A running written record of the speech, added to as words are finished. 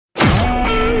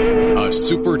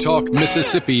SuperTalk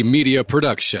Mississippi media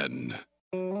production.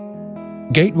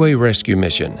 Gateway Rescue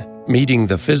Mission, meeting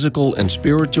the physical and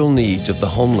spiritual needs of the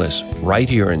homeless right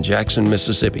here in Jackson,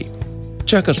 Mississippi.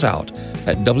 Check us out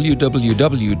at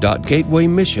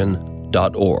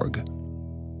www.gatewaymission.org.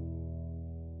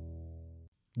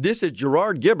 This is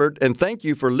Gerard Gibbert, and thank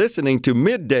you for listening to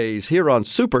Middays here on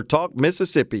SuperTalk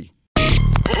Mississippi.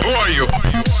 Who are you?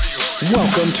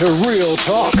 Welcome to Real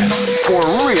Talk for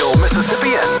real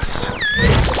Mississippians.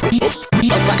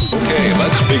 Okay,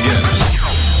 let's begin.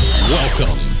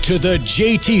 Welcome to the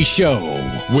JT Show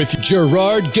with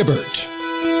Gerard Gibbert.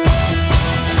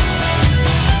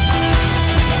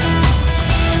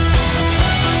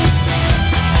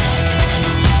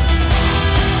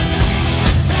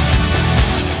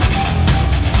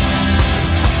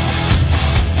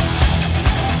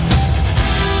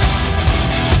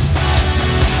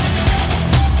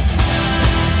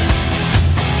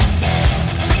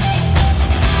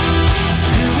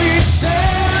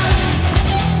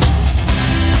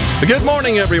 Good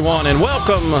morning, everyone, and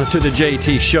welcome to the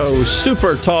JT Show,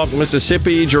 Super Talk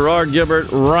Mississippi. Gerard Gibbert,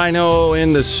 Rhino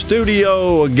in the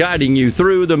studio, guiding you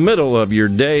through the middle of your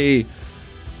day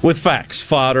with facts,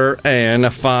 fodder,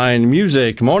 and fine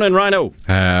music. Morning, Rhino.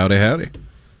 Howdy, howdy.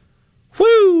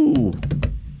 Woo!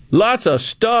 Lots of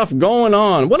stuff going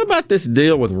on. What about this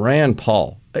deal with Rand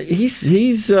Paul?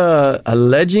 He's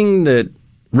alleging that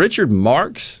Richard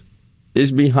Marx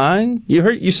is behind.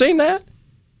 You seen that?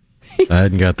 I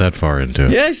hadn't got that far into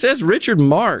it. Yeah, he says Richard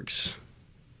Marx,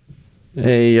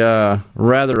 a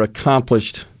rather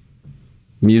accomplished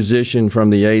musician from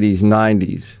the 80s,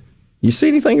 90s. You see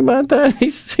anything about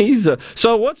that?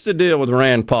 So what's the deal with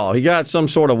Rand Paul? He got some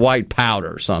sort of white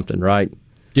powder or something, right?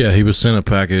 Yeah, he was sent a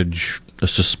package, a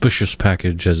suspicious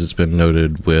package, as it's been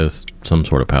noted, with some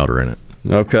sort of powder in it.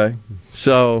 Okay.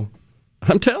 So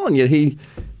I'm telling you, he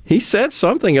said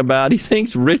something about he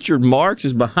thinks Richard Marx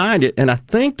is behind it, and I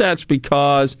think that's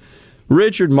because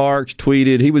Richard Marx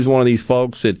tweeted, he was one of these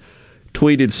folks that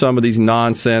tweeted some of these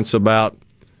nonsense about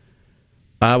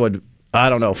fund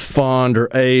or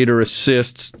aid or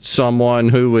assist someone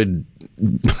who would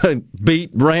beat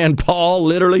Rand Paul,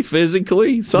 literally,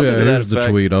 physically, something to that here's the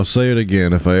tweet. I'll say it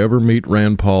again. If I ever meet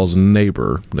Rand Paul's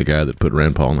neighbor, the guy that put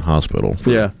Rand Paul in the hospital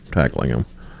for tackling him,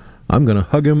 I'm going to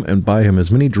hug him and buy him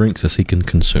as many drinks as he can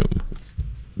consume.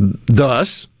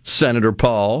 Thus, Senator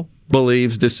Paul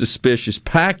believes this suspicious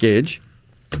package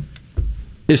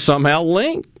is somehow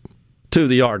linked to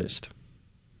the artist.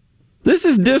 This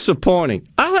is disappointing.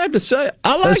 I'll have to say,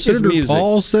 I like his Senator music.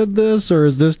 Paul said this, or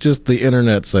is this just the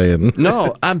internet saying?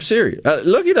 No, I'm serious.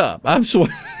 Look it up. I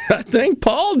think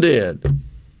Paul did.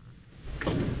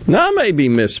 Now, I may be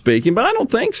misspeaking, but I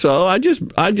don't think so. I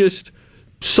just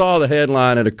saw the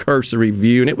headline at a cursory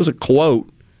view, and it was a quote.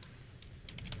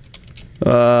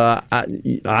 I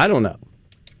don't know.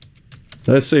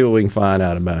 Let's see what we can find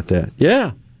out about that.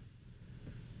 Yeah.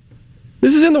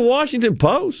 This is in the Washington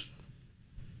Post.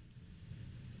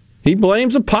 He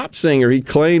blames a pop singer he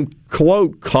claimed,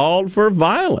 quote, called for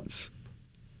violence.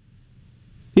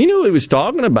 He knew what he was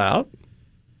talking about.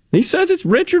 He says it's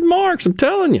Richard Marx, I'm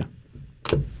telling you.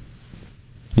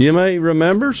 You may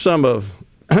remember some of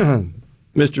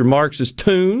Mr. Marx's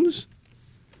tunes,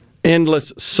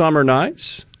 Endless Summer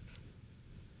Nights,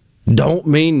 Don't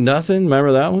Mean Nothing.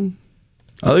 Remember that one?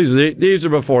 Oh, these are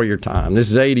before your time.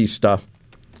 This is 80s stuff.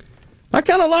 I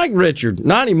kind of like Richard.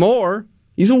 Not anymore.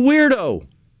 He's a weirdo.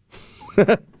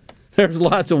 There's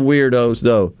lots of weirdos,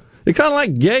 though. They're kind of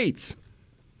like Gates.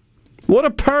 What a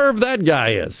perv that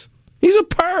guy is. He's a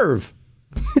perv.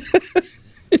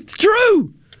 It's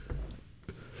true.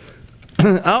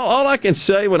 All I can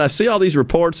say when I see all these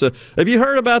reports, have you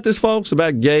heard about this, folks,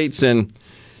 about Gates and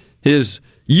his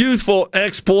youthful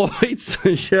exploits,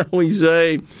 shall we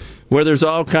say, where there's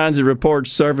all kinds of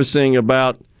reports surfacing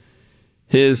about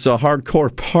his hardcore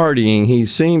partying? He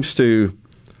seems to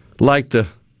like the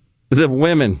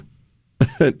women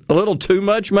a little too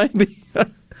much, maybe.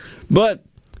 But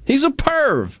he's a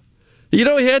perv. You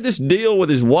know, he had this deal with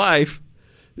his wife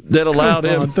that allowed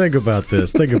him. Think about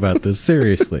this.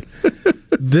 Seriously.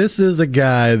 This is a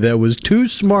guy that was too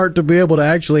smart to be able to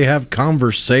actually have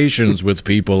conversations with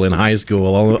people in high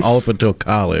school all up until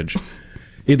college.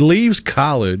 He leaves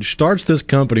college, starts this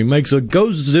company, makes a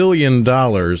gazillion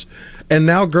dollars, and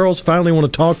now girls finally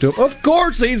want to talk to him. Of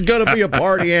course he's going to be a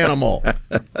party animal.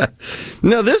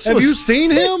 Now, Have you seen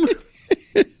him?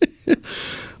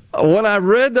 When I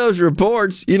read those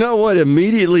reports, you know what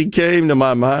immediately came to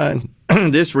my mind?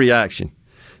 This reaction.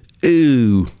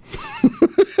 Ooh.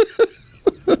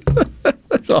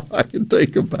 That's all I can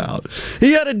think about.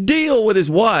 He had a deal with his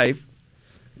wife,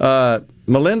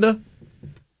 Melinda,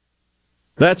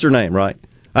 That's her name, right?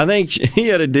 I think he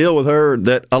had a deal with her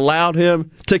that allowed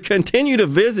him to continue to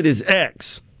visit his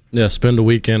ex. Yeah, spend a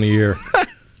weekend a year.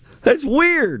 That's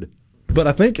weird. But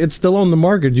I think it's still on the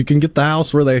market. You can get the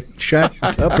house where they shack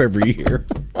up every year.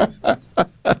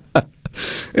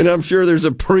 And I'm sure there's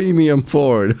a premium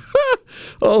for it.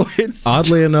 It's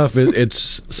oddly enough,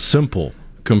 it's simple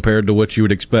compared to what you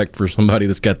would expect for somebody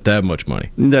that's got that much money.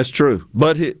 That's true.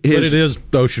 But it is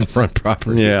oceanfront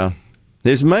property. Yeah.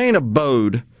 His main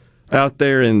abode out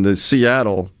there in the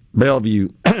Seattle, Bellevue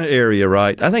area,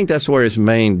 right? I think that's where his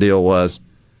main deal was.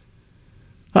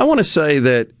 I want to say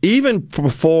that even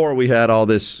before we had all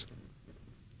this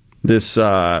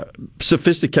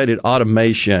sophisticated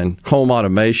automation, home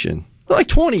automation, like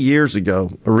 20 years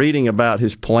ago, reading about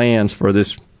his plans for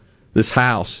this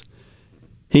house,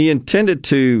 he intended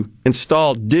to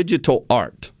install digital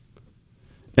art.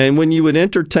 And when you would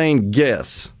entertain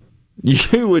guests,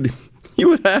 you would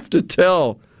have to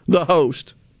tell the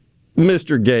host,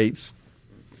 Mr. Gates,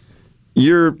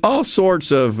 your all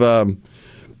sorts of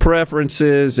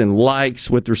preferences and likes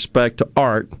with respect to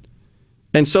art.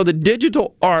 And so the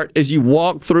digital art, as you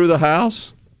walk through the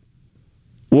house,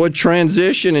 would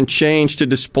transition and change to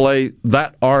display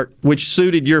that art which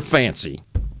suited your fancy.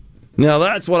 Now,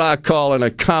 that's what I call an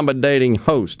accommodating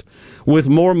host with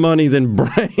more money than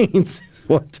brains,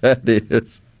 what that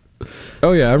is.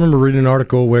 Oh, yeah. I remember reading an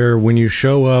article where when you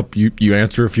show up, you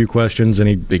answer a few questions, and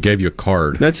he gave you a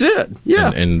card. That's it.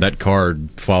 Yeah. And that card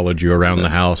followed you around the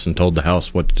house and told the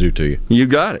house what to do to you. You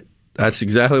got it. That's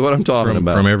exactly what I'm talking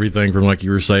about. From everything from, like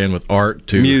you were saying, with art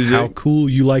to music. How cool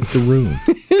you like the room.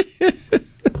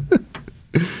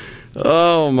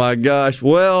 Oh, my gosh.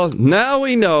 Well, now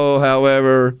we know,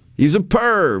 however, he's a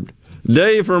perv.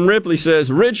 Dave from Ripley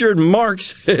says, Richard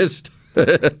Marxist.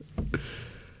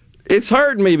 It's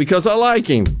hurting me because I like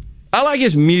him. I like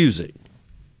his music.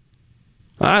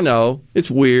 I know. It's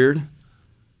weird.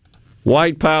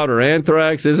 White Powder,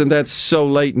 Anthrax, isn't that so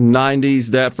late 90s,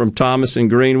 that from Thomas and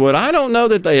Greenwood? I don't know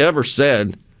that they ever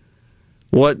said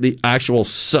what the actual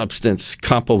substance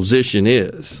composition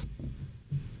is.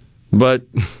 But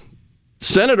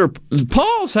Senator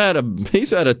Paul's had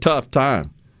a tough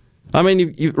time. I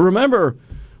mean, you remember,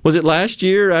 was it last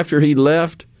year after he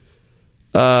left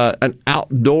an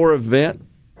outdoor event?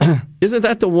 Isn't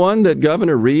that the one that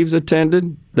Governor Reeves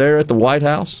attended there at the White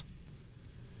House?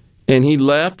 And he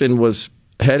left and was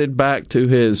headed back to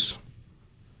his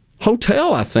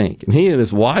hotel, I think. And he and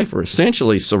his wife are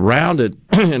essentially surrounded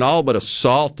and all but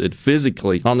assaulted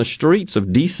physically on the streets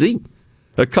of D.C.,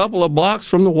 a couple of blocks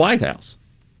from the White House.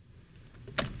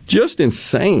 Just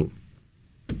insane.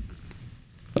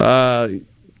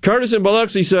 Curtis in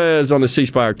Biloxi says on the C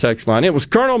Spire text line, it was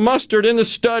Colonel Mustard in the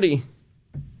study.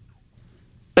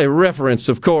 A reference,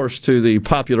 of course, to the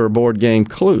popular board game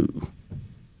Clue.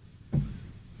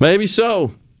 Maybe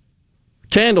so.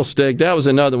 Candlestick, that was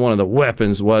another one of the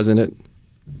weapons, wasn't it?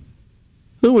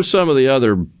 Who were some of the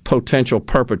other potential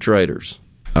perpetrators?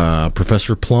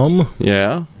 Professor Plum.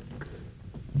 Yeah.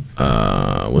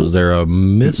 Was there a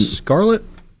Miss Scarlet?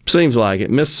 Seems like it.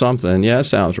 Miss something. Yeah, that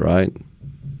sounds right.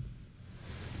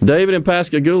 David in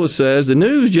Pascagoula says, the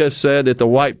news just said that the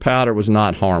white powder was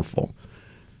not harmful.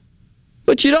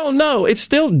 But you don't know. It's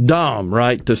still dumb,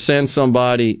 right, to send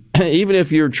somebody, even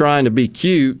if you're trying to be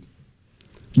cute,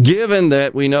 given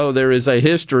that we know there is a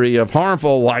history of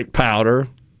harmful white powder.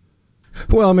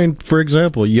 Well, I mean, for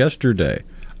example, yesterday,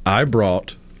 I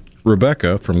brought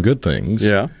Rebecca from Good Things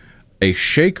a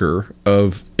shaker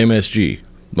of MSG,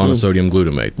 monosodium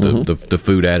glutamate, the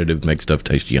food additive makes stuff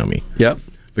taste yummy. Yep.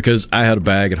 Because I had a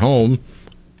bag at home.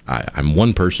 I'm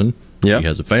one person. Yep. She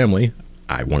has a family.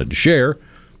 I wanted to share.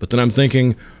 But then I'm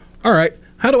thinking, all right,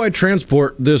 how do I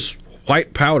transport this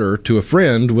white powder to a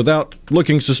friend without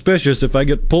looking suspicious if I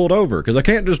get pulled over? Because I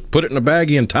can't just put it in a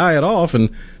baggie and tie it off and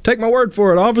take my word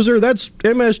for it, officer, that's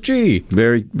MSG.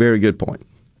 Very, very good point.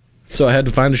 So I had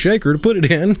to find a shaker to put it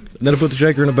in, and then I put the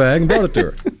shaker in a bag and brought it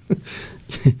to her.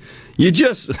 You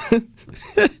just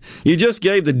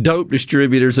gave the dope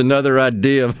distributors another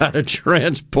idea of how to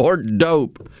transport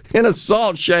dope in a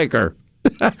salt shaker.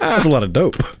 That's a lot of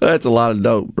dope. That's a lot of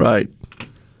dope, right.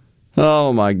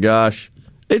 Oh, my gosh.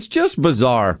 It's just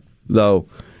bizarre, though.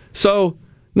 So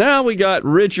now we got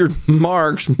Richard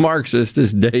Marxist,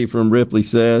 as Dave from Ripley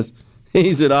says.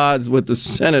 He's at odds with the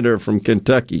senator from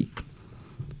Kentucky.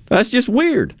 That's just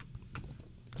weird.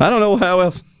 I don't know how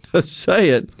else to say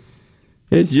it.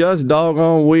 It's just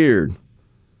doggone weird.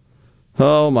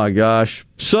 Oh, my gosh.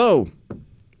 So,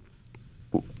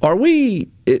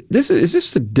 is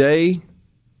this the day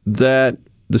that,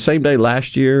 the same day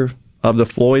last year of the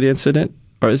Floyd incident?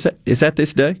 Or is that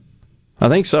this day? I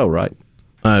think so, right?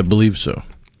 I believe so.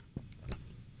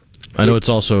 I know it's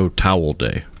also Towel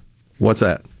Day. What's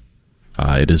that?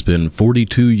 It has been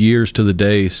 42 years to the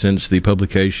day since the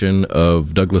publication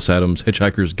of Douglas Adams'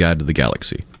 Hitchhiker's Guide to the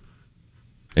Galaxy.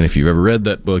 And if you've ever read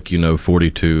that book, you know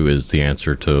 42 is the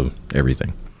answer to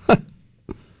everything.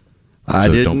 I didn't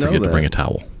know that. Don't forget to bring a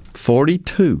towel.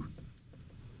 42.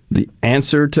 The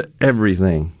answer to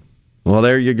everything. Well,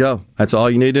 there you go. That's all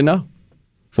you need to know.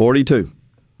 42.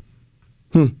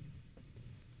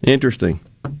 Interesting.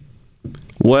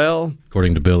 Well,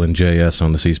 according to Bill and JS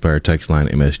on the C Spire text line,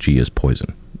 MSG is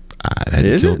poison. It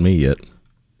hadn't killed me yet.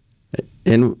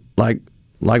 And like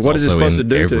what is it supposed to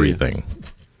do everything.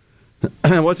 to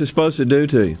you? What's it supposed to do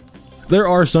to you? There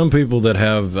are some people that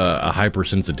have a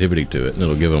hypersensitivity to it, and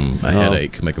it'll give them a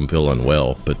headache, make them feel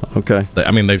unwell. But okay,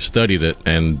 they've studied it,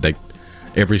 and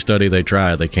every study they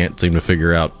try, they can't seem to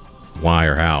figure out why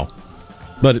or how.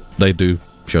 But they do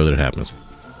show that it happens.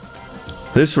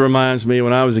 This reminds me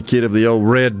when I was a kid of the old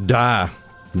red dye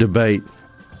debate.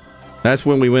 That's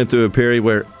when we went through a period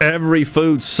where every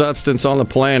food substance on the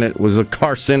planet was a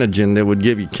carcinogen that would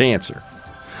give you cancer.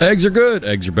 Eggs are good,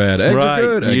 eggs are bad, eggs are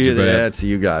good, eggs are bad.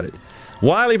 You got it.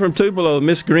 Wiley from Tupelo,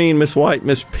 Miss Green, Miss White,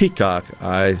 Miss Peacock,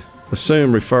 I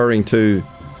assume referring to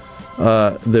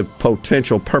the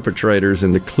potential perpetrators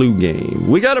in the Clue game.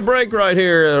 We got a break right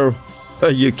here.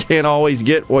 You can't always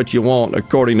get what you want,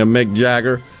 according to Mick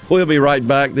Jagger. We'll be right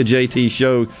back. The JT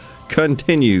Show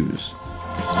continues.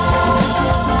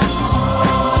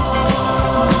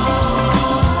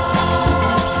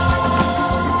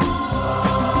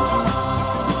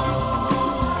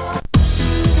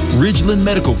 Ridgeland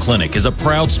Medical Clinic is a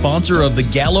proud sponsor of the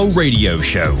Gallo Radio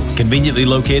Show, conveniently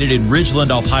located in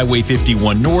Ridgeland off Highway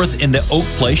 51 North in the Oak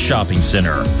Place Shopping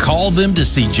Center. Call them to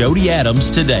see Jody Adams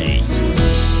today.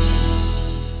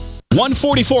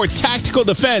 144 Tactical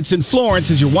Defense in Florence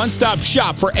is your one-stop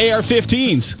shop for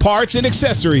AR-15s, parts, and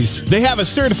accessories. They have a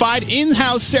certified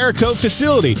in-house Cerakote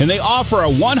facility, and they offer a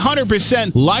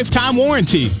 100% lifetime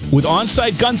warranty with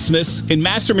on-site gunsmiths and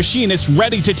master machinists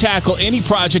ready to tackle any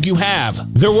project you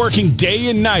have. They're working day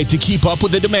and night to keep up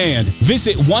with the demand.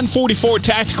 Visit 144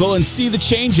 Tactical and see the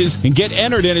changes and get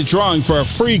entered in a drawing for a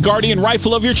free Guardian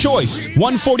rifle of your choice.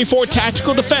 144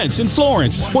 Tactical Defense in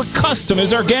Florence, where custom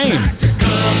is our game.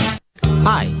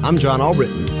 Hi, I'm John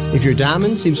Albritton. If your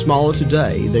diamond seems smaller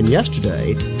today than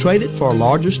yesterday, trade it for a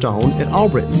larger stone at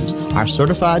Albritton's. Our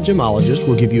certified gemologist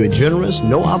will give you a generous,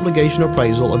 no-obligation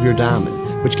appraisal of your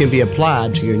diamond, which can be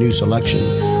applied to your new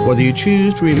selection. Whether you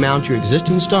choose to remount your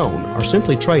existing stone or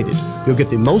simply trade it, you'll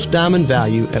get the most diamond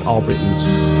value at Albritton's.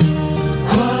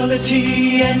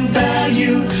 Quality and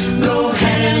value go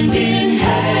hand in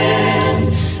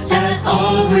hand at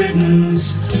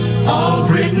Albritton's.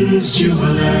 Albritton's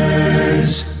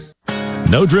Jewelers.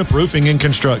 No Drip Roofing and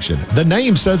Construction. The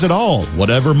name says it all.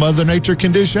 Whatever Mother Nature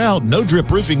can dish out, No Drip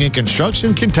Roofing and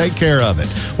Construction can take care of it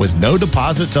with no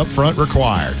deposits up front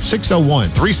required.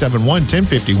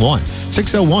 601-371-1051.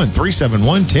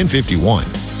 601-371-1051.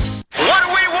 What do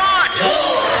we want?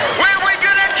 Where are we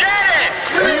going to get it?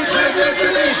 Ridgeland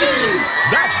Mitsubishi.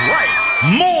 That's right.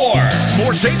 More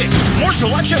savings, more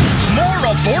selection, more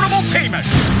affordable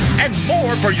payments, and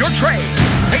more for your trade.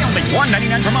 Pay only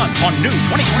 $199 per month on new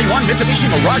 2021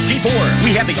 Mitsubishi Mirage G4.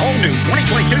 We have the all-new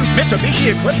 2022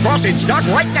 Mitsubishi Eclipse Cross in stock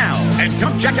right now. And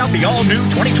come check out the all-new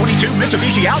 2022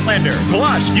 Mitsubishi Outlander.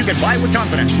 Plus, you can buy with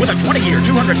confidence with a 20-year,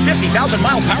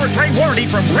 250,000-mile powertrain warranty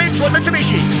from Ridgeland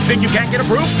Mitsubishi. Think you can't get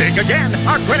approved? Think again.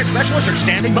 Our credit specialists are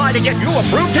standing by to get you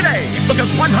approved today.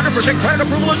 Because 100% credit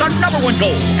approval is our #1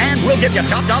 goal. And we'll give you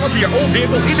top dollar for your old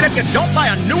vehicle even if you don't buy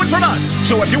a new one from us.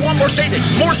 So if you want more savings,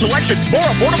 more selection, more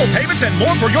affordable payments, and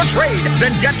more for your trade,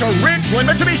 then get to Ridgeland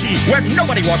Mitsubishi, where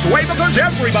nobody walks away because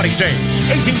everybody saves.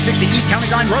 1860 East County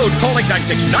Line Road. Call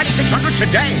 896-9600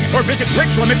 today or visit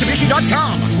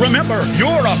RidgelandMitsubishi.com. Remember,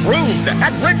 you're approved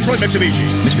at Ridgeland Mitsubishi.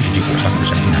 Mitsubishi G4 stock number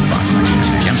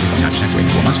 1795. Down 3.9% for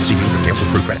 84 months. See for details for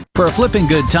approved credit. For a flipping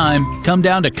good time, come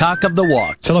down to Cock of the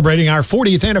Walk. Celebrating our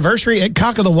 40th anniversary at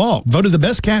Cock of the Walk. Voted the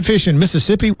best catfish in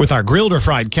Mississippi with our grilled or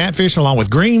fried catfish along with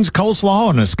greens,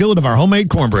 coleslaw, and a skillet of our homemade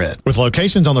cornbread. With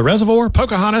locations on the Reservoir,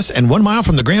 Pocahontas, and 1 mile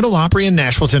from the Grand Ole Opry in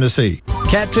Nashville, Tennessee.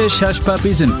 Catfish, hush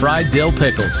puppies, and fried dill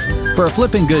pickles. For a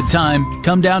flipping good time,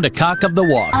 come down to Cock of the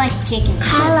Walk. I like chicken.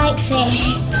 I like fish.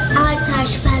 I like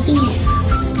hush puppies.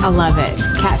 I love it.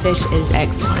 Catfish is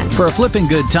excellent. For a flipping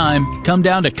good time, come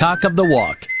down to Cock of the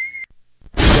Walk.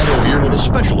 Gallo here with a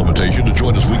special invitation to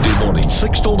join us weekday morning,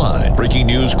 6 to 9. Breaking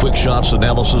news, quick shots,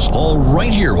 analysis, all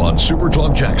right here on Super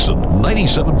Talk Jackson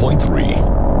 97.3.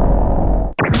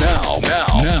 Now,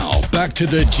 back to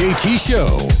the JT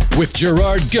Show with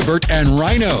Gerard Gibbert and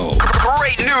Rhino.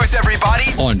 Great news, everybody!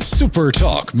 On Super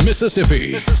Talk,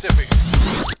 Mississippi.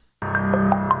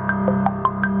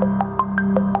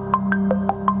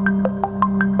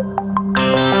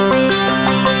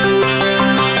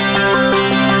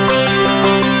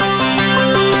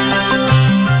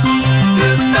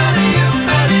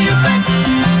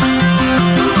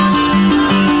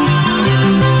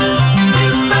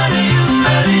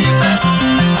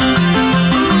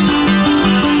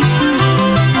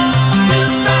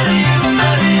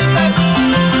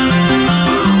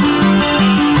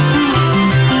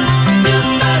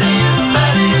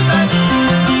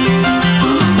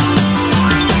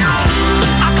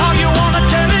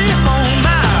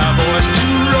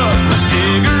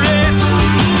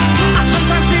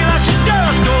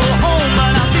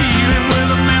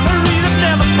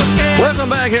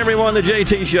 The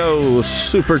JT Show,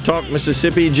 Super Talk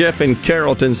Mississippi. Jeff in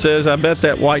Carrollton says, I bet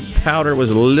that white powder was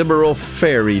liberal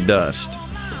fairy dust.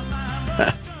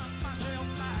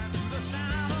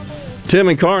 Tim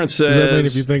in Corinth says, does that mean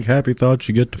if you think happy thoughts,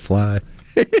 you get to fly?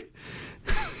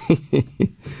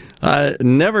 I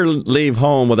never leave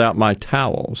home without my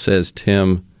towel, says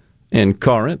Tim in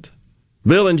Corinth.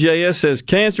 Bill in JS says,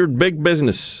 cancered big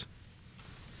business.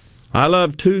 I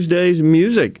love Tuesday's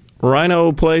music.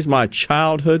 Rhino plays my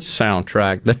childhood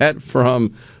soundtrack. That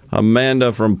from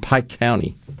Amanda from Pike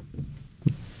County.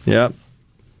 Yep.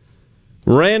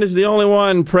 Rand is the only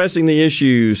one pressing the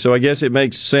issue, so I guess it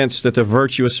makes sense that the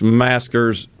virtuous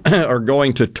maskers are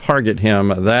going to target him.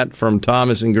 That from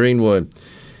Thomas in Greenwood.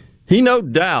 He no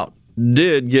doubt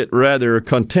did get rather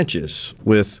contentious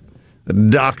with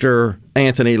Dr.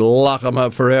 Anthony lock him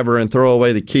up forever and throw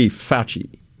away the key, Fauci,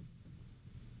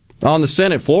 on the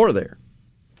Senate floor there.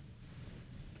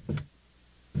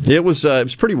 It was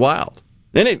pretty wild.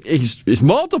 And it's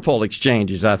multiple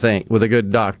exchanges, I think, with a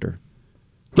good doctor.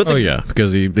 But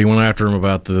because he went after him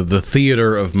about the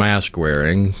theater of mask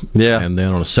wearing. Yeah. And then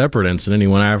on a separate incident, he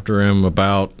went after him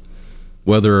about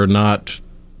whether or not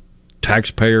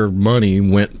taxpayer money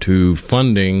went to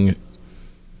funding,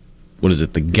 what is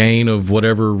it, the gain of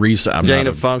whatever research? Gain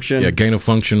of function. Yeah, gain of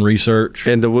function research.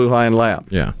 In the Wuhan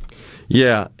lab. Yeah.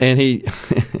 Yeah, and he...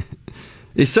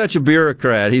 He's such a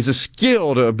bureaucrat. He's a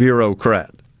skilled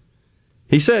bureaucrat.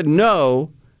 He said, no,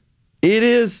 it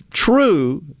is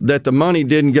true that the money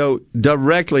didn't go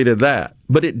directly to that,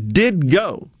 but it did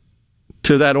go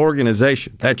to that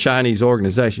organization, that Chinese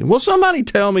organization. Will somebody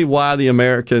tell me why the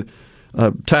American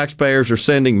taxpayers are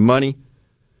sending money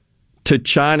to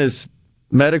China's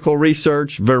medical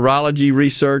research, virology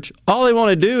research? All they want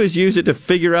to do is use it to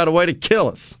figure out a way to kill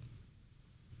us.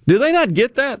 Do they not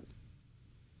get that?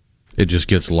 It just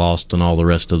gets lost in all the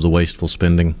rest of the wasteful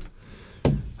spending.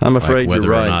 I'm afraid like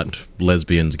you're right. Whether or not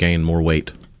lesbians gain more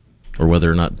weight, or whether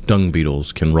or not dung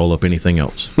beetles can roll up anything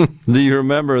else. Do you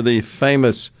remember the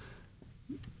famous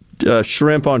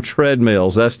shrimp on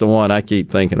treadmills? That's the one I keep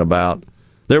thinking about.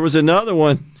 There was another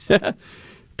one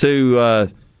to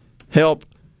help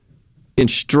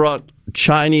instruct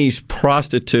Chinese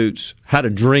prostitutes how to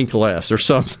drink less or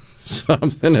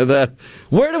something of that.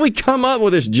 Where do we come up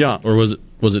with this junk? Or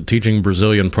was it teaching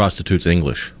Brazilian prostitutes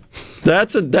English?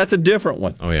 That's a different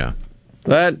one. Oh, yeah.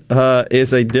 That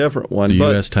is a different one. The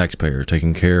U.S. taxpayer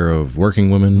taking care of working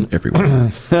women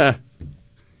everywhere.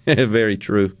 Very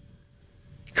true.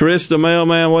 Chris the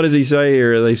mailman, what does he say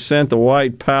here? They sent the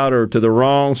white powder to the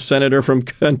wrong senator from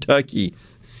Kentucky.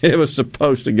 It was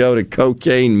supposed to go to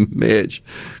Cocaine Mitch.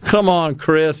 Come on,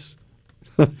 Chris.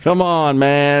 Come on,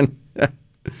 man.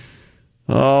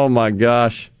 Oh, my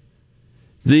gosh.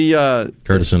 The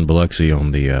Curtis and Biloxi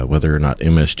on the whether or not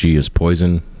MSG is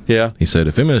poison. Yeah. He said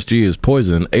if MSG is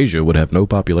poison, Asia would have no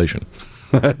population.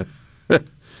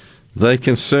 They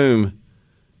consume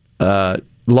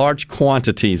large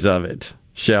quantities of it,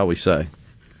 shall we say.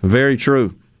 Very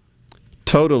true.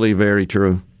 Totally very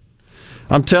true.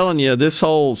 I'm telling you, this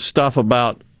whole stuff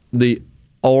about the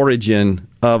origin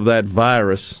of that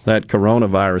virus, that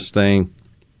coronavirus thing,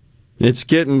 it's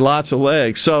getting lots of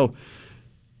legs. So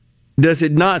does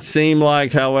it not seem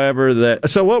like, however, that...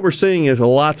 So what we're seeing is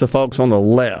lots of folks on the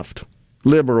left,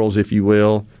 liberals, if you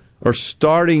will, are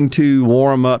starting to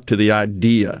warm up to the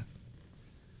idea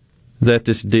that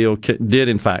this deal did,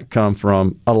 in fact, come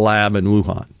from a lab in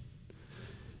Wuhan.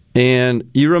 And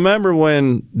you remember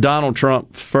when Donald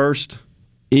Trump first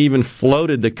even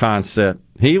floated the concept,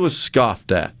 he was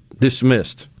scoffed at,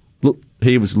 dismissed.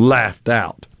 He was laughed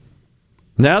out.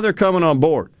 Now they're coming on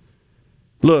board.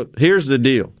 Look, here's the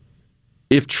deal.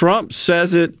 If Trump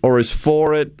says it or is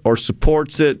for it or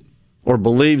supports it or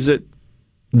believes it,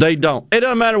 they don't. It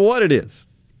doesn't matter what it is.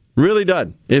 Really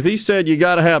doesn't. If he said you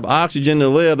got to have oxygen to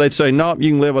live, they'd say, no,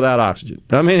 you can live without oxygen.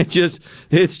 I mean,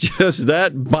 it's just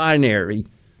that binary.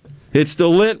 It's the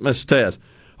litmus test.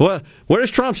 Well, where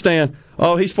does Trump stand?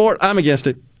 Oh, he's for it. I'm against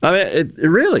it. I mean, it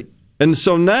really. And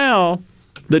so now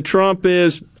that Trump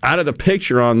is out of the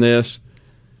picture on this,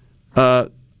 they're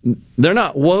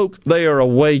not woke, they are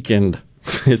awakened,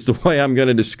 is the way I'm going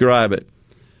to describe it.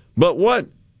 But what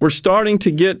we're starting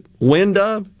to get wind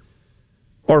of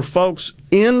are folks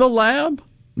in the lab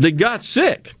that got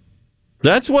sick.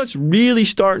 That's what's really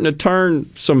starting to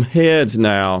turn some heads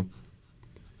now.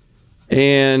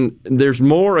 And there's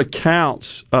more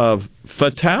accounts of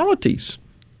fatalities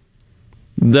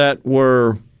that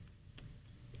were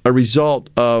a result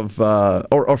of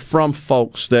or from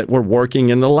folks that were working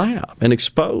in the lab and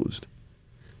exposed.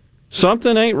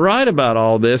 Something ain't right about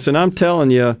all this, and I'm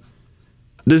telling you,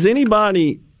 does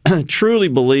anybody truly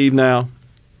believe now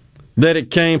that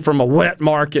it came from a wet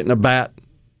market and a bat?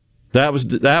 That was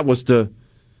the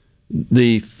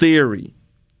theory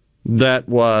that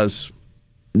was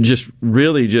just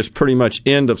pretty much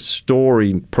end of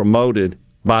story promoted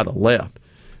by the left.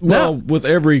 Well, with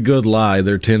every good lie,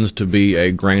 there tends to be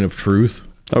a grain of truth.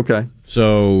 Okay.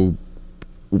 So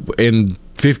in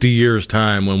 50 years'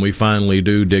 time, when we finally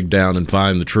do dig down and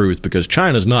find the truth, because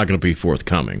China's not going to be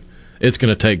forthcoming, it's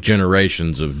going to take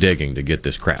generations of digging to get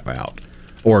this crap out.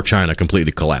 Or China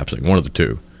completely collapsing, one of the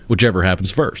two, whichever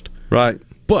happens first. Right.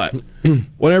 But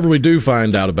whenever we do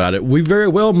find out about it, we very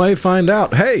well may find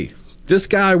out, hey, this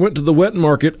guy went to the wet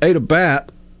market, ate a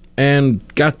bat, and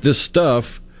got this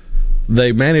stuff.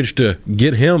 They managed to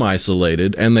get him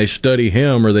isolated, and they study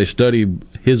him, or they study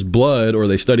his blood, or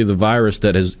they study the virus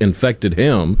that has infected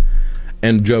him,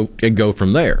 and go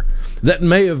from there. That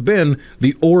may have been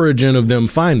the origin of them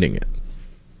finding it.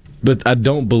 But I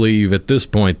don't believe at this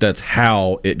point that's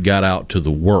how it got out to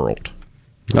the world.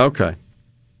 Okay.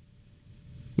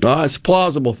 It's a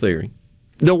plausible theory.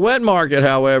 The wet market,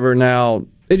 however, now...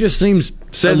 It just seems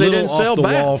says they didn't sell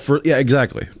bats. Yeah,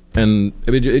 exactly. And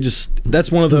it just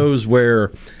that's one of those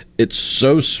where it's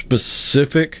so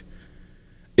specific,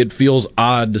 it feels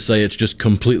odd to say it's just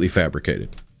completely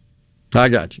fabricated. I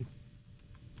got you.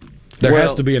 There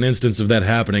has to be an instance of that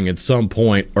happening at some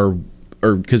point, or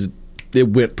because it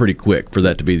went pretty quick for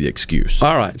that to be the excuse.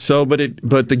 All right. So, but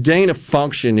the gain of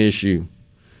function issue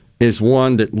is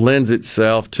one that lends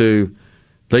itself to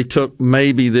they took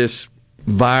maybe this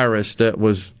virus that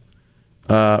was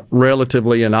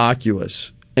relatively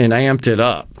innocuous and amped it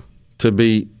up to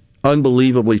be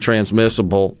unbelievably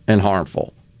transmissible and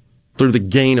harmful through the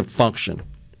gain of function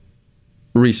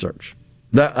research.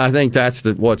 I think that's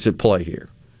what's at play here.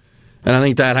 And I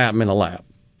think that happened in a lab.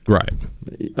 Right.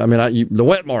 I mean, the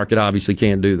wet market obviously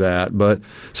can't do that, but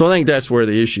so I think that's where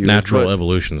the issue Natural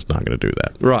evolution is not going to do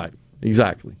that. Right.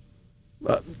 Exactly.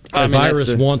 A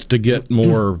virus wants to get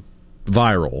more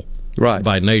viral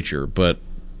by nature, but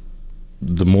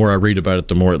the more I read about it,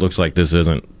 the more it looks like this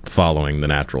isn't following the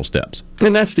natural steps.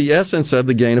 And that's the essence of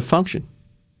the gain of function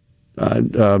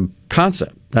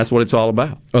concept. That's what it's all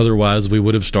about. Otherwise, we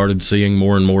would have started seeing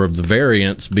more and more of the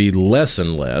variants be less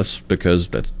and less, because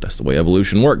that's the way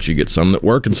evolution works. You get some that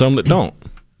work and some that don't.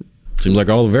 Seems like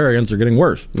all the variants are getting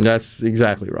worse. That's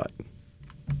exactly right.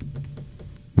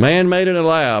 Man made in a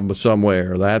lab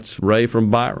somewhere. That's Ray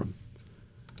from Byram.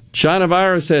 China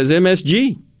virus has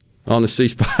MSG on the C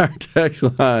Spire text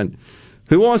line.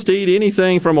 Who wants to eat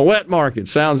anything from a wet market?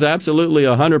 Sounds absolutely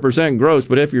 100% gross,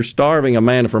 but if you're starving,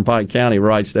 Amanda from Pike County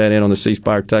writes that in on the C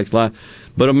Spire text line.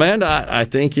 But Amanda, I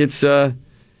think it's a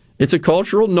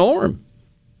cultural norm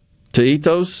to eat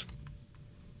those.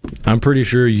 I'm pretty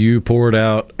sure you poured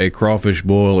out a crawfish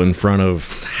boil in front of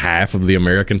half of the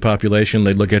American population.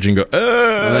 They'd look at you and go,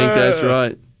 I think that's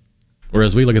right.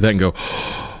 Whereas we look at that and go,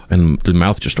 and the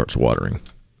mouth just starts watering.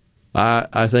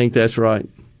 I think that's right.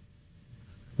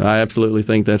 I absolutely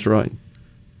think that's right.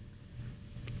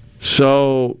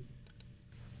 So,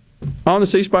 on the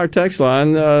C Spire text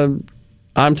line,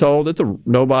 I'm told that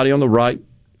nobody on the right,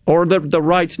 or the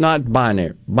right's not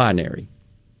binary.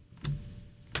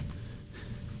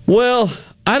 Well,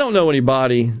 I don't know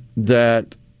anybody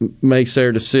that makes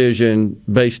their decision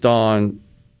based on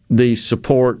the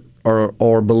support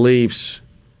or beliefs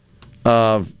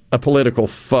of a political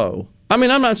foe. I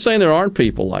mean, I'm not saying there aren't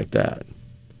people like that.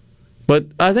 But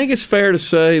I think it's fair to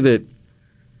say that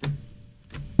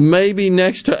maybe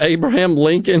next to Abraham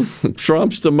Lincoln,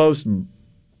 Trump's the most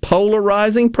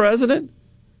polarizing president.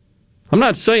 I'm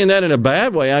not saying that in a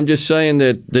bad way. I'm just saying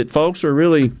that folks are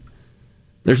really,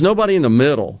 there's nobody in the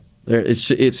middle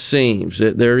It seems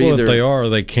that they're either. If they are,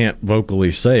 they can't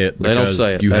vocally say it. They don't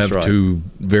say it. You That's have right. two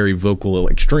very vocal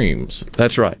extremes.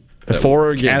 That's right. That For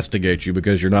or against. castigate you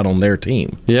because you're not on their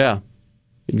team. Yeah,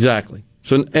 exactly.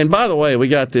 So, and by the way, we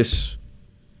got this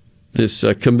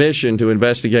commission to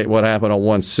investigate what happened on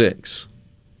 1/6,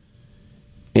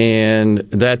 and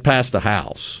that passed the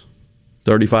House.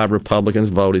 35 Republicans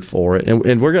voted for it,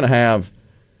 and we're going to have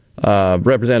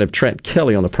Representative Trent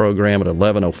Kelly on the program at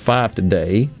 11:05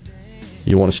 today.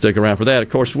 You want to stick around for that.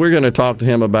 Of course, we're going to talk to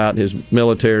him about his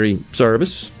military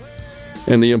service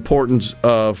and the importance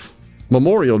of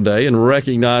Memorial Day and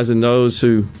recognizing those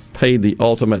who paid the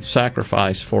ultimate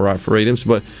sacrifice for our freedoms.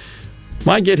 But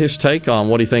might get his take on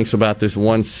what he thinks about this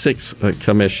 1/6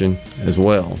 commission as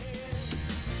well.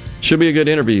 Should be a good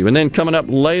interview. And then coming up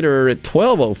later at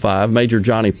 12:05, Major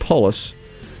Johnny Pullis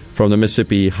from the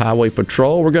Mississippi Highway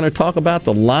Patrol. We're going to talk about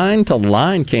the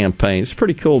line-to-line campaign. It's a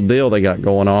pretty cool deal they got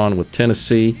going on with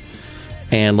Tennessee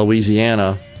and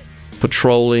Louisiana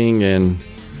patrolling and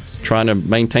trying to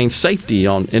maintain safety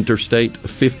on Interstate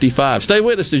 55. Stay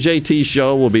with us, the JT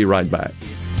Show. We'll be right back.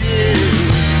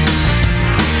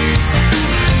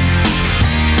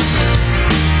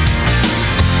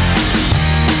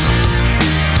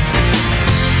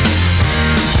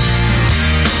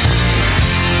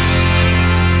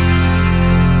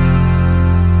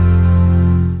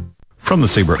 From the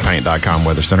SeabrookPaint.com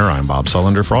Weather Center, I'm Bob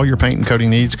Sullender. For all your paint and coating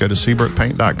needs, go to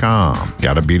SeabrookPaint.com.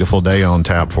 Got a beautiful day on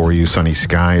tap for you. Sunny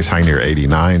skies, high near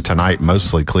 89. Tonight,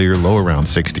 mostly clear, low around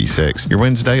 66. Your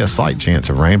Wednesday, a slight chance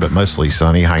of rain, but mostly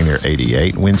sunny, high near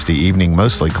 88. Wednesday evening,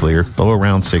 mostly clear, low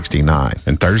around 69.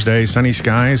 And Thursday, sunny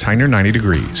skies, high near 90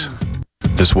 degrees.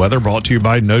 This weather brought to you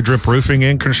by No Drip Roofing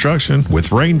and Construction.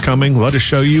 With rain coming, let us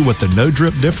show you what the No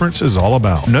Drip difference is all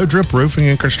about. No Drip Roofing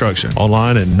and Construction.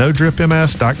 Online at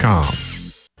NoDripMS.com.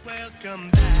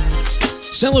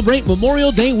 Celebrate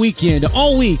Memorial Day weekend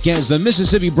all week as the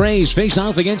Mississippi Braves face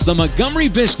off against the Montgomery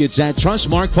Biscuits at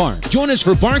Trustmark Park. Join us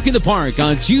for Bark in the Park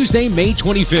on Tuesday, May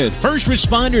 25th, First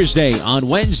Responders Day on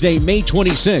Wednesday, May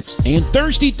 26th, and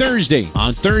Thirsty Thursday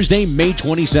on Thursday, May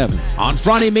 27th. On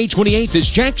Friday, May 28th is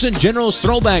Jackson Generals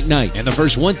Throwback Night, and the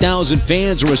first 1,000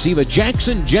 fans will receive a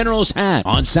Jackson Generals hat.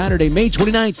 On Saturday, May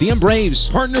 29th, the Braves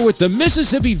partner with the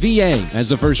Mississippi VA as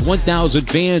the first 1,000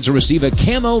 fans will receive a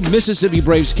camo Mississippi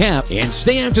Braves cap and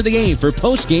stay after the game for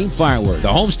post-game fireworks. The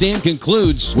homestand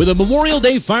concludes with a Memorial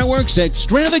Day fireworks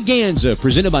extravaganza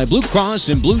presented by Blue Cross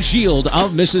and Blue Shield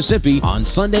of Mississippi on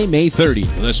Sunday, May 30,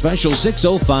 with a special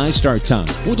 6:05 start time.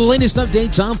 For the latest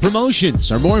updates on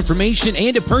promotions or more information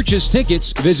and to purchase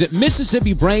tickets, visit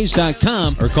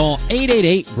MississippiBraves.com or call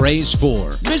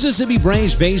 888-BRAVES4. Mississippi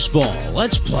Braves Baseball.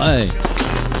 Let's play.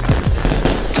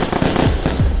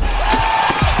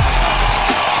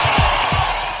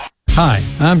 Hi,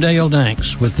 I'm Dale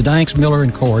Danks with the Danks, Miller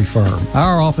 & Corey firm.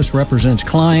 Our office represents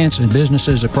clients and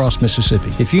businesses across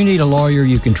Mississippi. If you need a lawyer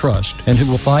you can trust and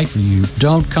who will fight for you,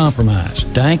 don't compromise.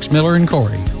 Danks, Miller &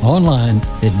 Corey. Online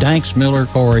at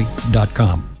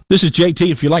danksmillercorey.com. This is JT.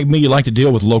 If you're like me, you like to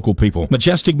deal with local people.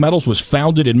 Majestic Metals was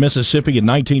founded in Mississippi in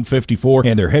 1954,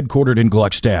 and they're headquartered in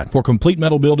Gluckstadt. For complete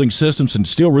metal building systems and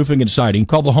steel roofing and siding,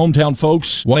 call the hometown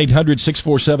folks,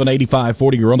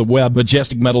 1-800-647-8540, or on the web,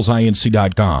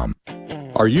 majesticmetalsinc.com.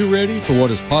 Are you ready for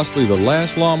what is possibly the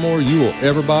last lawnmower you will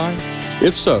ever buy?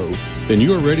 If so, then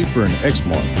you are ready for an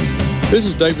Exmark. This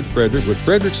is David Frederick with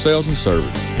Frederick Sales and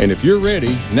Service. And if you're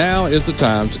ready, now is the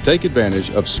time to take advantage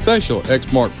of special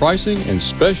Exmark pricing and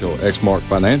special Exmark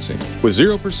financing. With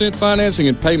 0% financing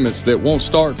and payments that won't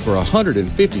start for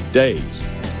 150 days.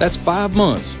 That's 5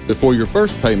 months before your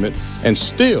first payment and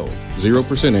still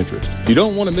 0% interest. You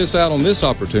don't want to miss out on this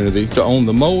opportunity to own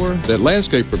the mower that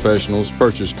landscape professionals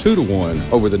purchase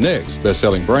 2-to-1 over the next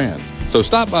best-selling brand. So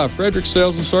stop by Frederick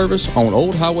Sales and Service on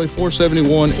Old Highway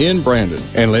 471 in Brandon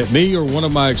and let me or one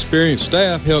of my experienced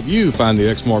staff help you find the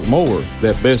Exmark mower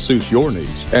that best suits your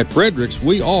needs. At Frederick's,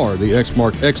 we are the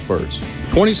Exmark experts.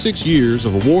 26 years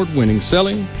of award-winning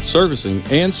selling, servicing,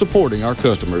 and supporting our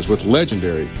customers with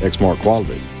legendary Exmark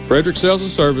quality. Frederick Sales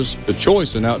and Service, the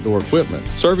choice in outdoor equipment,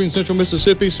 serving Central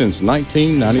Mississippi since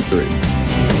 1993.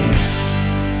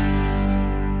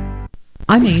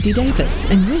 I'm Andy Davis,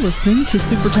 and you're listening to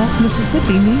Super Talk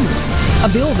Mississippi News. A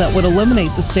bill that would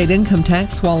eliminate the state income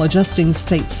tax while adjusting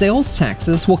state sales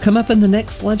taxes will come up in the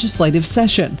next legislative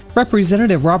session.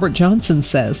 Representative Robert Johnson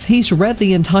says he's read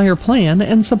the entire plan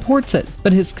and supports it,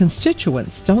 but his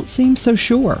constituents don't seem so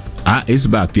sure. It's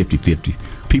about 50-50.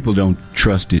 people don't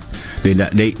trust it.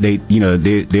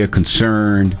 They're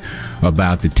concerned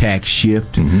about the tax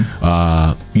shift.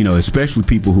 Especially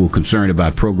people who are concerned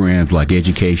about programs like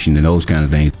education and those kind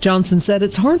of things. Johnson said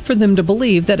it's hard for them to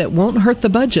believe that it won't hurt the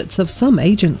budgets of some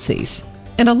agencies.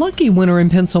 And a lucky winner in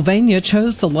Pennsylvania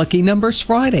chose the Lucky Numbers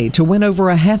Friday to win over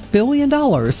 $500 million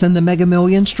in the Mega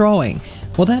Millions drawing.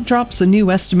 Well, that drops the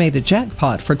new estimated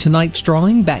jackpot for tonight's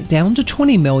drawing back down to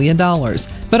 $20 million.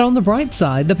 But on the bright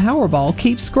side, the Powerball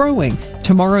keeps growing.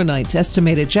 Tomorrow night's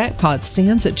estimated jackpot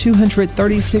stands at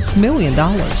 $236 million.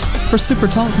 For Super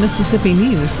Talk Mississippi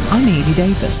News, I'm Andy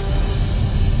Davis.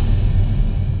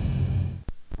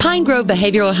 Pine Grove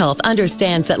Behavioral Health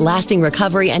understands that lasting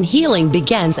recovery and healing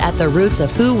begins at the roots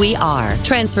of who we are.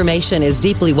 Transformation is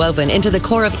deeply woven into the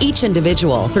core of each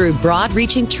individual through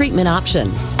broad-reaching treatment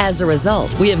options. As a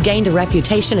result, we have gained a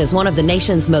reputation as one of the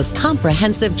nation's most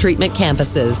comprehensive treatment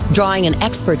campuses, drawing an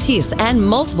expertise and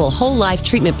multiple whole-life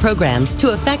treatment programs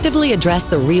to effectively address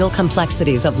the real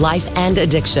complexities of life and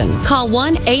addiction. Call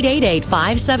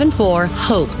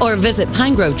 1-888-574-HOPE or visit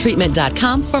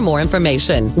pinegrovetreatment.com for more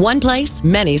information. One place,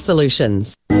 many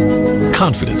solutions.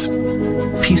 Confidence,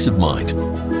 peace of mind,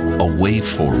 a way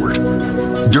forward.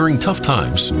 During tough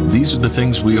times, these are the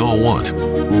things we all want.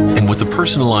 And with the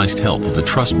personalized help of a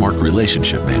Trustmark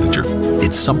relationship manager,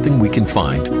 it's something we can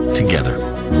find together.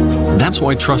 That's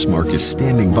why Trustmark is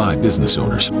standing by business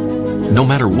owners. No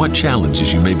matter what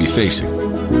challenges you may be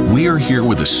facing, we are here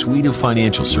with a suite of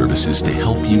financial services to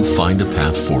help you find a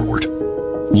path forward.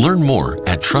 Learn more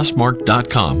at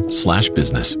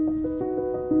trustmark.com/business.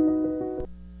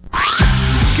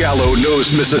 Gallo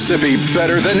knows Mississippi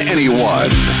better than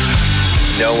anyone.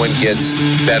 No one gets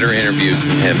better interviews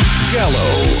than him.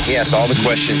 Gallo. He asks all the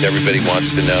questions everybody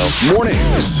wants to know.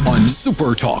 Mornings on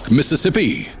Super Talk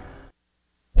Mississippi.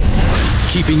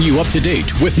 Keeping you up to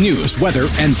date with news, weather,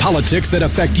 and politics that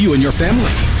affect you and your family.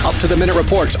 Up-to-the-minute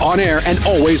reports on air and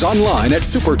always online at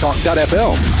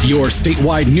supertalk.fm. Your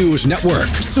statewide news network.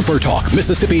 Supertalk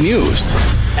Mississippi News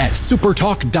at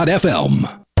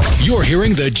supertalk.fm. You're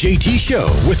hearing The JT Show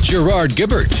with Gerard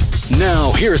Gibbert.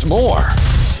 Now, here's more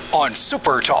on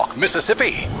Super Talk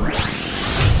Mississippi.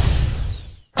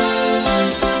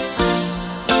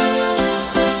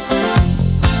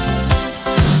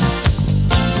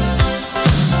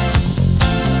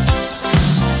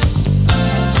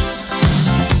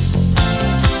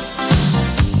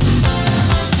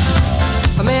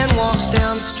 A man walks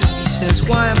down the street, he says,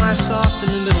 "Why am I soft in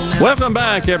the middle now?" Welcome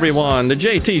back, everyone. The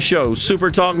JT Show, Super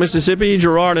Talk Mississippi.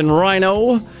 Gerard and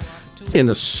Rhino in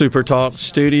the Super Talk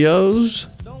studios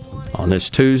on this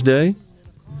Tuesday.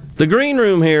 The green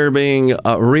room here being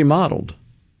remodeled.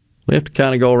 We have to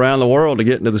kind of go around the world to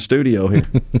get into the studio here.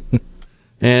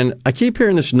 And I keep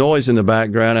hearing this noise in the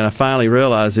background, and I finally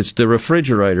realized it's the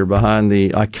refrigerator behind the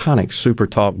iconic Super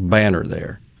Talk banner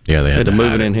there. Yeah, they had to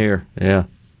move it in here. Yeah.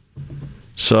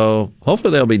 So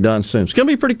hopefully they'll be done soon. It's going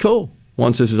to be pretty cool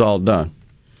once this is all done.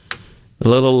 A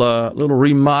little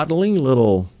remodeling, a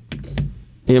little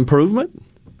improvement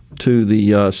to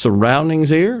the surroundings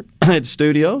here at the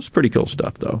studios. Pretty cool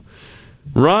stuff, though.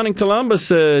 Ron in Columbus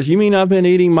says, "You mean I've been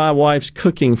eating my wife's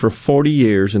cooking for 40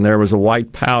 years and there was a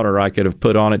white powder I could have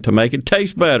put on it to make it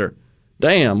taste better?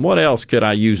 Damn, what else could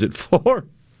I use it for?"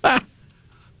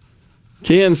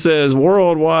 Ken says,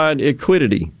 "Worldwide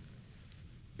equity."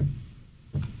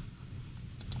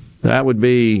 That would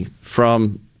be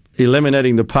from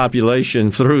eliminating the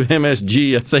population through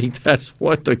MSG. I think that's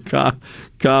what the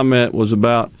comment was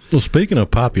about. Well, speaking of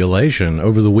population,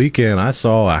 over the weekend I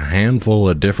saw a handful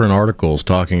of different articles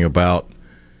talking about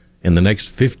in the next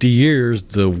 50 years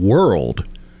the world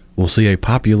will see a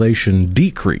population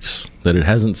decrease that it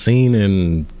hasn't seen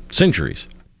in centuries.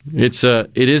 It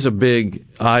is a big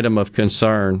item of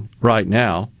concern right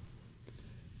now.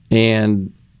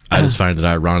 And I just find it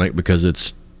ironic because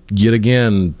it's yet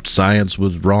again, science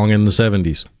was wrong in the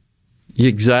 70s.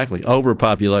 Exactly.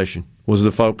 Overpopulation was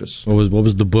the focus. What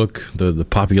was the book? The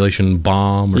population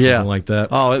bomb or something like that?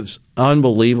 Oh, it was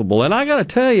unbelievable. And I got to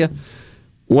tell you,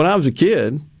 when I was a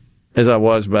kid, as I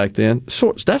was back then,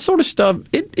 that sort of stuff,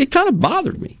 it kind of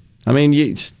bothered me. I mean,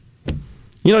 kids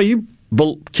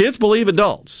believe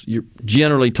adults. You're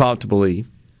generally taught to believe.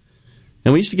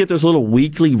 And we used to get those little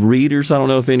weekly readers. I don't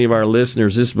know if any of our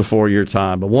listeners, this is before your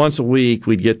time, but once a week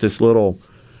we'd get this little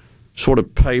sort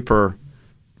of paper.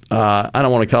 I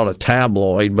don't want to call it a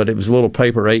tabloid, but it was a little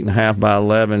paper 8.5 by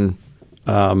 11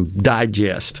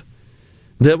 digest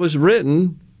that was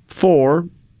written for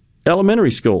elementary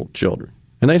school children.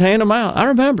 And they'd hand them out. I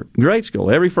remember, grade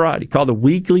school, every Friday, called the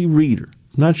Weekly Reader.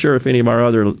 I'm not sure if any of our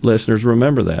other listeners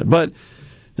remember that. But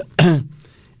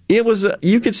it was,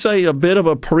 you could say, a bit of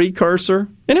a precursor,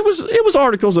 and it was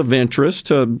articles of interest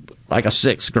to like a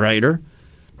sixth grader,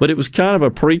 but it was kind of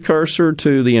a precursor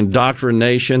to the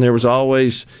indoctrination. There was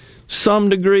always some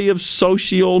degree of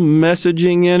social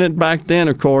messaging in it. Back then,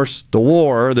 of course,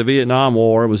 the Vietnam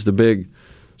War, was the big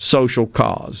social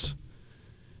cause.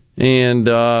 And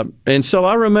so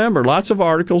I remember lots of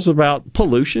articles about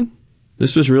pollution.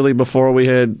 This was really before we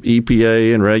had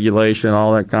EPA and regulation,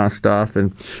 all that kind of stuff.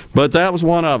 But that was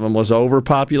one of them, was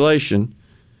overpopulation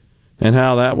and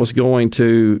how that was going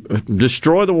to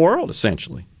destroy the world,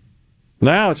 essentially.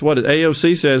 Now it's what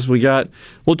AOC says we got.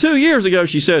 Well, 2 years ago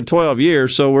she said 12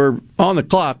 years, so we're on the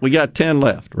clock. We got 10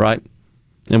 left, right?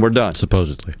 And we're done.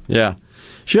 Supposedly. Yeah.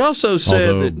 She also said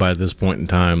Although that by this point in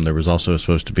time, there was also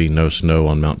supposed to be no snow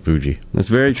on Mount Fuji. That's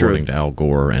very true. According to Al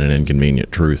Gore and an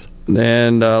inconvenient truth.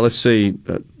 And let's see,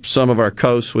 some of our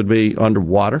coasts would be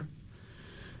underwater.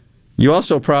 You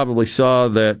also probably saw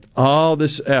that all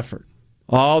this effort,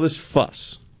 all this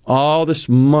fuss, all this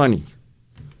money,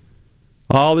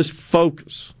 all this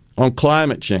focus on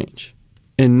climate change,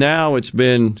 and now it's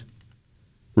been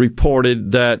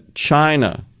reported that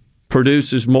China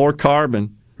produces more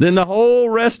carbon than the whole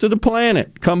rest of the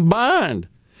planet combined,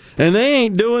 and they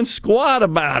ain't doing squat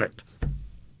about it.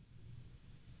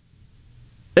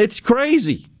 It's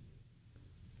crazy.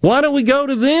 Why don't we go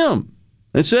to them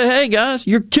and say, hey, guys,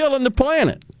 you're killing the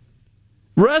planet,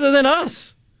 rather than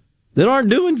us that aren't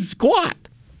doing squat?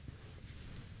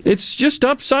 It's just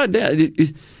upside down.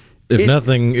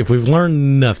 If we've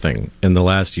learned nothing in the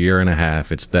last year and a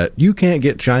half, it's that you can't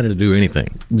get China to do anything.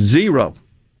 Zero.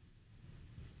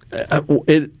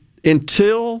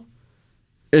 Until,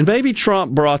 and maybe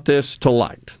Trump brought this to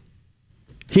light,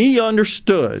 he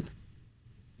understood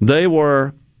they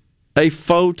were a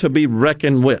foe to be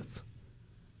reckoned with,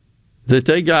 that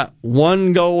they got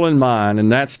one goal in mind,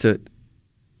 and that's to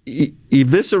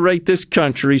eviscerate this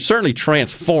country, certainly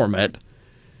transform it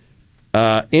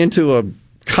into a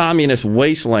communist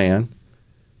wasteland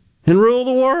and rule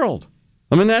the world.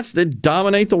 I mean, that's to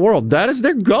dominate the world. That is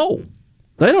their goal.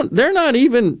 They're not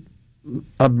even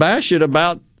abashed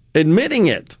about admitting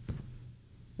it.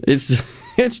 It's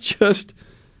just,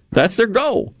 that's their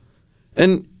goal.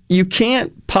 And you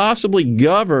can't possibly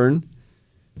govern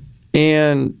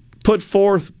and put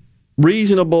forth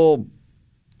reasonable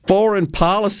foreign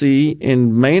policy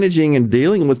in managing and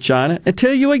dealing with China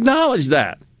until you acknowledge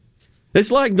that.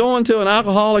 It's like going to an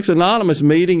Alcoholics Anonymous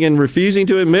meeting and refusing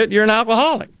to admit you're an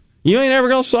alcoholic. You ain't ever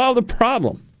going to solve the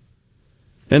problem.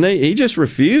 And he just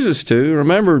refuses to.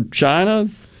 Remember China,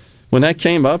 when that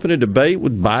came up in a debate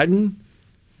with Biden,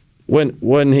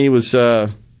 when he was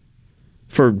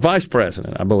for vice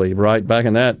president, I believe, right, back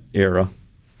in that era.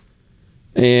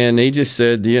 And he just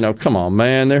said, come on,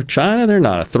 man, they're China, they're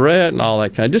not a threat and all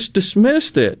that kind of, just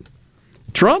dismissed it.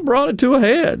 Trump brought it to a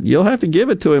head. You'll have to give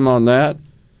it to him on that.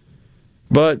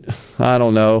 But I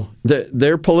don't know.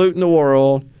 They're polluting the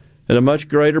world at a much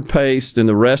greater pace than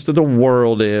the rest of the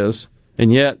world is,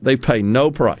 and yet they pay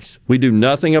no price. We do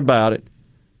nothing about it.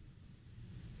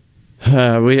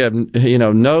 We have,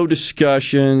 no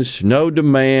discussions, no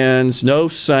demands, no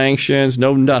sanctions,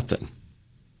 no nothing.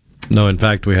 No, in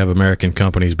fact, we have American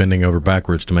companies bending over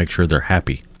backwards to make sure they're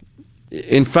happy.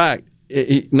 In fact,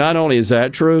 not only is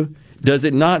that true, does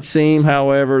it not seem,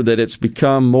 however, that it's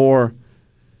become more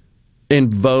in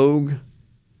vogue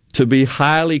to be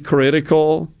highly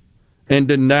critical and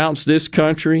denounce this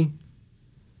country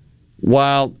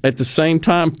while at the same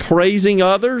time praising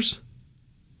others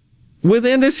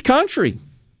within this country?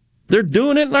 They're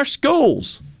doing it in our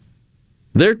schools.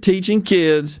 They're teaching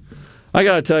kids. I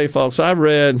got to tell you, folks, I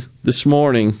read this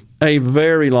morning a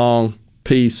very long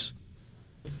piece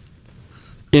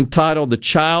entitled "The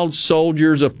Child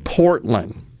Soldiers of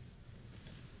Portland."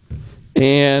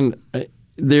 And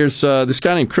there's this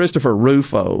guy named Christopher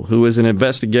Rufo, who is an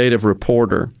investigative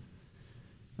reporter.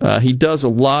 He does a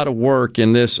lot of work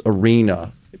in this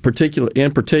arena, in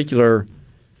particular,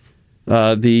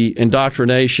 the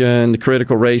indoctrination, the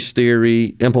critical race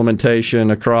theory implementation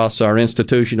across our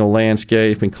institutional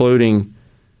landscape, including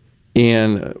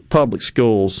in public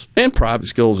schools and private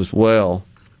schools as well.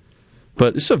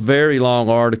 But it's a very long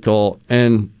article,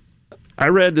 and I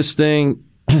read this thing.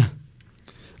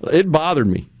 It bothered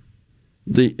me.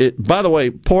 By the way,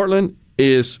 Portland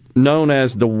is known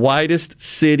as the whitest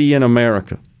city in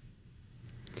America.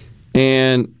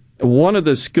 And one of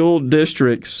the school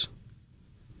districts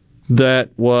that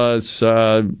was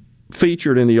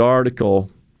featured in the article,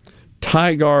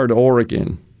 Tigard,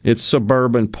 Oregon, it's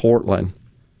suburban Portland.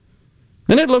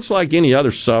 And it looks like any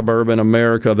other suburb in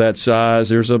America of that size.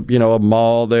 There's a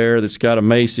mall there that's got a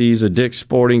Macy's, a Dick's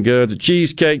Sporting Goods, a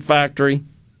Cheesecake Factory.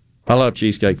 I love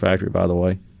Cheesecake Factory, by the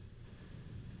way.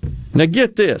 Now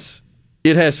get this.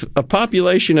 It has a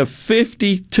population of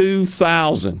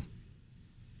 52,000.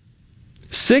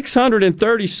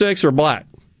 636 are black.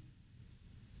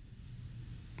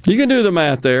 You can do the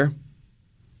math there.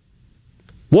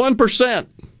 1%.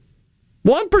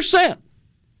 1%.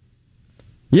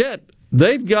 Yet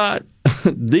they've got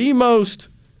the most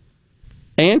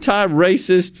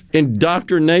anti-racist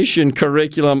indoctrination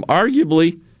curriculum,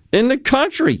 arguably, in the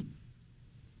country.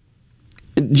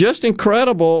 Just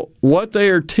incredible what they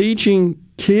are teaching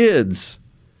kids.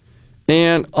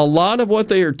 And a lot of what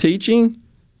they are teaching,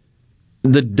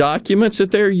 the documents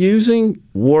that they're using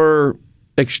were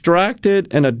extracted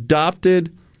and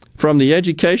adopted from the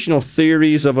educational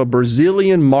theories of a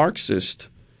Brazilian Marxist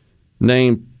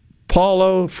named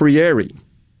Paulo Freire.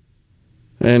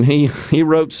 And he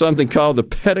wrote something called The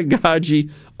Pedagogy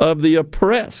of the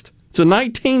Oppressed. It's a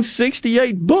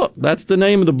 1968 book. That's the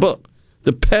name of the book.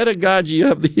 The Pedagogy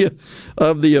of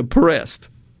the Oppressed.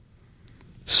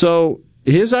 So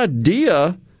his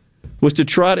idea was to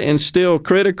try to instill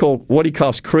what he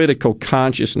calls critical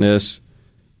consciousness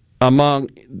among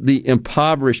the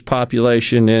impoverished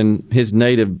population in his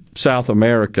native South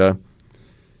America,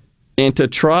 and to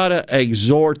try to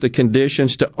exhort the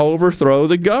conditions to overthrow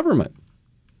the government.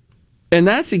 And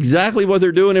that's exactly what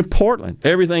they're doing in Portland.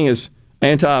 Everything is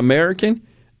anti-American,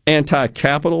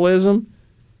 anti-capitalism,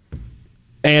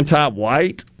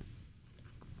 anti-white.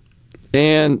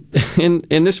 And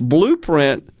in this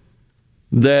blueprint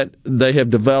that they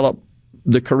have developed,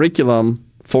 the curriculum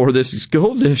for this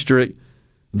school district,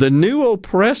 the new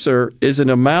oppressor is an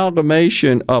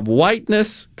amalgamation of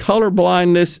whiteness,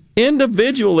 colorblindness,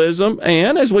 individualism,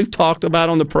 and, as we've talked about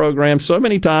on the program so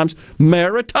many times,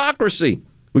 meritocracy.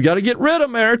 We got to get rid of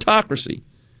meritocracy.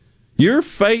 Your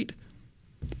fate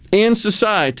in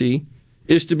society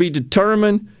is to be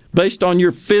determined based on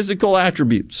your physical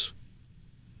attributes.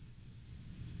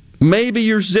 Maybe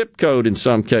your zip code in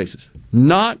some cases,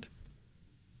 not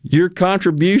your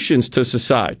contributions to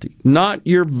society, not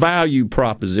your value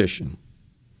proposition.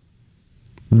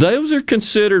 Those are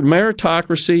considered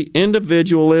meritocracy,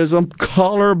 individualism,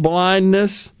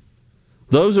 colorblindness.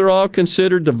 Those are all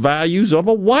considered the values of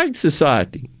a white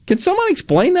society. Can someone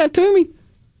explain that to me?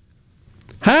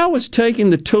 How is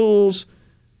taking the tools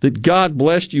that God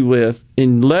blessed you with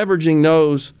and leveraging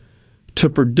those to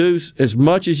produce as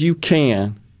much as you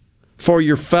can for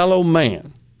your fellow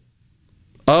man,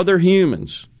 other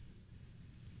humans?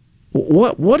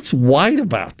 What's white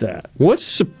about that? What's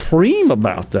supreme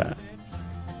about that?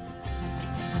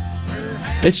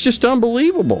 It's just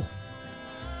unbelievable.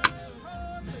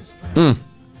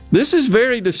 This is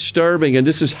very disturbing, and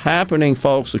this is happening,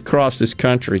 folks, across this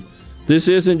country. This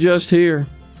isn't just here.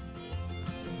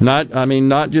 Not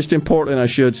just in Portland, I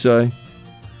should say.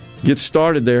 Get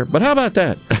started there. But how about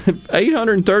that?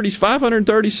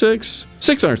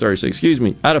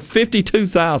 636, out of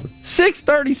 52,000.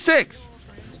 636.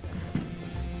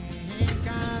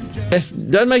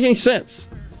 It doesn't make any sense.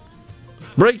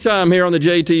 Break time here on the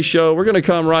JT Show. We're going to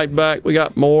come right back. We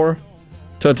got more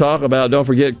to talk about. Don't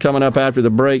forget, coming up after the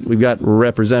break, we've got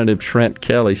Representative Trent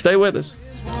Kelly. Stay with us.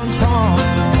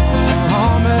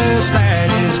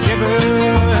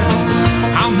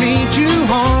 I'll meet you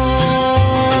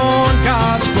on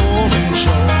God's golden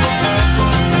shore.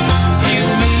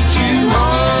 He'll meet you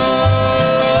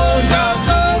on God's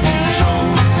golden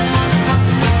shore.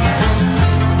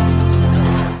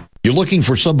 You're looking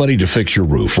for somebody to fix your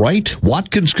roof, right?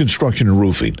 Watkins Construction and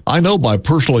Roofing. I know by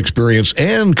personal experience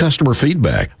and customer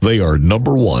feedback, they are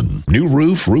number one. New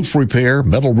roof, roof repair,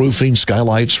 metal roofing,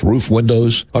 skylights, roof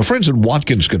windows. Our friends at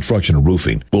Watkins Construction and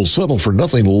Roofing will settle for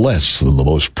nothing less than the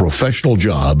most professional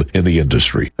job in the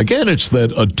industry. Again, it's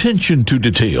that attention to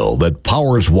detail that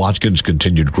powers Watkins'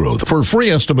 continued growth. For a free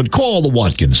estimate, call the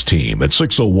Watkins team at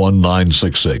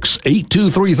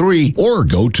 601-966-8233 or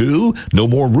go to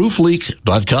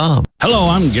nomoreroofleak.com. Hello,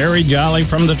 I'm Gary Jolly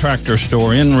from the Tractor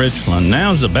Store in Richland.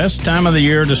 Now's the best time of the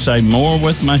year to save more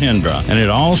with Mahindra, and it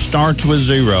all starts with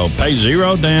zero. Pay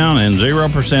zero down and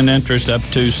 0% interest up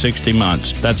to 60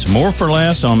 months. That's more for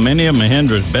less on many of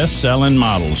Mahindra's best-selling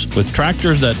models, with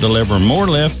tractors that deliver more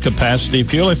lift, capacity,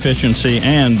 fuel efficiency,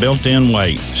 and built-in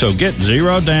weight. So get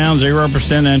zero down,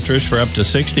 0% interest for up to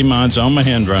 60 months on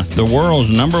Mahindra, the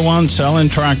world's #1 selling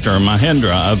tractor,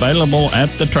 Mahindra, available at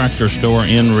the Tractor Store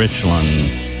in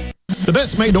Richland. The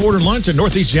best made-to-order lunch in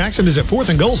Northeast Jackson is at 4th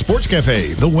and Gold Sports Cafe.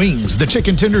 The wings, the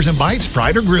chicken tenders and bites,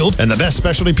 fried or grilled, and the best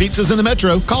specialty pizzas in the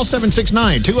metro. Call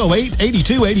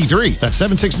 769-208-8283. That's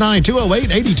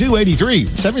 769-208-8283.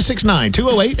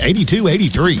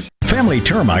 769-208-8283. Family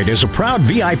Termite is a proud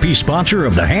VIP sponsor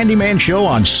of the Handyman Show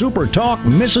on Super Talk,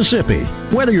 Mississippi.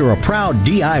 Whether you're a proud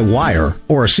DIYer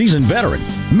or a seasoned veteran,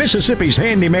 Mississippi's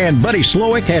handyman Buddy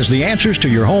Slowick has the answers to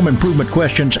your home improvement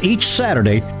questions each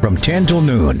Saturday from 10 till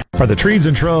noon. Are the trees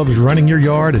and shrubs running your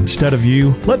yard instead of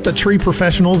you? Let the tree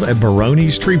professionals at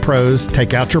Baroni's Tree Pros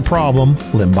take out your problem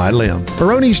limb by limb.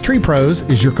 Baroni's Tree Pros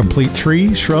is your complete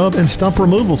tree, shrub, and stump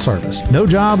removal service. No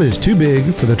job is too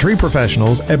big for the tree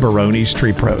professionals at Baroni's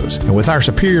Tree Pros. And with our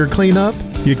superior cleanup,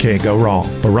 you can't go wrong.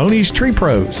 Baroni's Tree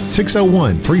Pros,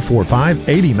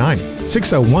 601-345-8090.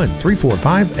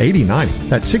 601-345-8090.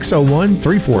 That's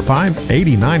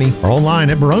 601-345-8090. Or online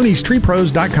at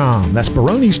baronestreepros.com. That's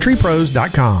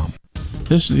baronestreepros.com.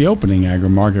 This is the opening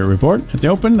agri-market report. At the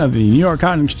open of the New York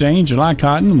Cotton Exchange, July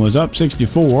cotton was up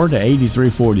 64 to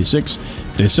 83.46.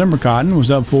 December cotton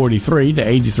was up 43 to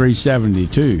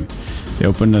 83.72. The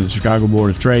open of the Chicago Board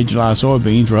of Trade, July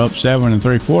soybeans were up 7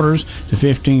 3/4 to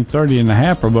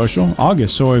 15.30 per bushel.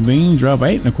 August soybeans were up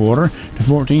 8 1/4 to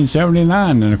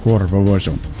 14.79 1/4 per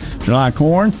bushel. July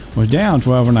corn was down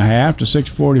 12 1/2 to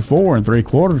 6.44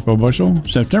 3/4 per bushel.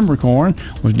 September corn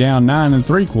was down 9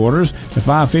 3/4 to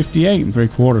 5.58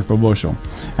 3/4 per bushel.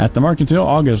 At the mercantile,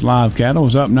 August live cattle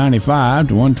was up 95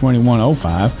 to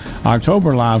 121.05.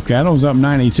 October live cattle was up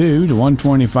 92 to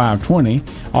 125.20.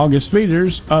 August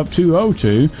feeders up 202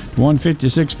 to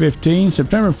 156.15.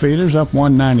 September feeders up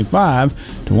 195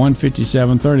 to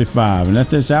 157.35. And at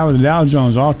this hour, the Dow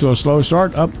Jones off to a slow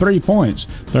start, up 3 points,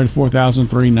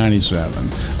 34,397.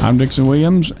 I'm Dixon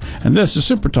Williams, and this is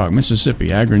Super Talk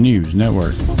Mississippi Agri-News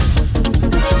Network.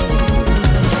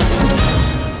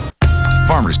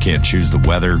 Farmers can't choose the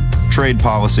weather, trade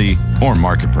policy, or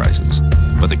market prices,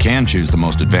 but they can choose the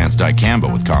most advanced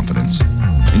dicamba with confidence.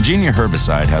 Ingenia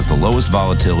herbicide has the lowest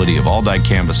volatility of all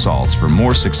dicamba salts for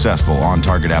more successful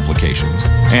on-target applications,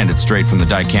 and it's straight from the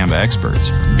dicamba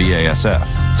experts, BASF.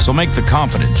 So make the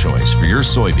confident choice for your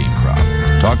soybean crop.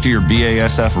 Talk to your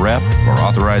BASF rep or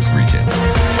authorized retailer.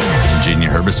 Ingenia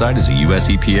herbicide is a U.S.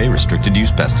 EPA restricted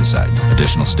use pesticide.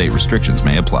 Additional state restrictions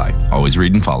may apply. Always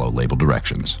read and follow label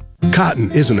directions.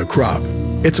 Cotton isn't a crop,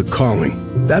 it's a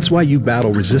calling. That's why you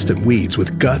battle resistant weeds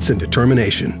with guts and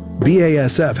determination.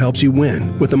 BASF helps you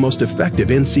win with the most effective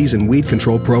in-season weed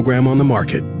control program on the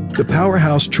market. The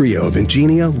powerhouse trio of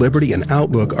Ingenia, Liberty, and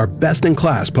Outlook are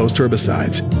best-in-class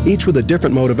post-herbicides, each with a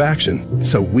different mode of action,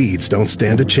 so weeds don't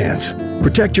stand a chance.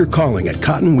 Protect your calling at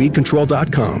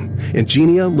cottonweedcontrol.com.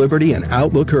 Ingenia, Liberty, and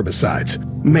Outlook herbicides,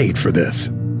 made for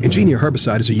this. Ingenia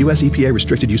herbicide is a U.S. EPA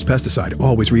restricted use pesticide.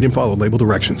 Always read and follow label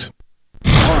directions.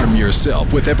 Arm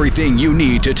yourself with everything you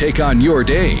need to take on your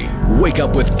day. Wake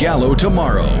up with Gallo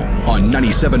tomorrow on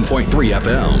 97.3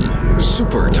 FM.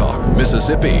 Super Talk,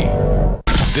 Mississippi.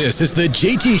 This is the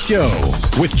JT Show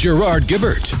with Gerard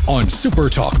Gibbert on Super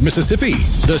Talk, Mississippi,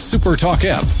 the Super Talk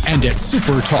app, and at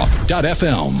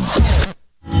supertalk.fm.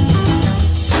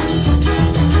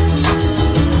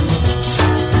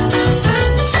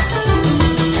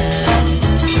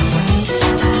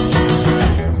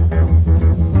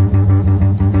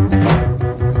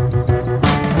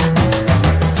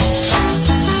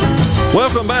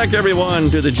 Welcome back, everyone,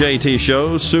 to the JT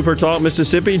Show, Super Talk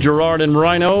Mississippi. Gerard and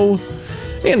Rhino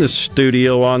in the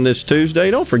studio on this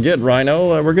Tuesday. Don't forget,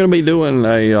 Rhino, we're going to be doing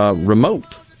a remote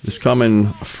this coming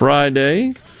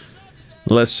Friday.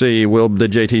 Let's see, the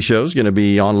JT Show is going to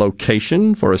be on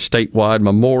location for a statewide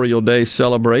Memorial Day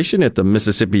celebration at the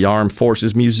Mississippi Armed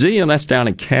Forces Museum. That's down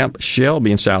in Camp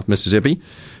Shelby in South Mississippi.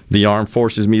 The Armed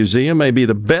Forces Museum may be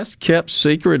the best-kept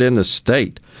secret in the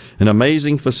state, an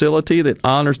amazing facility that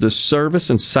honors the service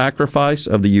and sacrifice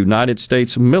of the United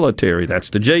States military. That's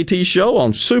the JT Show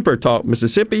on Super Talk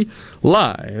Mississippi,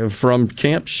 live from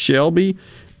Camp Shelby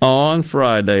on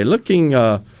Friday. Looking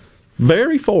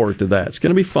very forward to that. It's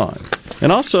going to be fun.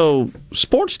 And also,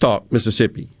 Sports Talk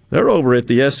Mississippi. They're over at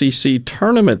the SEC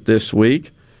tournament this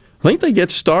week. I think they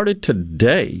get started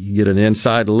today. You get an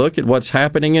inside look at what's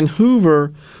happening in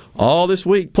Hoover all this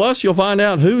week. Plus, you'll find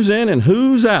out who's in and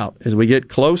who's out as we get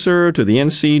closer to the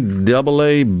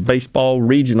NCAA baseball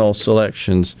regional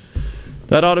selections.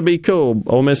 That ought to be cool.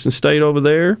 Ole Miss and State over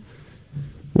there.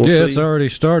 We'll see. It's already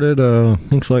started.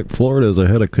 Looks like Florida's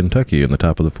ahead of Kentucky in the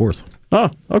top of the fourth. Oh,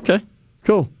 okay.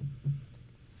 Cool.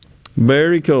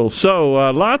 Very cool.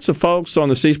 So, lots of folks on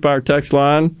the C Spire text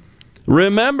line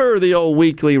Remember the old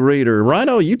Weekly Reader.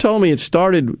 Rhino, you told me it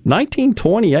started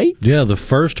 1928? Yeah, the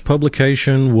first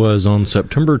publication was on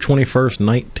September 21st,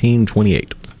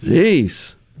 1928.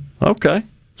 Jeez. Okay.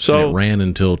 So and it ran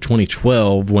until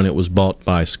 2012 when it was bought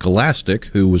by Scholastic,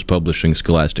 who was publishing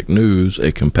Scholastic News,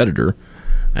 a competitor.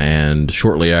 And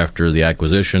shortly after the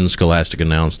acquisition, Scholastic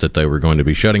announced that they were going to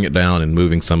be shutting it down and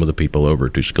moving some of the people over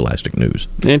to Scholastic News.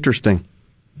 Interesting.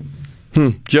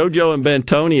 Jojo and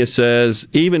Bentonia says,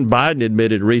 even Biden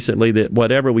admitted recently that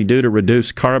whatever we do to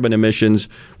reduce carbon emissions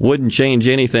wouldn't change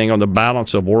anything on the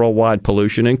balance of worldwide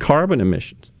pollution and carbon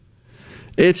emissions.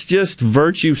 It's just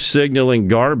virtue signaling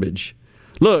garbage.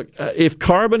 Look, if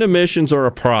carbon emissions are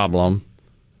a problem,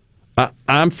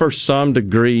 I'm for some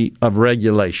degree of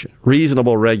regulation,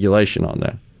 reasonable regulation on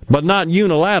that, but not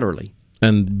unilaterally.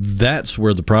 And that's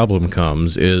where the problem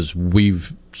comes, is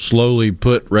we've slowly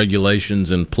put regulations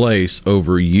in place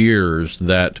over years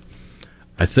that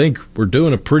I think we're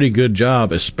doing a pretty good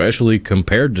job, especially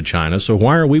compared to China. So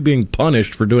why are we being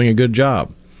punished for doing a good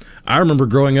job? I remember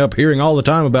growing up hearing all the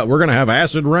time about we're going to have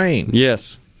acid rain.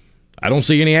 Yes. I don't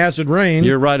see any acid rain.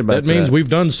 You're right about that. That means we've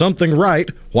done something right.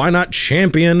 Why not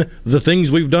champion the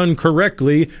things we've done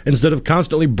correctly instead of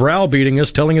constantly browbeating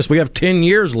us, telling us we have 10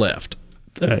 years left?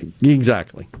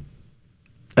 Exactly.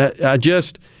 I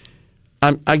guess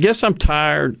I'm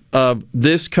tired of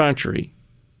this country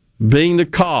being the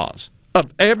cause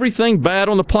of everything bad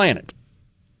on the planet.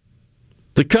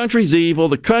 The country's evil.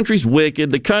 The country's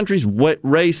wicked. The country's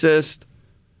racist.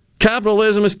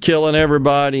 Capitalism is killing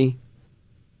everybody.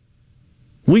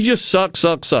 We just suck.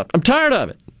 I'm tired of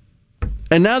it.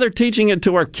 And now they're teaching it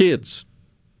to our kids.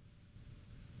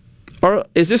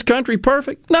 Is this country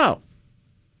perfect? No.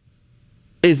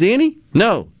 Is any?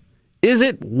 No. Is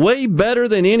it way better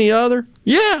than any other?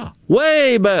 Yeah,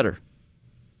 way better.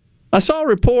 I saw a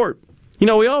report.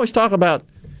 We always talk about...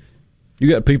 You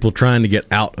got people trying to get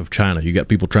out of China. You got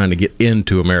people trying to get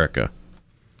into America.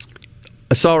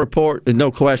 I saw a report, no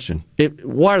question.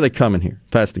 Why are they coming here,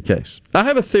 if that's the case? I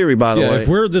have a theory, by the way. If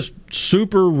we're this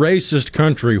super racist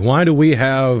country, why do we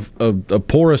have a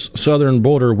porous southern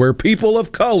border where people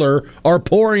of color are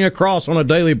pouring across on a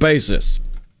daily basis?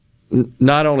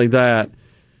 Not only that,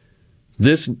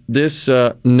 this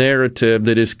narrative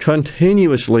that is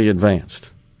continuously advanced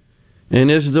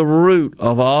and is the root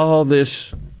of all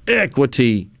this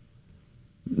equity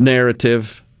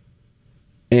narrative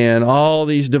and all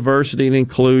these diversity and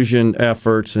inclusion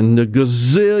efforts and the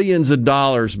gazillions of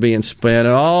dollars being spent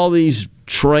and all these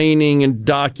training and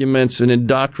documents and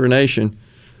indoctrination,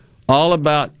 all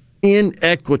about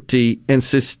inequity and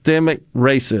systemic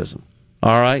racism.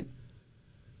 All right?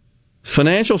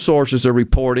 Financial sources are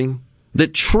reporting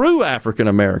that true African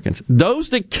Americans, those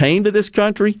that came to this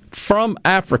country from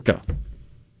Africa,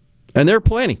 and there are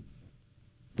plenty,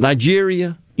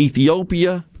 Nigeria,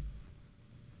 Ethiopia,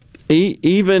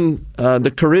 even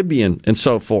the Caribbean and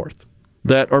so forth,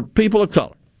 that are people of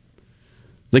color.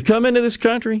 They come into this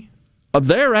country, of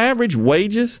their average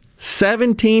wages,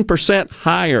 17%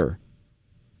 higher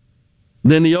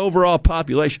than the overall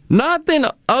population. Not than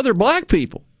other black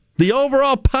people. The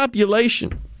overall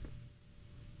population.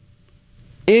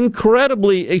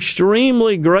 Incredibly,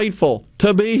 extremely grateful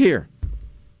to be here.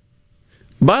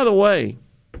 By the way,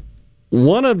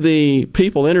 one of the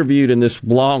people interviewed in this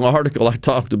long article I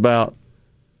talked about,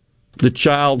 the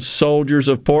child soldiers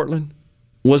of Portland,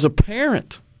 was a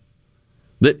parent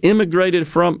that immigrated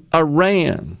from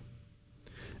Iran.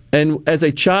 And as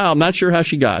a child, not sure how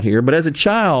she got here, but as a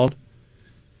child,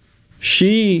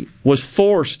 she was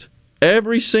forced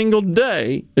every single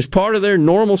day as part of their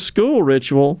normal school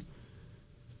ritual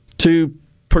to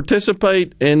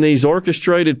participate in these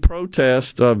orchestrated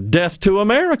protests of death to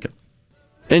America.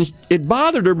 And it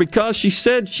bothered her because she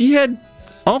said she had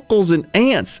uncles and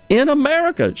aunts in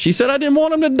America. She said, I didn't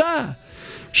want them to die.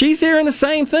 She's hearing the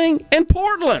same thing in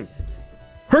Portland.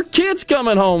 Her kid's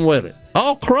coming home with it,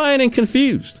 all crying and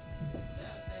confused.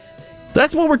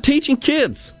 That's what we're teaching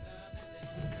kids.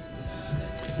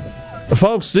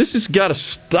 Folks, this has got to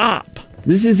stop.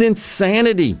 This is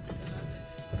insanity.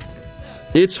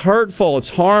 It's hurtful. It's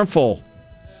harmful.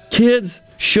 Kids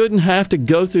shouldn't have to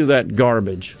go through that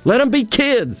garbage. Let them be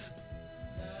kids.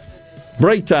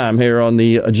 Break time here on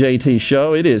the JT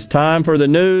Show. It is time for the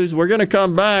news. We're going to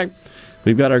come back.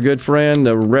 We've got our good friend,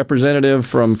 the representative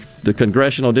from the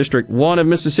Congressional District 1 of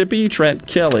Mississippi, Trent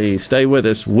Kelly. Stay with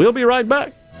us. We'll be right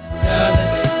back.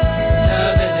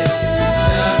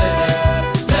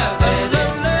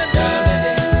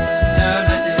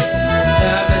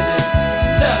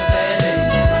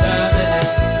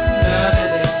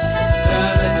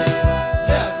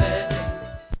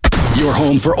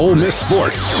 home for Ole Miss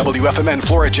sports. WFMN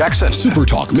Flora Jackson. Super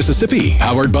Talk Mississippi.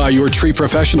 Powered by your tree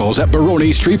professionals at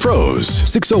Baroni's Tree Pros.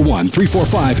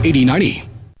 601-345-8090.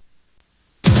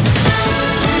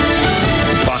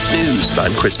 News.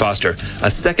 I'm Chris Foster.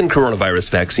 A second coronavirus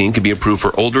vaccine could be approved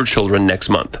for older children next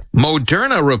month.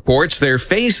 Moderna reports their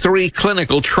phase 3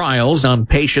 clinical trials on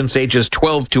patients ages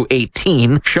 12 to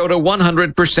 18 showed a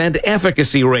 100%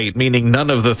 efficacy rate, meaning none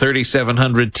of the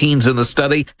 3,700 teens in the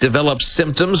study developed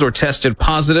symptoms or tested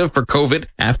positive for COVID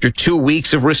after 2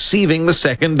 weeks of receiving the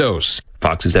second dose.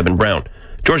 Fox's Evan Brown.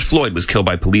 George Floyd was killed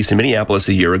by police in Minneapolis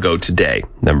a year ago today.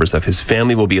 Members of his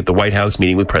family will be at the White House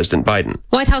meeting with President Biden.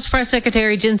 White House Press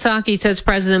Secretary Jen Psaki says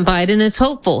President Biden is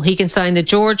hopeful he can sign the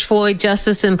George Floyd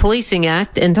Justice and Policing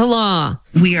Act into law.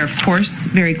 We are, of course,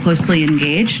 very closely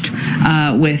engaged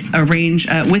with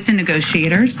the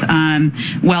negotiators,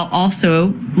 while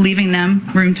also leaving them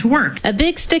room to work. A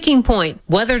big sticking point,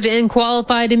 whether to end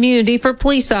qualified immunity for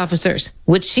police officers,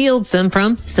 which shields them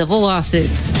from civil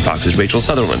lawsuits. Fox's Rachel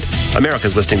Sutherland.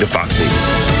 America's listening to Fox News.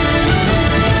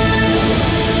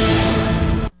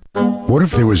 What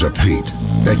if there was a paint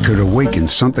that could awaken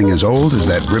something as old as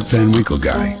that Rip Van Winkle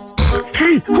guy?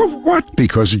 Hey, what?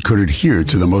 Because it could adhere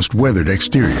to the most weathered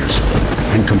exteriors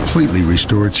and completely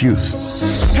restore its youth.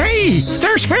 Hey,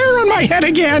 there's hair on my head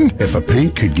again! If a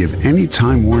paint could give any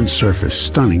time-worn surface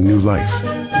stunning new life,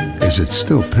 is it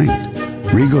still paint?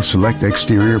 Regal Select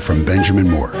Exterior from Benjamin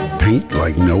Moore. Paint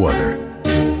like no other.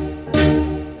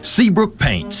 Seabrook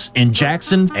Paints in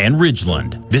Jackson and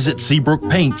Ridgeland. Visit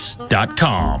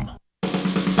SeabrookPaints.com.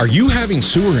 Are you having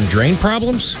sewer and drain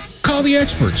problems? Call the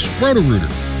experts, Roto-Rooter.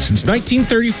 Since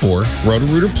 1934,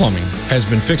 Roto-Rooter Plumbing has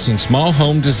been fixing small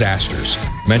home disasters.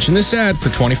 Mention this ad for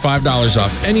 $25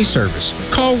 off any service.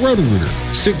 Call Roto-Rooter,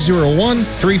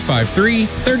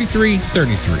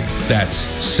 601-353-3333. That's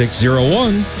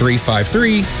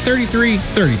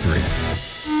 601-353-3333.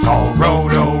 Call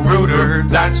Roto-Rooter,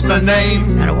 that's the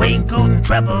name. And away go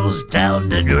troubles down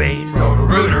the drain.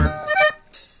 Roto-Rooter.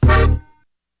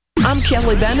 I'm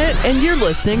Kelly Bennett, and you're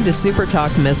listening to Super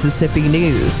Talk Mississippi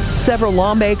News. Several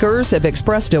lawmakers have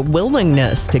expressed a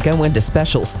willingness to go into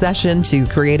special session to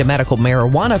create a medical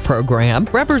marijuana program.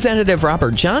 Representative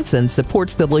Robert Johnson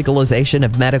supports the legalization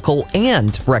of medical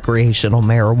and recreational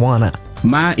marijuana.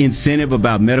 My incentive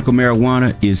about medical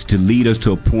marijuana is to lead us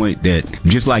to a point that,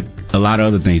 just like a lot of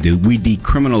other things do, we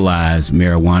decriminalize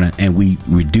marijuana and we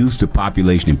reduce the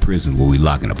population in prison where we're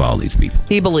locking up all these people.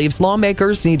 He believes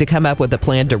lawmakers need to come up with a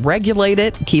plan to regulate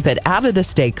it, keep it out of the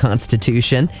state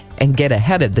constitution, and get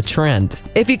ahead of the trend.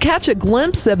 If you catch a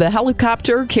glimpse of a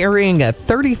helicopter carrying a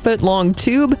 30-foot-long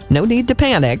tube, no need to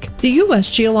panic. The U.S.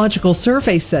 Geological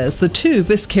Survey says the tube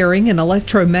is carrying an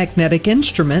electromagnetic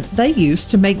instrument they use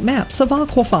to make maps of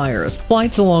aquifers.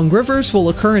 Flights along rivers will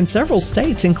occur in several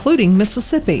states, including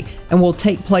Mississippi, and will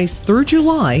take place through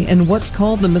July in what's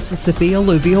called the Mississippi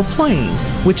Alluvial Plain,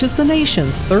 which is the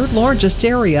nation's third largest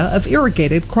area of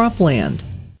irrigated cropland.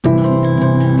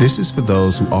 This is for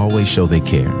those who always show they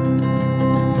care,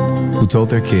 who told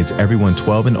their kids everyone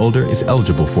 12 and older is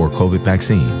eligible for a COVID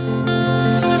vaccine.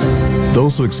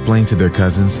 Those who explain to their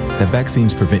cousins that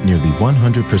vaccines prevent nearly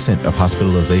 100% of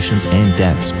hospitalizations and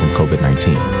deaths from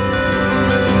COVID-19.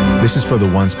 This is for the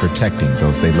ones protecting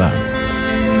those they love.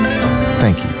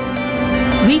 Thank you.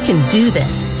 We can do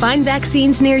this. Find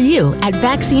vaccines near you at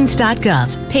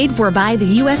vaccines.gov, paid for by the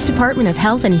U.S. Department of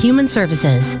Health and Human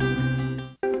Services.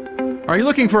 Are you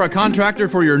looking for a contractor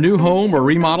for your new home or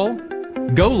remodel?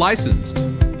 Go licensed.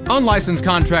 Unlicensed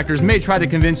contractors may try to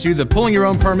convince you that pulling your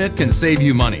own permit can save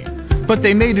you money, but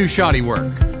they may do shoddy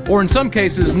work, or in some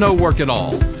cases, no work at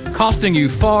all, costing you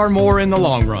far more in the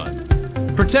long run.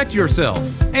 Protect yourself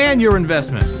and your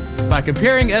investment by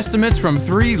comparing estimates from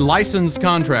 3 licensed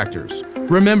contractors.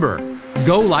 Remember,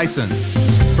 go licensed.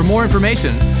 For more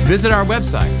information, visit our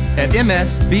website at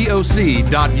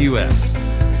msboc.us.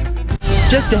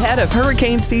 Just ahead of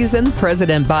hurricane season,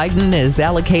 President Biden is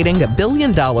allocating $1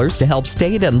 billion to help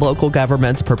state and local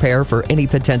governments prepare for any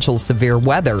potential severe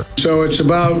weather. So it's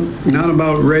not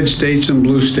about red states and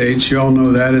blue states. You all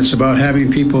know that. It's about having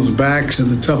people's backs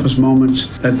in the toughest moments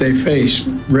that they face,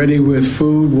 ready with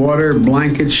food, water,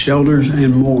 blankets, shelters,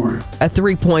 and more. A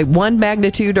 3.1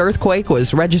 magnitude earthquake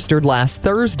was registered last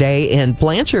Thursday in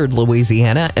Blanchard,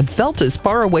 Louisiana, and felt as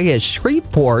far away as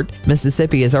Shreveport.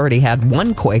 Mississippi has already had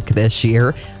one quake this year.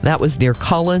 That was near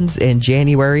Collins in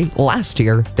January. Last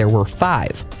year, there were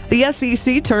 5. The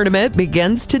SEC tournament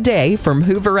begins today from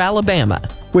Hoover, Alabama.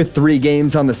 With 3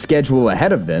 games on the schedule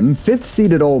ahead of them,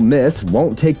 5th-seeded Ole Miss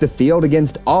won't take the field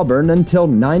against Auburn until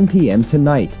 9 p.m.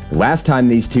 tonight. Last time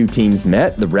these two teams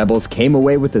met, the Rebels came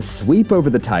away with a sweep over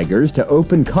the Tigers to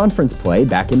open conference play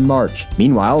back in March.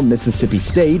 Meanwhile, Mississippi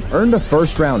State earned a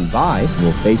first-round bye and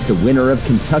will face the winner of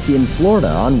Kentucky and Florida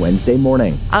on Wednesday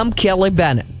morning. I'm Kelly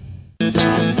Bennett.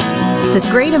 The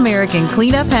Great American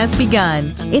Cleanup has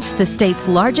begun. It's the state's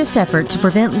largest effort to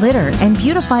prevent litter and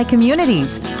beautify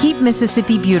communities. Keep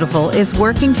Mississippi Beautiful is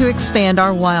working to expand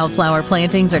our wildflower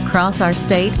plantings across our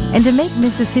state and to make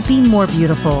Mississippi more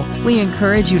beautiful. We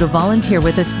encourage you to volunteer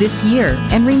with us this year.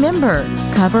 And remember,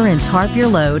 cover and tarp your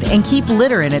load and keep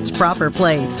litter in its proper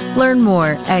place. Learn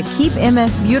more at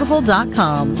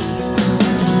keepmsbeautiful.com.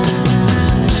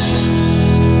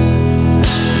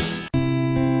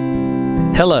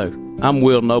 Hello, I'm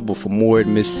Will Noble from Ward,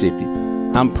 Mississippi.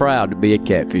 I'm proud to be a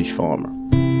catfish farmer,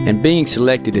 and being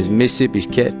selected as Mississippi's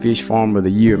Catfish Farmer of the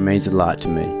Year means a lot to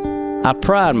me. I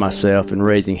pride myself in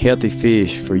raising healthy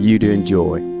fish for you to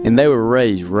enjoy, and they were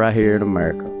raised right here in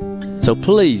America. So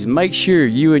please make sure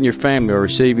you and your family are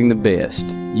receiving the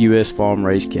best U.S.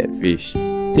 farm-raised catfish.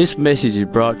 This message is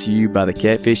brought to you by the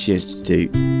Catfish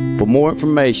Institute. For more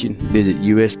information, visit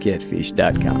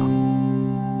uscatfish.com.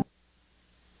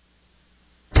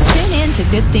 To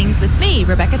Good Things with me,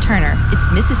 Rebecca Turner. It's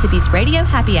Mississippi's Radio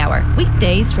Happy Hour,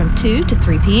 weekdays from 2 to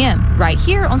 3 p.m., right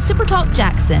here on Super Talk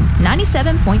Jackson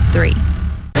 97.3.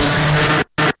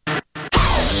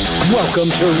 Welcome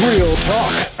to Real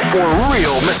Talk for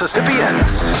real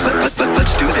Mississippians. Let's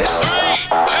do this. 3,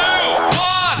 2,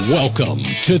 1. Welcome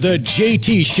to the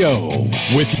JT Show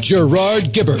with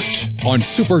Gerard Gibbert on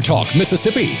Super Talk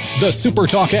Mississippi, the Super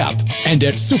Talk app, and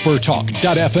at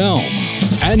supertalk.fm.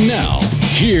 And now,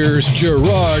 here's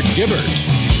Gerard Gibbert.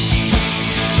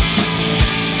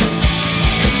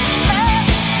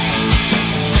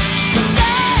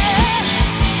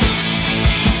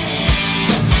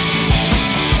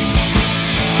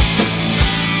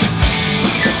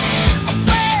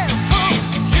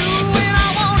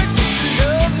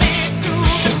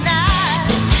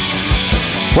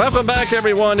 Welcome back,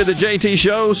 everyone, to the JT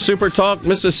Show, Super Talk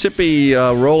Mississippi,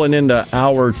 rolling into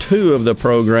hour 2 of the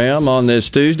program on this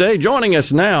Tuesday. Joining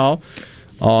us now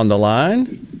on the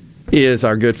line is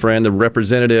our good friend, the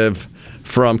representative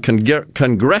from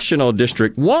Congressional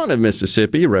District 1 of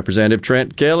Mississippi, Representative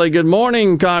Trent Kelly. Good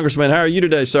morning, Congressman. How are you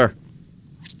today, sir?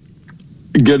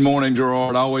 Good morning,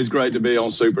 Gerard. Always great to be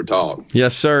on Super Talk.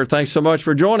 Yes, sir. Thanks so much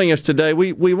for joining us today.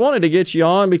 We wanted to get you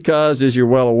on because, as you're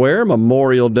well aware,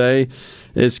 Memorial Day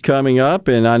is coming up,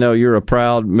 and I know you're a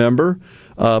proud member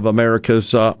of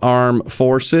America's armed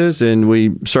forces, and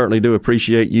we certainly do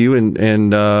appreciate you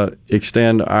and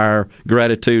extend our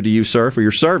gratitude to you, sir, for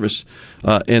your service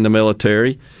in the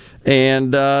military.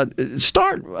 And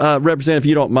start, Representative, if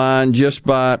you don't mind, just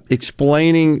by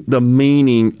explaining the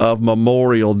meaning of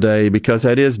Memorial Day, because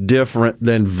that is different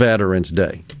than Veterans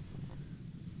Day.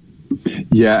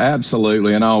 Yeah,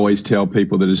 absolutely. And I always tell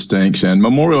people the distinction.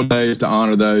 Memorial Day is to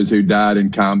honor those who died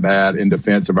in combat in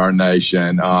defense of our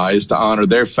nation. It's to honor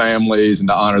their families and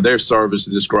to honor their service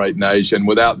to this great nation.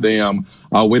 Without them,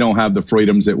 we don't have the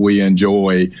freedoms that we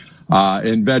enjoy.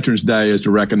 And Veterans Day is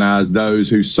to recognize those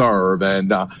who serve.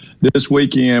 And this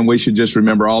weekend, we should just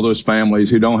remember all those families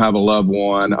who don't have a loved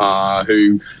one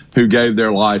who gave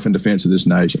their life in defense of this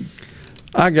nation.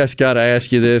 I just got to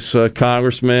ask you this,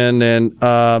 Congressman, and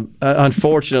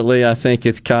unfortunately, I think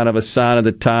it's kind of a sign of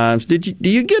the times. Do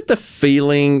you get the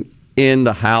feeling in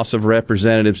the House of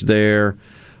Representatives there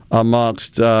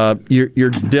amongst your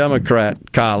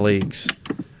Democrat colleagues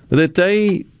that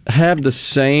they have the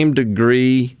same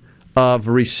degree of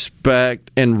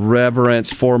respect and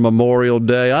reverence for Memorial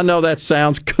Day? I know that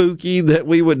sounds kooky, that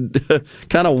we would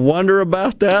kind of wonder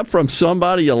about that from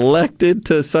somebody elected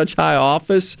to such high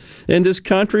office in this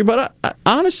country, but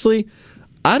honestly,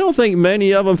 I don't think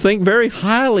many of them think very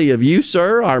highly of you,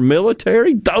 sir, our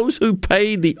military, those who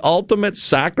paid the ultimate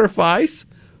sacrifice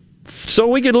so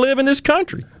we could live in this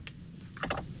country.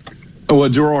 Well,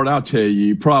 Gerard, I'll tell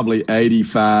you, probably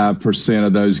 85%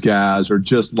 of those guys are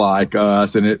just like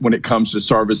us. And when it comes to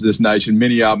service to this nation,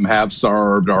 many of them have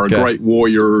served, are great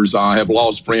warriors, have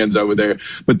lost friends over there.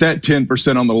 But that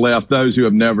 10% on the left, those who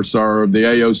have never served, the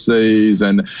AOCs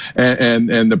and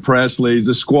the Presleys,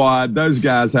 the squad, those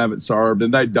guys haven't served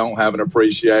and they don't have an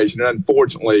appreciation. And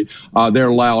unfortunately,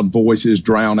 their loud voices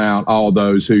drown out all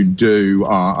those who do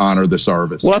honor the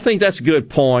service. Well, I think that's a good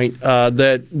point,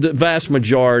 that the vast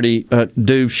majority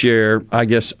do share, I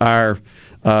guess, our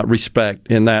respect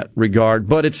in that regard.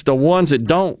 But it's the ones that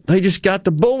don't. They just got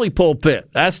the bully pulpit.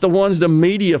 That's the ones the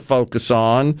media focus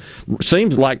on.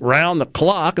 Seems like round the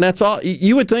clock, and that's all.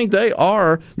 You would think they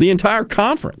are the entire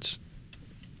conference.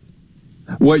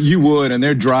 Well, you would, and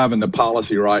they're driving the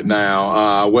policy right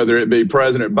now, whether it be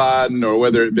President Biden or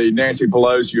whether it be Nancy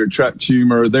Pelosi or Chuck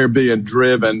Schumer. They're being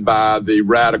driven by the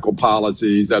radical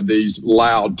policies of these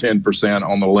loud 10%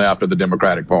 on the left of the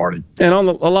Democratic Party. And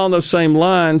along those same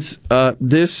lines,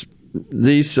 these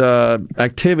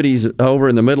activities over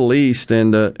in the Middle East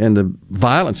and the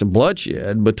violence and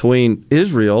bloodshed between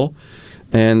Israel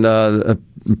and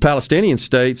Palestinian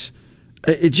states.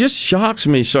 It just shocks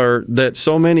me, sir, that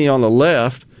so many on the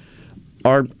left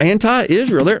are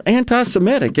anti-Israel. They're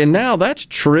anti-Semitic, and now that's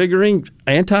triggering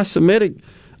anti-Semitic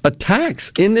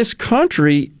attacks in this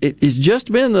country. It's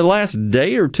just been the last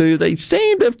day or two. They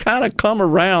seem to have kind of come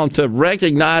around to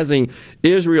recognizing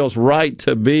Israel's right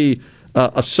to be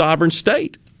a sovereign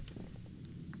state.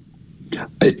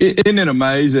 Isn't it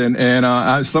amazing?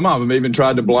 And some of them even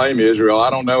tried to blame Israel. I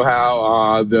don't know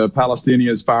how the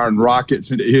Palestinians firing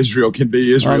rockets into Israel can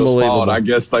be Israel's fault. I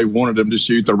guess they wanted them to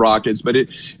shoot the rockets, but it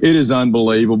is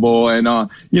unbelievable. And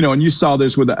and you saw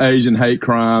this with the Asian hate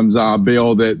crimes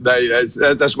bill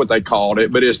that's what they called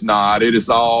it, but it's not. It is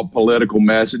all political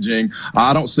messaging.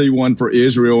 I don't see one for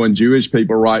Israel and Jewish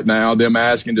people right now. Them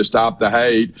asking to stop the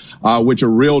hate, which are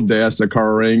real deaths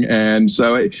occurring, and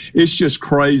so it's just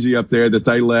crazy up there that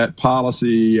they let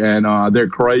policy and their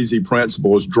crazy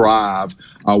principles drive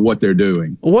what they're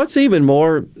doing. What's even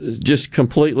more just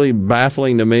completely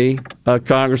baffling to me,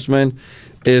 Congressman,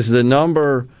 is the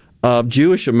number of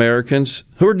Jewish Americans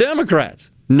who are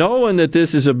Democrats. Knowing that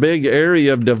this is a big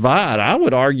area of divide, I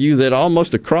would argue that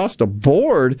almost across the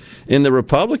board in the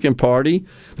Republican Party,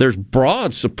 there's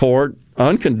broad support,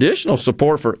 unconditional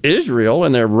support for Israel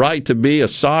and their right to be a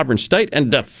sovereign state and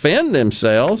defend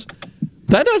themselves.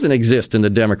 That doesn't exist in the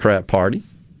Democrat Party.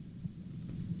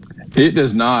 It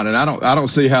does not, and I don't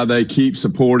see how they keep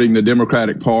supporting the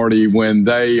Democratic Party when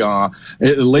they, at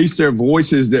least their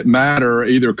voices that matter,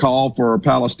 either call for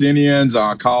Palestinians,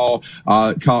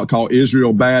 call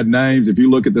Israel bad names. If you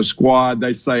look at the squad,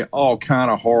 they say all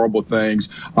kind of horrible things.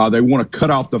 They want to cut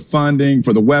off the funding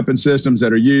for the weapon systems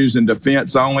that are used in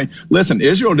defense only. Listen,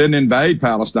 Israel didn't invade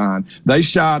Palestine. They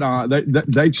shot,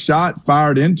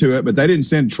 fired into it, but they didn't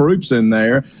send troops in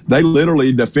there. They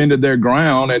literally defended their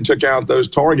ground and took out those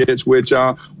targets which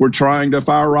were trying to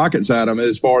fire rockets at them,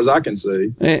 as far as I can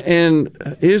see. And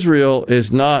Israel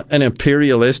is not an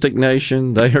imperialistic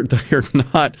nation. They're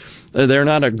not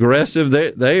aggressive.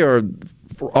 They are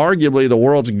arguably the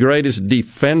world's greatest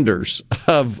defenders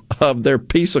of their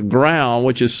piece of ground,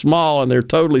 which is small, and they're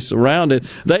totally surrounded.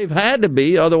 They've had to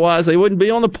be, otherwise they wouldn't be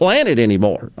on the planet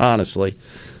anymore, honestly.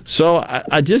 So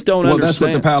I just don't understand. Well, that's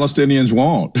what the Palestinians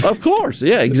want. Of course,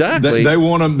 yeah, exactly. They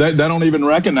want them. They don't even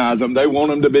recognize them. They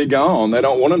want them to be gone. They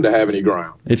don't want them to have any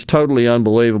ground. It's totally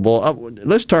unbelievable.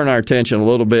 Let's turn our attention a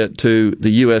little bit to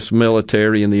the U.S.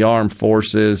 military and the armed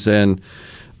forces. And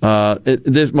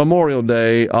this Memorial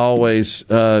Day always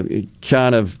it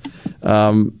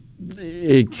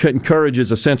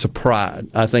encourages a sense of pride,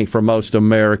 I think, for most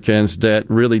Americans that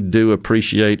really do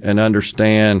appreciate and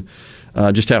understand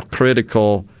just how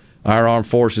critical our armed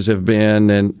forces have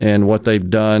been and what they've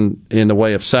done in the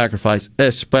way of sacrifice,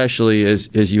 especially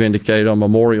as you indicated on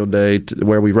Memorial Day,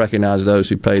 where we recognize those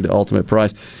who paid the ultimate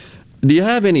price. Do you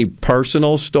have any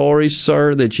personal stories,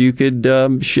 sir, that you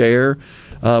could share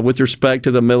with respect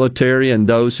to the military and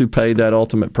those who paid that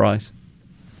ultimate price?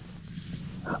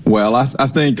 Well, I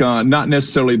think not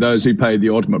necessarily those who paid the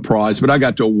ultimate price, but I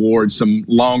got to award some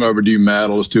long overdue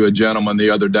medals to a gentleman the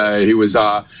other day. He was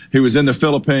in the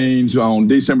Philippines on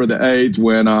December the 8th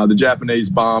when the Japanese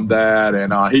bombed that,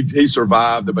 and he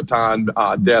survived the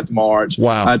Bataan Death March.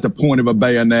 Wow. At the point of a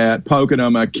bayonet, poking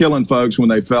them, killing folks when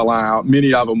they fell out,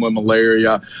 many of them with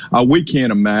malaria. We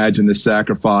can't imagine the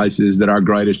sacrifices that our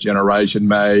greatest generation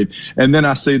made. And then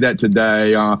I see that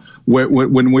today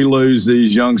when we lose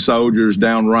these young soldiers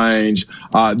downrange,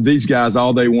 these guys,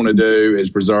 all they want to do is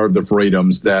preserve the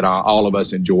freedoms that all of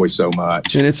us enjoy so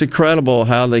much. And it's incredible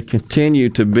how they continue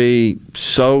to be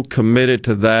so committed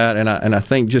to that. And I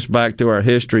think just back to our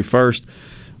history first,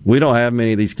 we don't have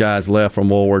many of these guys left from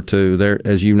World War II. They're,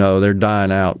 as you know, they're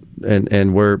dying out,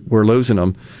 and we're losing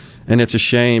them. And it's a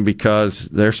shame because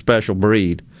they're special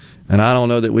breed. And I don't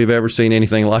know that we've ever seen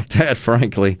anything like that,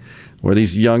 frankly, where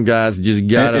these young guys just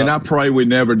got and I pray we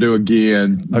never do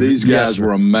again. These guys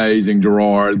were amazing,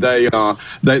 Gerard. They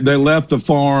left the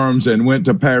farms and went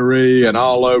to Paris and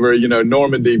all over,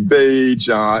 Normandy Beach,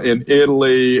 in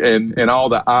Italy and all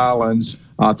the islands.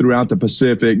 throughout the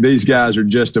Pacific. These guys are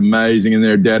just amazing in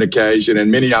their dedication,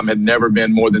 and many of them had never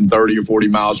been more than 30 or 40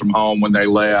 miles from home when they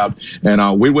left.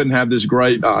 And we wouldn't have this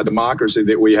great democracy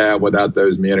that we have without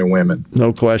those men and women.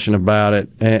 No question about it.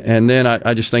 And then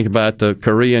I just think about the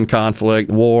Korean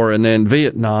conflict, war, and then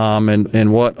Vietnam,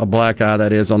 and what a black eye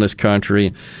that is on this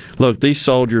country. Look, these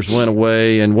soldiers went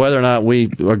away, and whether or not we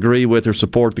agree with or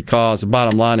support the cause, the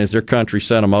bottom line is their country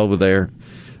sent them over there.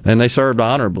 And they served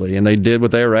honorably, and they did what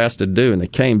they were asked to do, and they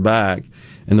came back,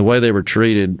 and the way they were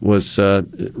treated was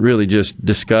really just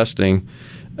disgusting.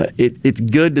 It's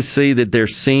good to see that there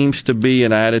seems to be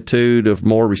an attitude of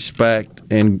more respect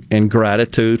and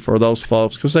gratitude for those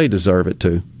folks, because they deserve it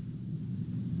too.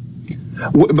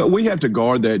 But we have to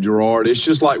guard that, Gerard. It's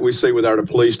just like we see with our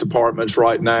police departments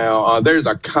right now. There's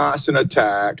a constant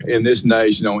attack in this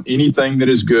nation on anything that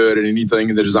is good and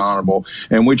anything that is honorable.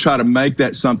 And we try to make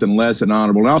that something less than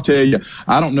honorable. And I'll tell you,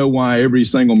 I don't know why every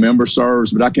single member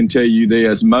serves, but I can tell you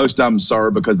this. Most of them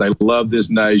serve because they love this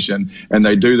nation and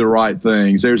they do the right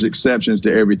things. There's exceptions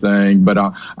to everything. But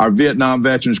our Vietnam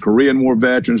veterans, Korean War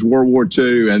veterans, World War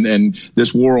II, and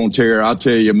this war on terror, I'll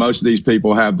tell you, most of these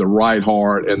people have the right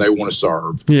heart and they want to serve.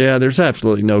 Yeah, there's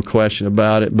absolutely no question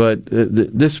about it. But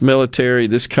this military,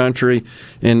 this country,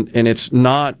 and it's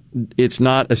not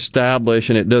established,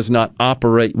 and it does not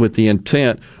operate with the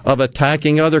intent of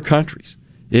attacking other countries.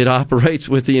 It operates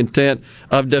with the intent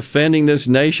of defending this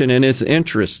nation and its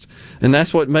interests, and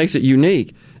that's what makes it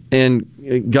unique.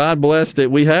 And God bless that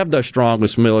we have the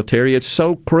strongest military. It's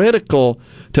so critical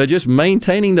to just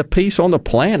maintaining the peace on the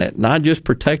planet, not just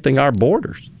protecting our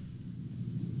borders.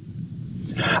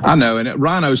 I know, and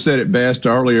Rhino said it best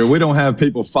earlier. We don't have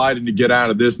people fighting to get out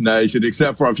of this nation,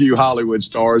 except for a few Hollywood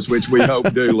stars, which we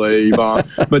hope do leave.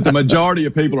 But the majority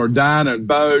of people are dying in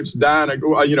boats, dying,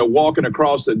 walking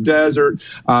across the desert,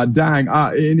 dying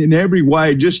in every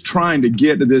way, just trying to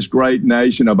get to this great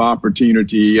nation of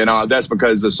opportunity. And that's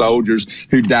because the soldiers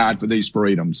who died for these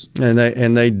freedoms. And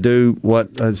they do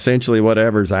essentially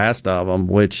whatever's asked of them,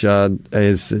 which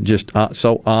is just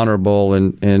so honorable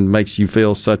and makes you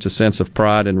feel such a sense of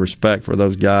pride and respect for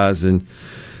those guys. And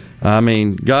I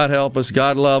mean, God help us,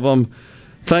 God love them.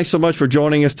 Thanks so much for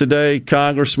joining us today,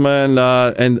 Congressman.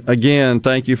 And again,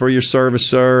 thank you for your service,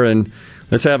 sir. And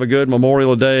let's have a good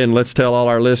Memorial Day, and let's tell all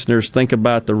our listeners, think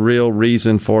about the real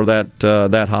reason for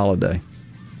that holiday.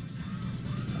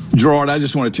 Gerard, I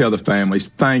just want to tell the families,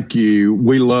 thank you.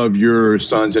 We love your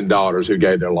sons and daughters who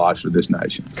gave their lives for this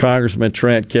nation. Congressman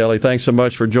Trent Kelly, thanks so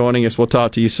much for joining us. We'll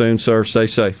talk to you soon, sir. Stay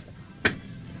safe.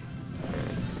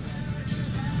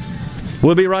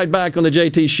 We'll be right back on the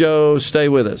JT Show. Stay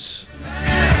with us.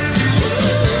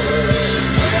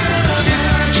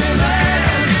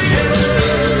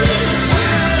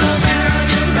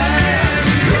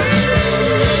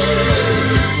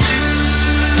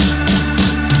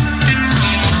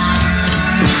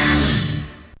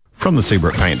 From the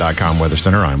SeabrookPaint.com Weather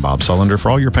Center, I'm Bob Sullender. For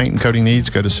all your paint and coating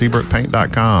needs, go to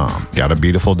SeabrookPaint.com. Got a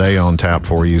beautiful day on tap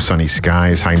for you. Sunny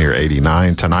skies, high near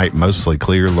 89. Tonight, mostly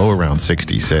clear, low around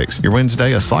 66. Your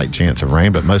Wednesday, a slight chance of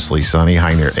rain, but mostly sunny,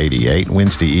 high near 88.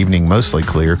 Wednesday evening, mostly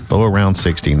clear, low around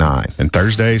 69. And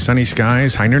Thursday, sunny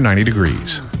skies, high near 90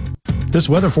 degrees. This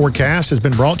weather forecast has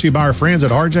been brought to you by our friends at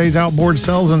RJ's Outboard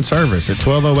Sales and Service at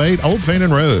 1208 Old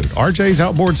Fannin Road. RJ's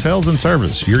Outboard Sales and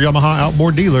Service, your Yamaha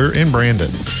outboard dealer in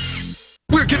Brandon.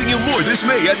 We're giving you more this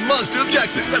May at Mazda of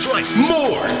Jackson. That's right,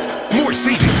 more. More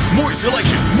savings, more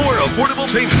selection, more affordable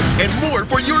payments, and more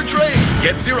for your trade.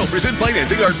 Get 0%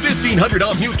 financing on 1,500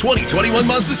 off new 2021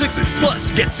 Mazda 6s.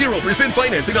 Plus, get 0%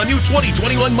 financing on new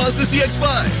 2021 Mazda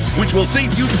CX-5s, which will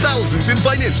save you thousands in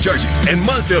finance charges. And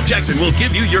Mazda of Jackson will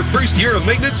give you your first year of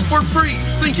maintenance for free.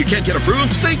 Think you can't get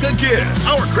approved? Think again.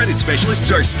 Our credit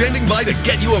specialists are standing by to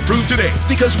get you approved today,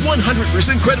 because 100%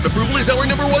 credit approval is our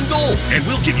 #1 goal. And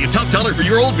we'll give you top dollar for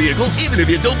your old vehicle, even if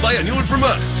you don't buy a new one from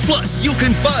us. Plus, you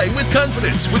can buy with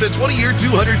confidence with a 20-year,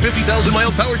 250,000-mile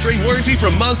powertrain warranty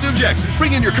from Mazda of Jackson.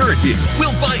 Bring in your current vehicle.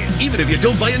 We'll buy it, even if you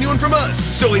don't buy a new one from us.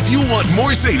 So if you want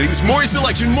more savings, more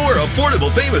selection, more affordable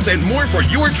payments, and more for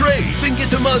your trade, then get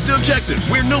to Mazda of Jackson,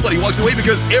 where nobody walks away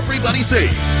because everybody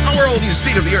saves. Our all-new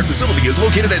state-of-the-art facility is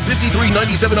located at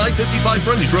 5397 I-55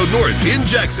 Frontage Road North in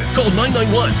Jackson. Call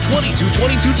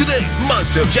 991-2222 today.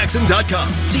 MazdaofJackson.com.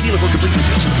 See dealer for complete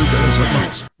details for approved and select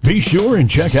models. Be sure and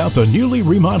check out the newly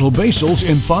remodeled Basil's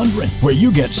in Fondren, where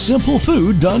you get simple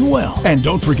food done well. And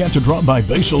don't forget to drop by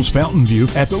Basil's Fountain View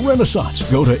at the Renaissance.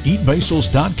 Go to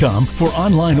eatbasils.com for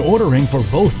online ordering for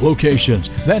both locations.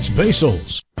 That's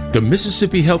Basil's. The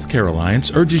Mississippi Healthcare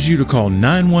Alliance urges you to call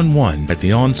 911 at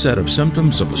the onset of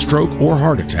symptoms of a stroke or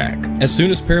heart attack. As soon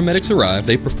as paramedics arrive,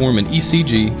 they perform an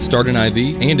ECG, start an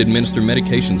IV, and administer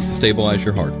medications to stabilize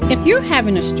your heart. If you're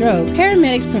having a stroke,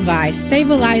 paramedics provide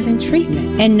stabilizing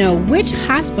treatment and know which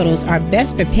hospitals are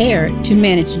best prepared to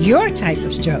manage your type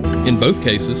of stroke. In both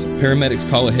cases, paramedics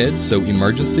call ahead so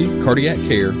emergency, cardiac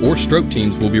care, or stroke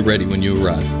teams will be ready when you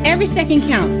arrive. Every second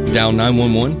counts. Dial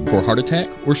 911 for heart attack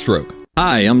or stroke.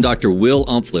 Hi, I'm Dr. Will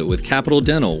Umflett with Capital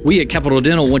Dental. We at Capital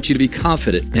Dental want you to be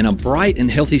confident in a bright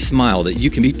and healthy smile that you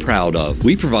can be proud of.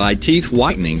 We provide teeth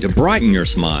whitening to brighten your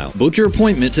smile. Book your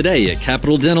appointment today at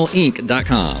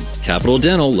CapitalDentalInc.com. Capital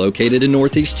Dental, located in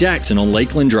Northeast Jackson on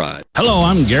Lakeland Drive. Hello,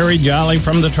 I'm Gary Jolly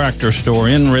from the Tractor Store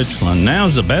in Richland.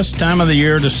 Now's the best time of the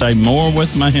year to save more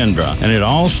with Mahindra, and it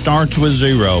all starts with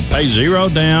zero. Pay zero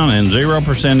down and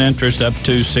 0% interest up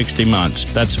to 60 months.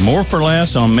 That's more for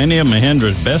less on many of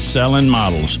Mahindra's best-selling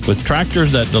models, with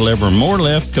tractors that deliver more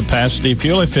lift, capacity,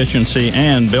 fuel efficiency,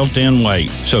 and built-in weight.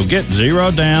 So get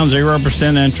zero down,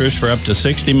 0% interest for up to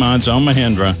 60 months on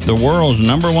Mahindra, the world's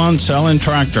 #1 selling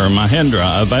tractor,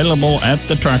 Mahindra, available at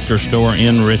the Tractor Store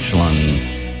in Richland.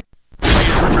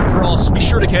 Richard Cross. Be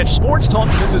sure to catch Sports Talk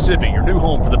Mississippi, your new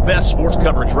home for the best sports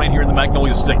coverage right here in the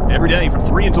Magnolia State. Every day from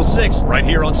 3 until 6, right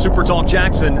here on Super Talk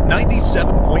Jackson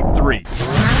 97.3.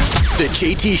 The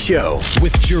JT Show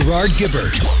with Gerard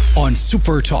Gibbert on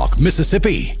Super Talk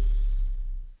Mississippi.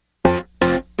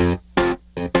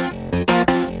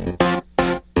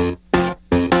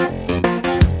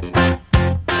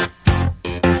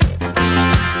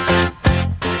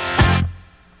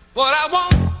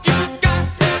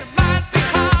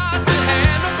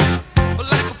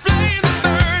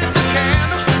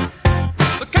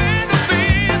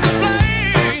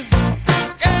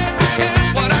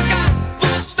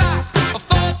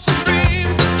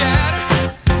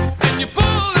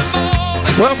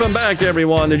 Welcome back,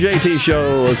 everyone. The JT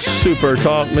Show of Super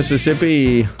Talk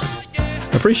Mississippi.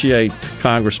 Appreciate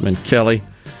Congressman Kelly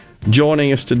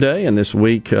joining us today and this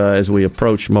week as we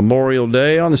approach Memorial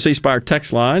Day. On the C Spire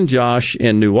text line, Josh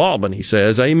in New Albany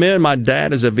says, "Amen, my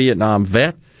dad is a Vietnam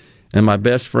vet, and my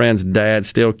best friend's dad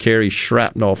still carries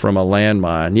shrapnel from a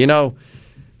landmine." You know,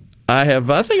 I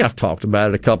think I've talked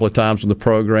about it a couple of times on the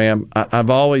program. I've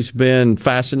always been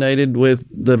fascinated with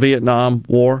the Vietnam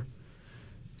War.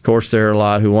 Of course, there are a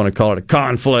lot who want to call it a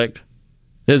conflict.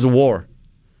 It is a war.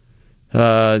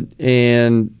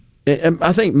 And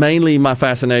I think mainly my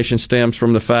fascination stems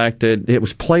from the fact that it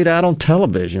was played out on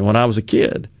television when I was a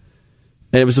kid.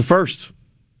 And it was the first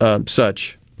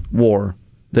such war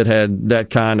that had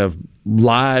that kind of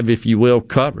live, if you will,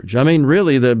 coverage. I mean,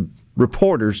 really, the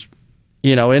reporters,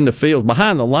 in the field,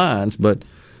 behind the lines, but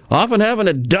often having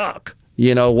a duck,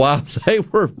 while they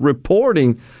were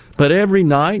reporting. But every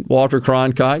night, Walter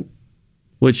Cronkite,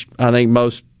 which I think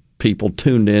most people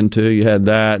tuned into, you had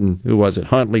that, and who was it?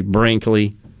 Huntley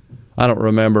Brinkley. I don't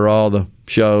remember all the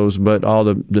shows, but all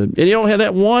the and you only had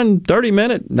that one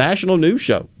 30-minute national news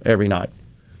show every night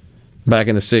back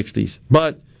in the 60s.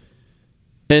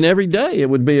 And every day it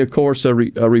would be, of course, a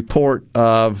report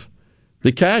of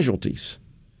the casualties,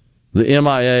 the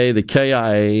MIA, the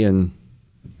KIA, and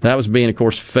that was being, of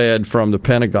course, fed from the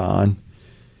Pentagon.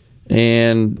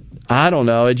 And I don't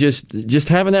know, it just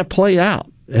having that play out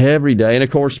every day. And, of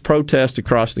course, protests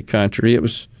across the country. It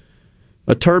was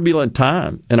a turbulent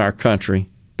time in our country.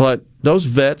 But those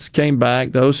vets came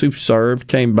back. Those who served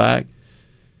came back.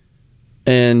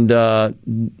 And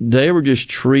they were just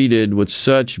treated with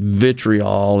such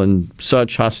vitriol and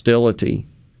such hostility.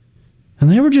 And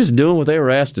they were just doing what they were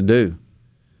asked to do.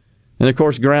 And, of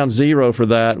course, ground zero for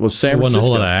that was San Francisco. There wasn't a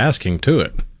whole lot of asking to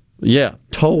it. Yeah,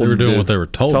 told. They were doing what they were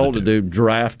told to do.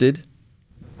 Drafted,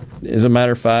 as a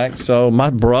matter of fact. So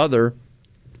my brother,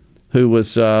 who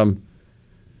was from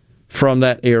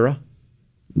that era,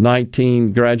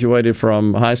 graduated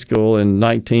from high school in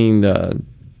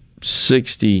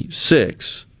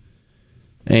 1966,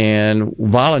 and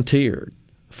volunteered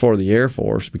for the Air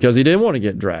Force because he didn't want to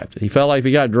get drafted. He felt like if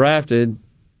he got drafted,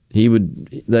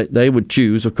 they would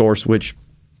choose, of course, which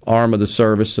arm of the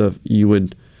service you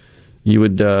would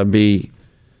be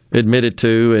admitted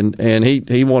to, and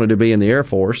he wanted to be in the Air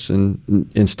Force, and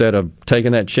instead of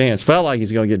taking that chance, felt like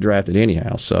he's going to get drafted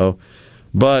anyhow. So,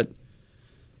 but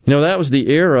that was the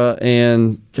era,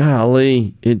 and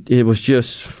golly, it was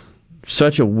just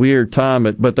such a weird time.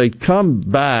 But they'd come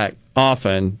back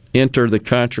often, enter the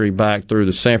country back through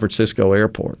the San Francisco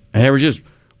airport, and there were just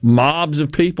mobs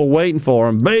of people waiting for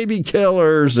them, baby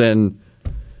killers, and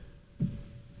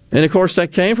of course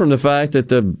that came from the fact that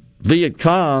the Viet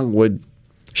Cong would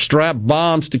strap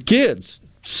bombs to kids,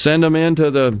 send them into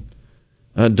the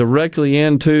directly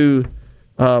into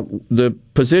the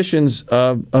positions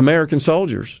of American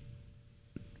soldiers,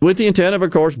 with the intent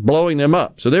of course, blowing them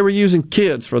up. So they were using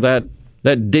kids for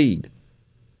that deed.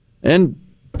 And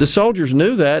the soldiers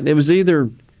knew that, and it was either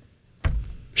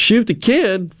shoot the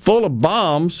kid full of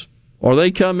bombs, or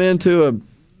they come into a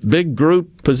big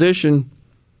group position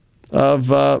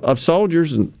of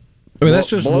soldiers and that's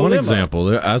just one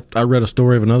example. I read a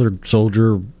story of another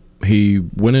soldier. He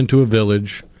went into a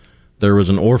village. There was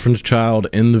an orphaned child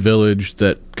in the village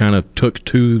that kind of took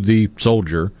to the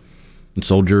soldier. The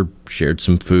soldier shared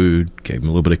some food, gave him a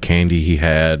little bit of candy he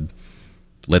had,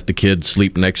 let the kid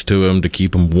sleep next to him to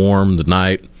keep him warm the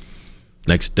night.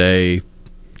 Next day,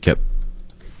 kept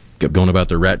going about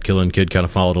their rat killing. Kid kind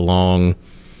of followed along.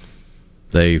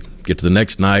 They get to the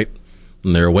next night,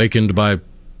 and they're awakened by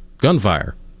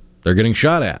gunfire. They're getting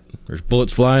shot at. There's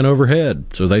bullets flying overhead.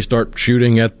 So they start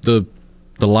shooting at the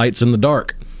lights in the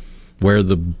dark where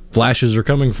the flashes are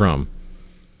coming from.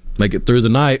 Make it through the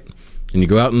night, and you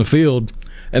go out in the field,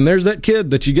 and there's that kid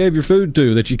that you gave your food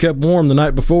to, that you kept warm the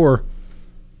night before,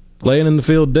 laying in the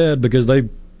field dead because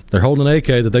they're holding an AK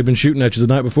that they've been shooting at you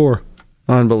the night before.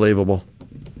 Unbelievable.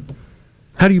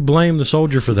 How do you blame the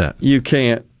soldier for that? You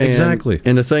can't. Exactly.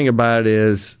 And the thing about it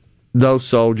is, those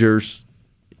soldiers,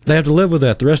 they have to live with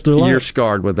that the rest of their life. You're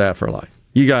scarred with that for life.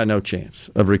 You got no chance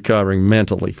of recovering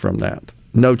mentally from that.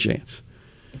 No chance.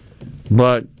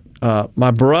 But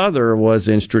my brother was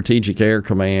in Strategic Air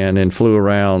Command and flew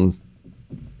around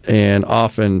and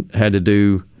often had to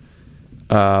do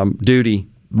duty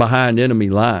behind enemy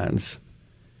lines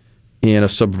in a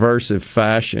subversive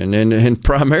fashion. And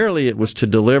primarily it was to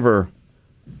deliver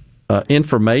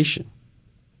information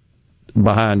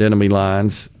behind enemy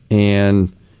lines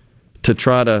and to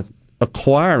try to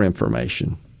acquire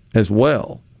information as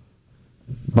well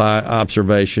by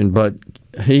observation. But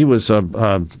he was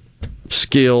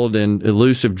skilled in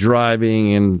elusive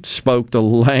driving and spoke the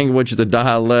language, the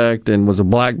dialect, and was a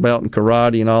black belt in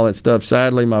karate and all that stuff.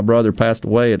 Sadly, my brother passed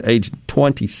away at age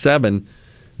 27,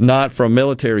 not from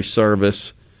military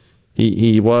service.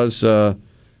 He was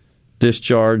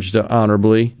discharged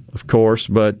honorably, of course,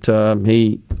 but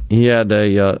he had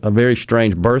a very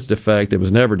strange birth defect that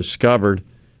was never discovered.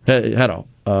 Had a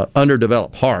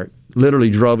underdeveloped heart. Literally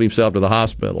drove himself to the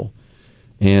hospital.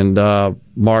 And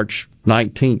March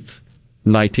 19th,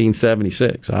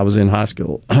 1976, I was in high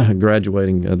school,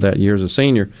 graduating that year as a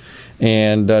senior,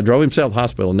 and drove himself to the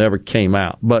hospital, never came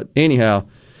out. But anyhow,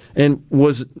 and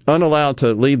was unallowed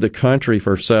to leave the country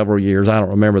for several years. I don't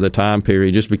remember the time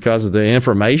period, just because of the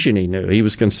information he knew. He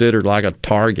was considered like a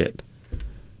target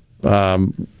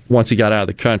once he got out of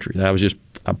the country. That was just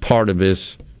a part of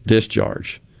his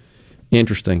discharge.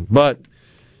 Interesting. But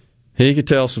he could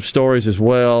tell some stories as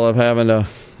well of having to,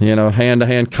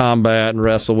 hand-to-hand combat and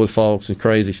wrestle with folks and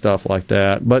crazy stuff like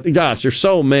that. But gosh, there's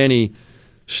so many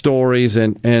stories,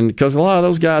 and because a lot of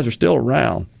those guys are still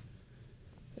around.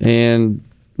 And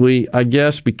I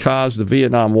guess because the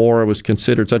Vietnam War was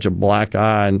considered such a black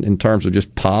eye in terms of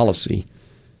just policy,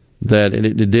 that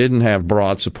it didn't have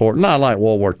broad support, not like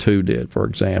World War II did, for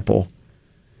example.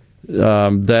 You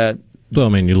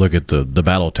look at the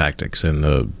battle tactics and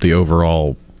the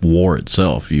overall war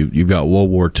itself. You've got World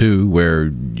War II,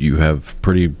 where you have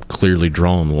pretty clearly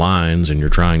drawn lines, and you're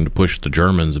trying to push the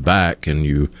Germans back, and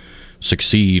you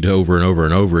succeed over and over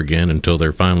and over again until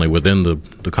they're finally within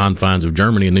the confines of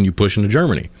Germany, and then you push into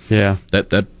Germany. Yeah.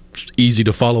 That's easy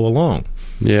to follow along.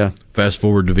 Yeah. Fast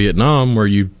forward to Vietnam, where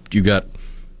you got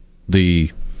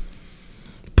the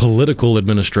political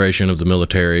administration of the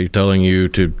military telling you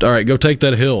to, all right, go take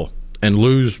that hill, and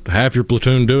lose half your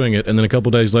platoon doing it, and then a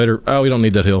couple days later, we don't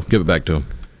need that hill, give it back to them.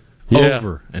 Yeah.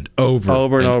 Over and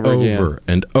over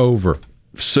and over.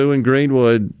 Sue in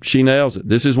Greenwood, she nails it.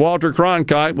 This is Walter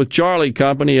Cronkite with Charlie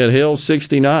Company at Hill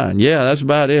 69. Yeah, that's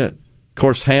about it. Of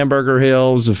course, Hamburger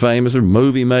Hill is a famous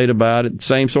movie made about it.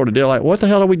 Same sort of deal. Like, what the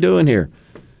hell are we doing here?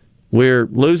 We're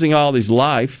losing all this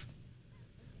life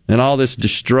and all this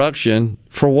destruction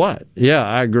for what? Yeah,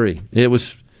 I agree. It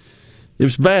was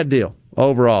a bad deal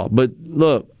overall. But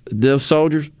look, those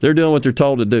soldiers, they're doing what they're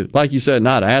told to do. Like you said,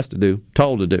 not asked to do,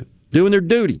 told to do. Doing their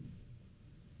duty.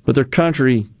 But their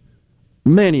country,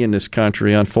 many in this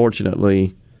country,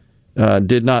 unfortunately,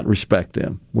 did not respect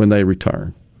them when they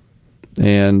returned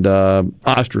and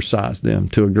ostracized them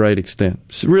to a great extent.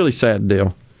 It's a really sad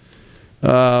deal.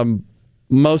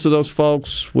 Most of those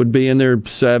folks would be in their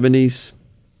 70s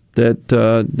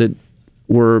that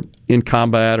were in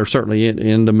combat, or certainly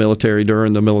in the military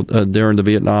during the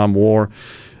Vietnam War.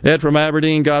 Ed from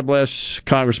Aberdeen, God bless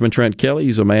Congressman Trent Kelly.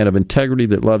 He's a man of integrity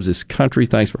that loves his country.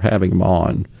 Thanks for having him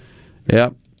on.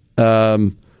 Yep.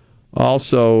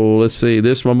 Also, let's see,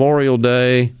 this Memorial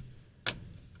Day,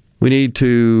 we need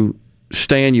to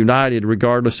stand united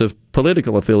regardless of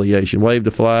political affiliation. Wave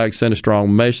the flag, send a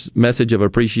strong message of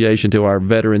appreciation to our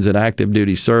veterans and active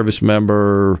duty service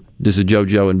member. This is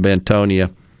JoJo in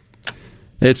Bentonia.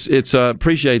 It's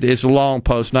appreciate. It's a long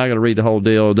post. Not going to read the whole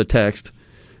deal. The text.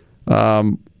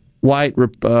 Black,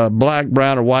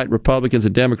 brown, or white Republicans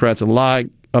and Democrats alike,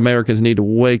 Americans need to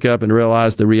wake up and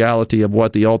realize the reality of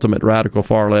what the ultimate radical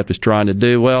far left is trying to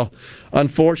do. Well,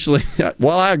 unfortunately,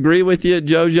 while I agree with you,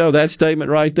 JoJo, that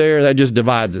statement right there, that just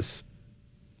divides us.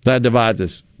 That divides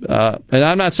us. And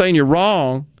I'm not saying you're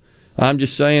wrong. I'm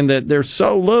just saying that there's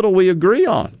so little we agree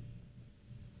on.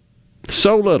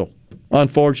 So little,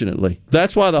 unfortunately.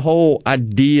 That's why the whole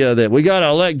idea that we got to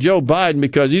elect Joe Biden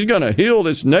because he's going to heal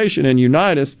this nation and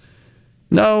unite us.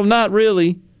 No, not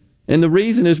really. And the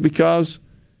reason is because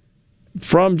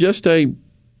from just a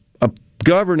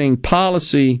governing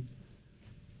policy,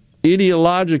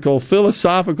 ideological,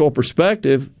 philosophical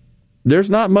perspective, there's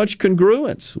not much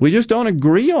congruence. We just don't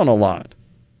agree on a lot.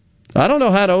 I don't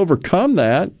know how to overcome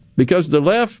that because the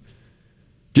left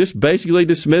just basically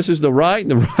dismisses the right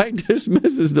and the right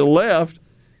dismisses the left.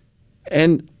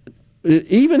 And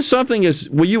even something as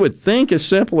you would think as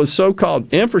simple as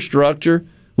so-called infrastructure,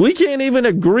 we can't even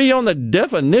agree on the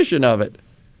definition of it.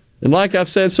 And like I've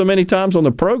said so many times on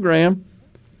the program,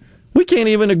 we can't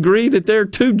even agree that there are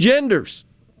two genders.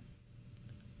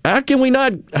 How can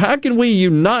we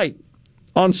unite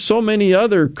on so many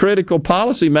other critical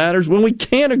policy matters when we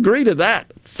can't agree to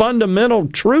that fundamental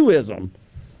truism?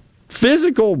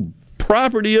 Physical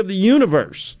property of the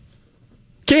universe.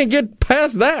 Can't get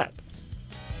past that.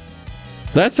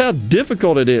 That's how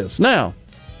difficult it is. Now,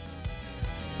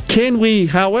 can we,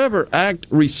 however, act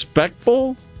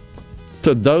respectful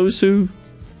to those who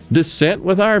dissent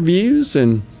with our views?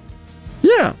 And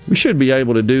yeah, we should be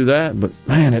able to do that, but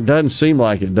man, it doesn't seem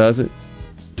like it, does it?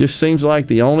 Just seems like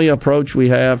the only approach we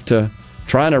have to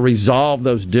trying to resolve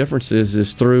those differences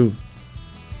is through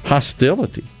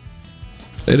hostility.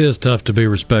 It is tough to be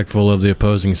respectful of the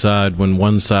opposing side when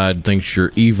one side thinks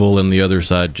you're evil and the other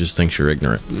side just thinks you're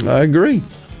ignorant. I agree.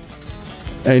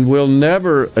 And we'll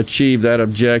never achieve that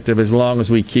objective as long as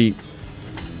we keep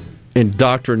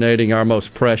indoctrinating our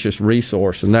most precious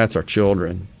resource, and that's our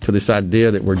children, to this idea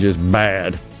that we're just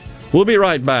bad. We'll be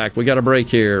right back. We got a break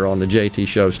here on the JT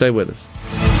Show. Stay with us.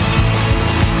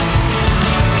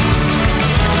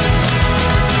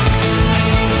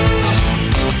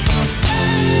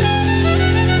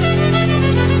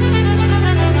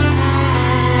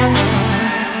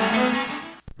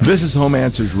 This is Home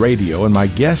Answers Radio, and my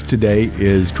guest today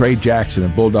is Trey Jackson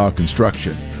of Bulldog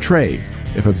Construction. Trey,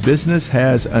 if a business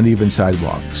has uneven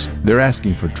sidewalks, they're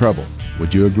asking for trouble.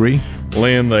 Would you agree?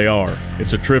 Lynn, they are.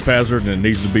 It's a trip hazard and it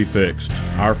needs to be fixed.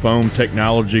 Our foam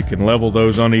technology can level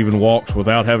those uneven walks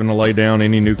without having to lay down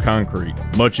any new concrete.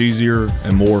 Much easier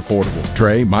and more affordable.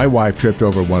 Trey, my wife tripped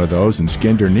over one of those and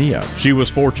skinned her knee up. She was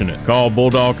fortunate. Call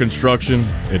Bulldog Construction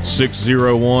at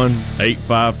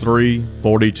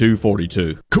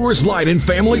 601-853-4242. Coors Light and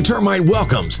Family Termite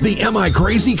welcomes the Am I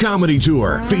Crazy Comedy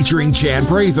Tour featuring Chad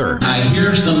Prather. I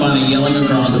hear somebody yelling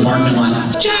across the parking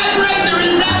lot, "Chad Prather,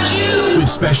 is that you?" With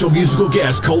special musical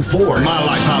guest Colt Ford. My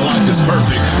life, how life is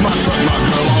perfect. My truck, my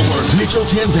girl, all works. Mitchell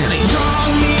Tenpenny.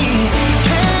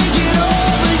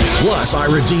 Plus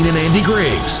Ira Dean and Andy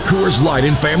Griggs. Coors Light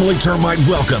and Family Termite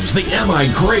welcomes the Am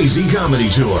I Crazy Comedy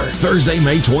Tour. Thursday,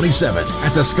 May 27th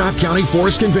at the Scott County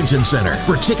Forest Convention Center.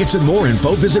 For tickets and more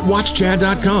info, visit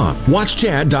WatchChad.com.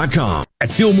 WatchChad.com. At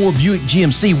Fillmore Buick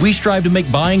GMC, we strive to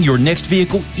make buying your next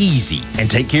vehicle easy and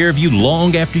take care of you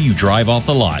long after you drive off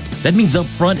the lot. That means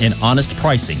upfront and honest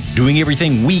pricing, doing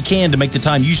everything we can to make the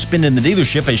time you spend in the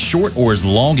dealership as short or as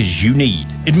long as you need.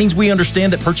 It means we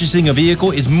understand that purchasing a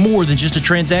vehicle is more than just a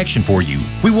transaction for you.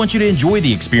 We want you to enjoy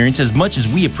the experience as much as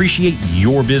we appreciate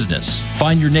your business.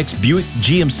 Find your next Buick,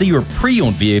 GMC, or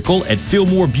pre-owned vehicle at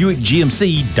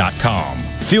FillmoreBuickGMC.com.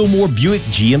 Fillmore Buick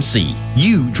GMC.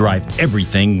 You drive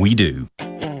everything we do.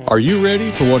 Are you ready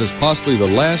for what is possibly the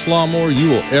last lawnmower you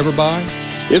will ever buy?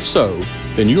 If so,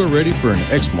 then you are ready for an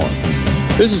Exmark.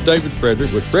 This is David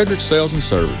Frederick with Frederick Sales and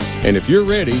Service. And if you're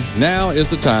ready, now is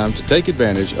the time to take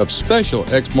advantage of special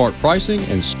Exmark pricing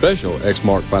and special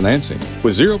Exmark financing.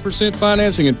 With 0%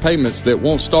 financing and payments that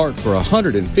won't start for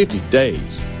 150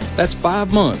 days. That's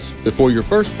 5 months before your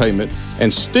first payment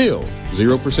and still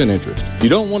 0% interest. You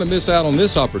don't want to miss out on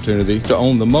this opportunity to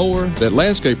own the mower that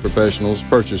landscape professionals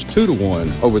purchase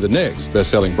 2-to-1 over the next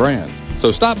best-selling brand.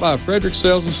 So stop by Frederick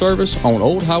Sales and Service on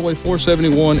Old Highway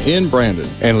 471 in Brandon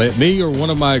and let me or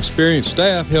one of my experienced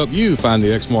staff help you find the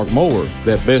Exmark mower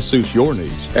that best suits your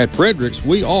needs. At Fredericks,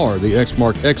 we are the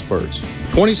Exmark experts.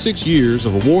 26 years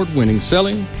of award-winning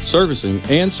selling, servicing,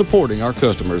 and supporting our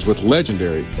customers with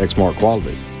legendary Exmark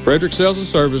quality. Frederick Sales and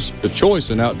Service, the choice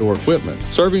in outdoor equipment,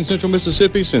 serving Central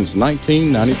Mississippi since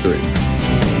 1993.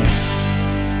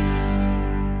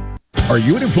 Are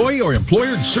you an employee or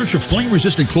employer in search of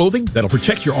flame-resistant clothing that'll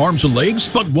protect your arms and legs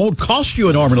but won't cost you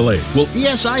an arm and a leg? Well,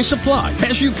 ESI Supply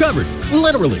has you covered,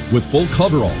 literally, with full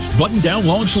coveralls, button-down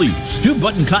long sleeves,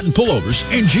 2-button cotton pullovers,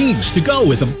 and jeans to go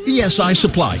with them. ESI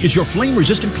Supply is your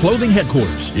flame-resistant clothing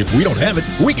headquarters. If we don't have it,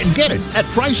 we can get it at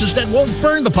prices that won't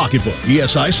burn the pocketbook.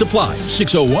 ESI Supply,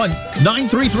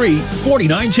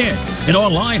 601-933-4910, and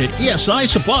online at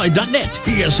esisupply.net.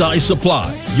 ESI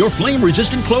Supply, your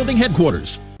flame-resistant clothing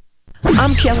headquarters.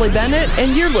 I'm Kelly Bennett,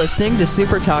 and you're listening to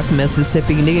Super Talk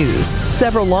Mississippi News.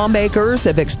 Several lawmakers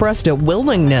have expressed a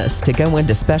willingness to go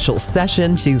into special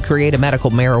session to create a medical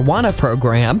marijuana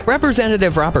program.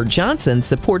 Representative Robert Johnson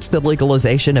supports the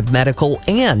legalization of medical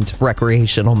and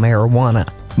recreational marijuana.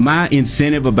 My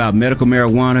incentive about medical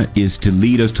marijuana is to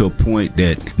lead us to a point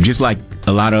that, just like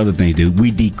a lot of other things do, we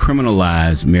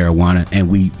decriminalize marijuana and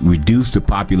we reduce the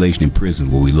population in prison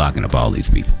where we're locking up all these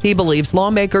people. He believes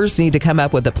lawmakers need to come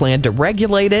up with a plan to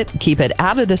regulate it, keep it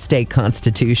out of the state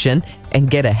constitution, and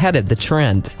get ahead of the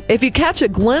trend. If you catch a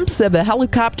glimpse of a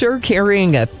helicopter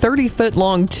carrying a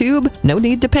 30-foot-long tube, no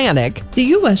need to panic. The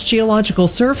U.S. Geological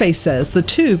Survey says the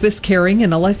tube is carrying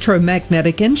an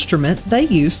electromagnetic instrument they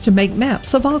use to make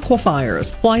maps of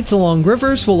aquifers. Flights along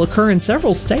rivers will occur in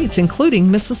several states,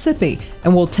 including Mississippi,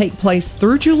 and will take place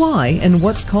through July in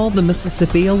what's called the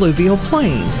Mississippi Alluvial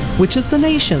Plain, which is the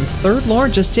nation's third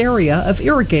largest area of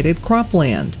irrigated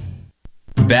cropland.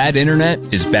 Bad internet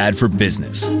is bad for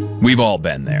business. We've all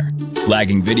been there.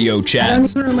 Lagging video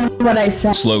chats,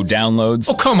 slow downloads.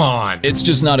 Oh, come on. It's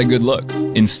just not a good look.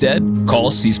 Instead,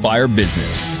 call C Spire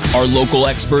Business. Our local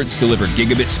experts deliver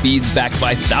gigabit speeds backed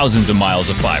by thousands of miles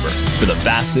of fiber for the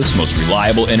fastest, most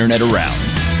reliable internet around.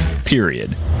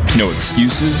 Period. No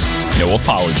excuses, no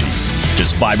apologies.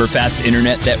 Just fiber-fast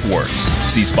internet that works.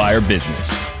 C Spire Business.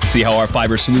 See how our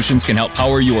fiber solutions can help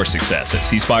power your success at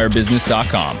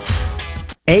cspirebusiness.com.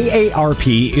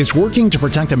 AARP is working to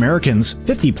protect Americans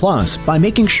 50 plus by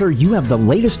making sure you have the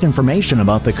latest information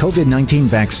about the COVID-19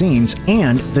 vaccines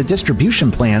and the distribution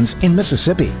plans in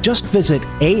Mississippi. Just visit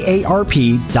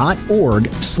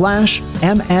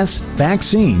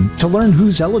aarp.org/MSvaccine to learn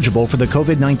who's eligible for the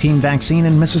COVID-19 vaccine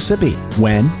in Mississippi,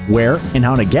 when, where, and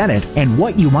how to get it, and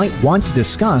what you might want to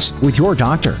discuss with your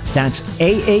doctor. That's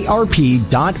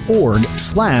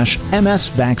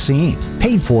aarp.org/MSvaccine.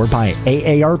 Paid for by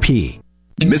AARP.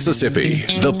 Mississippi,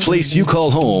 the place you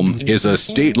call home, is a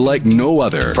state like no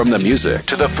other. From the music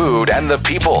to the food and the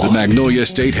people, the Magnolia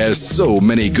State has so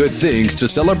many good things to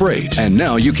celebrate. And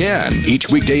now you can, each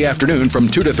weekday afternoon from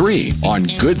 2 to 3 on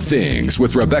Good Things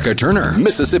with Rebecca Turner,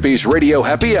 Mississippi's Radio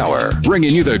Happy Hour,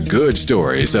 bringing you the good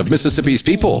stories of Mississippi's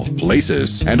people,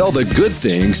 places, and all the good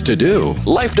things to do.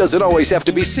 Life doesn't always have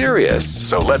to be serious,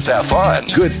 so let's have fun.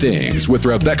 Good Things with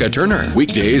Rebecca Turner,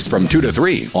 weekdays from 2 to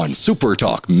 3 on Super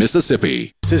Talk Mississippi.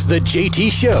 This is the JT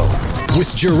Show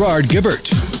with Gerard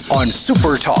Gibbert on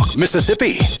Super Talk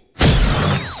Mississippi.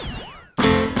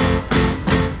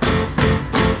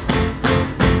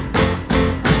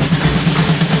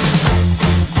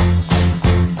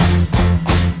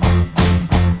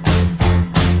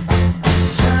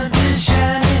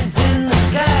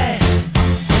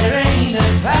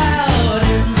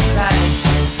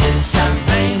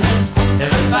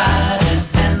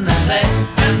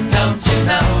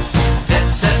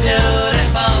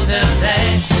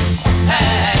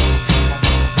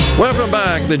 Welcome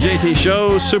back. The JT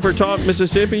Show, Super Talk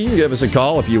Mississippi. You can give us a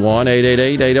call if you want,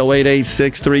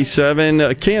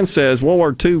 888-808-8637. Ken says World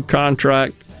War II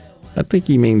contract, I think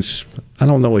he means, I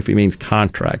don't know if he means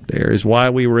contract there, is why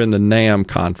we were in the NAM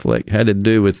conflict. Had to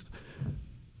do with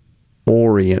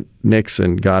Orient.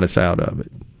 Nixon got us out of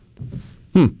it.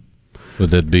 Would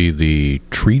that be the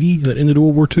treaty that ended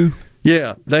World War II?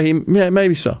 Yeah,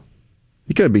 maybe so.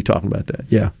 He could be talking about that.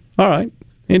 Yeah. All right.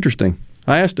 Interesting.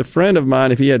 I asked a friend of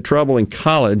mine if he had trouble in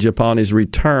college upon his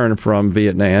return from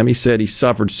Vietnam. He said he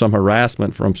suffered some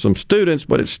harassment from some students,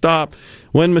 but it stopped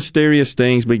when mysterious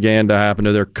things began to happen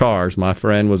to their cars. My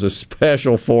friend was a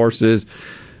Special Forces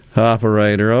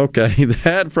operator. Okay,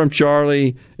 that from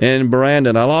Charlie and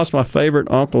Brandon. I lost my favorite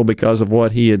uncle because of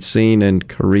what he had seen in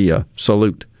Korea.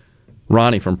 Salute.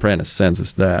 Ronnie from Prentice sends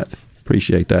us that.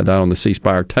 Appreciate that. Down on the C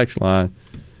Spire text line.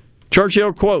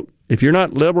 Churchill quote, If you're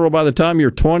not liberal by the time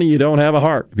you're 20, you don't have a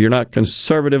heart. If you're not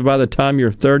conservative by the time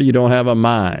you're 30, you don't have a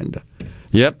mind.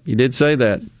 Yep, he did say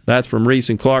that. That's from Reese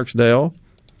and Clarksdale.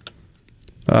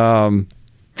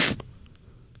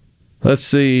 Let's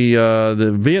see.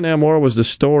 The Vietnam War was the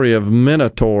story of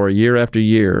Minotaur year after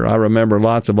year. I remember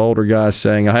lots of older guys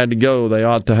saying, I had to go, they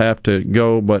ought to have to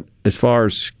go, but as far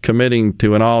as committing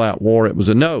to an all-out war, it was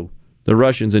a no. The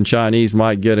Russians and Chinese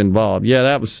might get involved.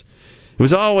 Yeah, it was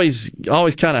always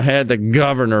kind of had the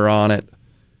governor on it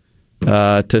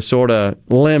to sort of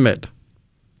limit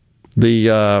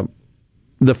the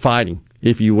fighting,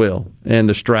 if you will, and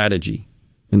the strategy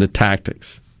and the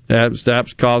tactics.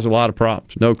 That's caused a lot of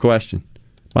problems, no question.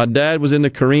 My dad was in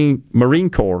the Marine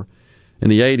Corps in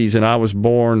the 80s, and I was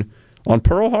born on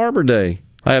Pearl Harbor Day.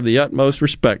 I have the utmost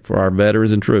respect for our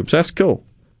veterans and troops. That's cool.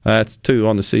 That's 2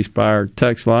 on the C Spire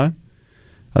text line.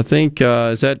 I think,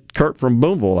 is that Kurt from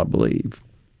Boonville, I believe.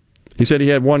 He said he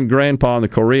had one grandpa in the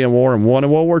Korean War and one in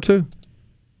World War II.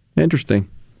 Interesting.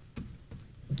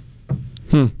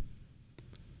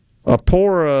 A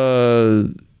poor,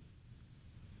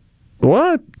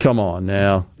 what? Come on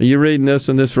now. Are you reading this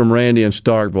and this from Randy in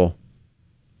Starkville?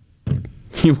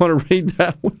 You want to read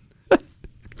that one?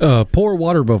 Poor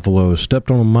water buffalo stepped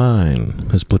on a mine.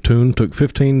 His platoon took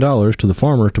 $15 to the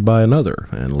farmer to buy another,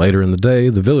 and later in the day,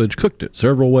 the village cooked it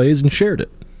several ways and shared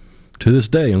it. To this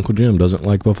day, Uncle Jim doesn't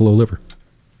like buffalo liver.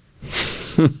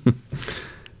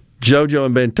 Jojo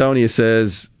in Bentonia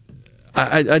says,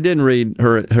 I didn't read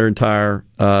her entire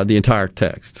the entire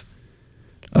text.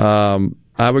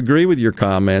 I would agree with your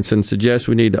comments and suggest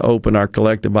we need to open our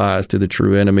collective eyes to the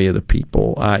true enemy of the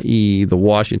people, i.e. the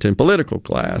Washington political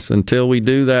class. Until we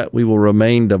do that, we will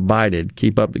remain divided.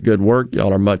 Keep up the good work.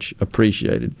 Y'all are much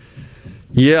appreciated.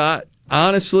 Yeah,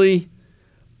 honestly,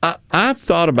 I've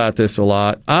thought about this a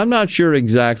lot. I'm not sure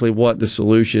exactly what the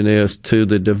solution is to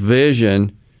the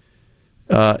division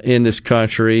in this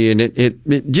country, and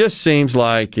it just seems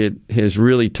like it has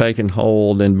really taken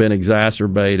hold and been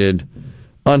exacerbated,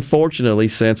 unfortunately,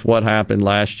 since what happened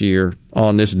last year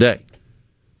on this day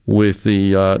with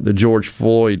the George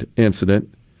Floyd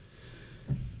incident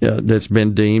that's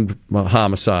been deemed a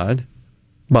homicide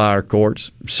by our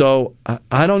courts. So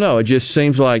I don't know. It just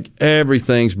seems like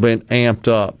everything's been amped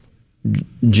up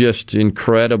just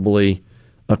incredibly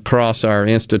across our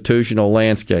institutional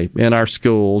landscape, in our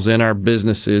schools, in our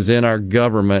businesses, in our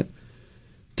government.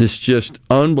 This just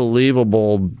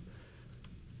unbelievable,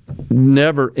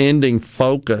 never-ending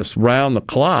focus round the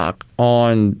clock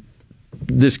on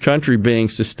this country being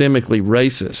systemically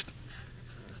racist.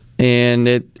 And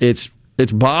it's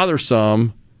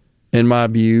bothersome, in my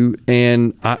view,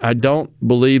 and I don't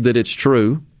believe that it's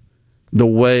true the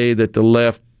way that the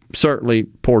left certainly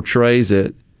portrays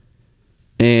it.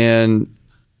 And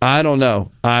I don't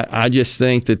know. I just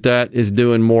think that is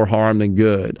doing more harm than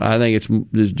good. I think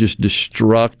it's just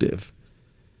destructive.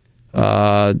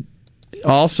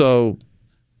 Also,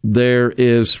 there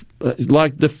is,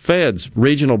 like the Feds,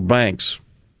 regional banks,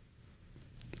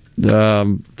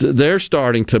 they're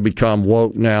starting to become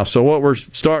woke now. So what we're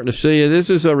starting to see, and this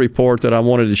is a report that I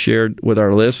wanted to share with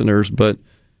our listeners, but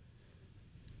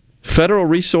Federal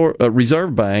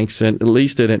Reserve banks, and at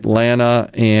least in Atlanta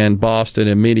and Boston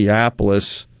and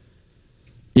Minneapolis,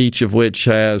 each of which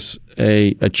has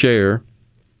a chair,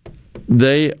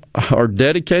 they are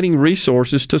dedicating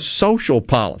resources to social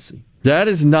policy. That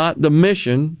is not the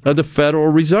mission of the Federal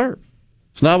Reserve.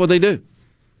 It's not what they do.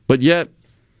 But yet,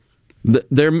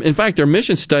 their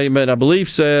mission statement, I believe,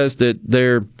 says that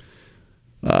their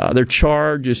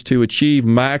charge is to achieve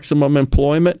maximum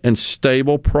employment and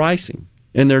stable pricing.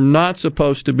 And they're not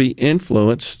supposed to be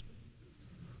influenced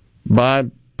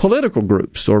by political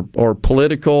groups or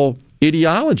political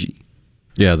ideology.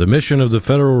 Yeah, the mission of the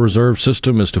Federal Reserve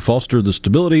System is to foster the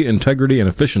stability, integrity, and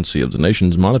efficiency of the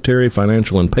nation's monetary,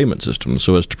 financial, and payment system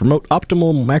so as to promote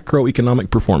optimal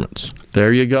macroeconomic performance.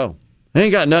 There you go. It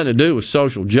ain't got nothing to do with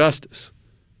social justice.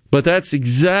 But that's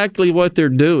exactly what they're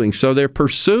doing. So they're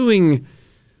pursuing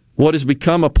what has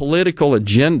become a political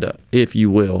agenda, if you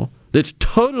will, that's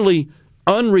totally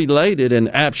unrelated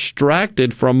and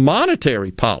abstracted from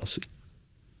monetary policy.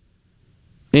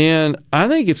 And I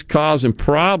think it's causing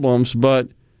problems, but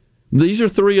these are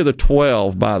 3 of the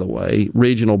 12, by the way,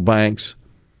 regional banks.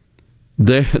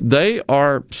 They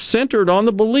are centered on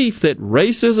the belief that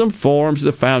racism forms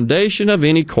the foundation of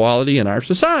inequality in our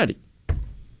society.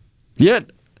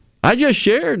 Yet, I just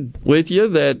shared with you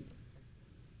that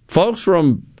folks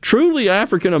from truly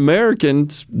African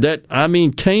Americans that,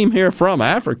 came here from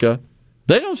Africa,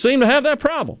 they don't seem to have that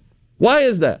problem. Why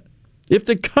is that? If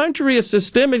the country is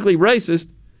systemically racist,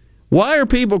 Why are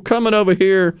people coming over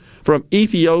here from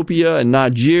Ethiopia and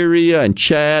Nigeria and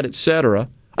Chad, etc.?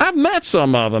 I've met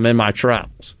some of them in my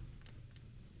travels.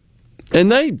 And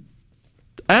they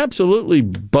absolutely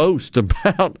boast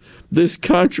about this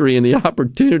country and the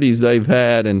opportunities they've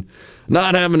had and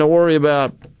not having to worry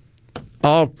about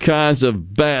all kinds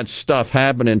of bad stuff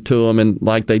happening to them and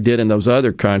like they did in those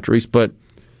other countries, but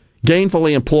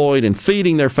gainfully employed and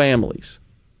feeding their families,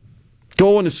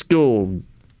 going to school,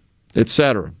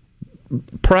 etc.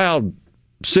 Proud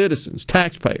citizens,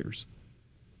 taxpayers.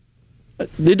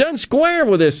 It doesn't square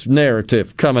with this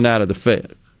narrative coming out of the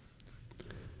Fed.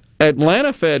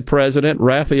 Atlanta Fed President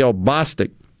Raphael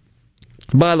Bostic,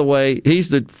 by the way, he's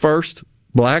the first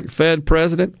black Fed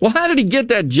president. Well, how did he get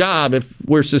that job if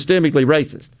we're systemically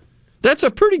racist? That's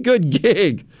a pretty good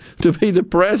gig to be the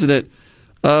president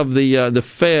of the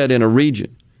Fed in a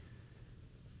region.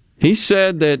 He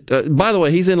said that, by the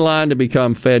way, he's in line to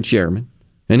become Fed chairman,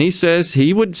 and he says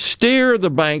he would steer the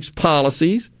bank's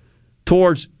policies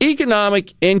towards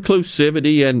economic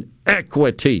inclusivity and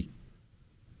equity.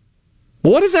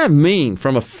 What does that mean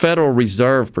from a Federal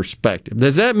Reserve perspective?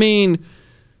 Does that mean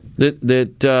that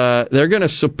they're going to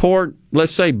support,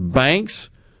 let's say, banks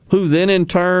who then in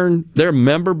turn, their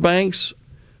member banks,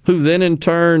 who then in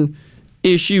turn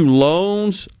issue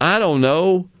loans, I don't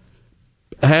know,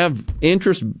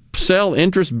 sell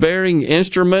interest-bearing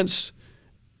instruments,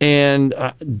 and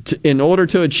in order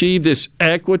to achieve this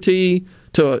equity,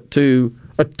 to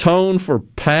atone for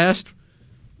past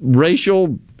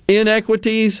racial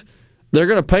inequities, they're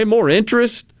going to pay more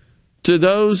interest to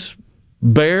those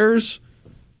bears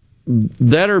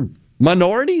that are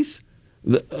minorities?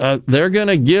 They're going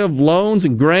to give loans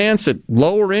and grants at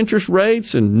lower interest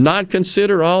rates and not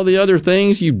consider all the other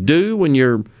things you do when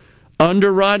you're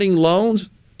underwriting loans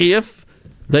if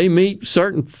they meet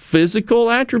certain physical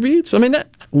attributes? I mean,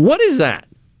 what is that?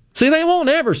 See, they won't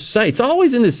ever say. It's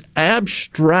always in this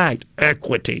abstract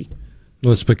equity.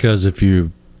 Well, it's because if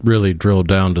you really drill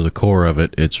down to the core of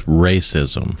it, it's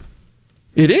racism.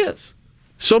 It is.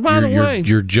 So, by the way,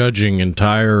 you're judging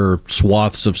entire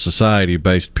swaths of society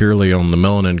based purely on the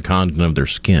melanin content of their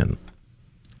skin.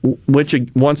 Which,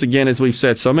 once again, as we've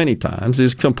said so many times,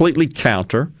 is completely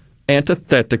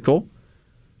antithetical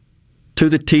to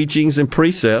the teachings and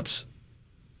precepts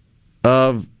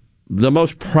of the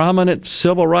most prominent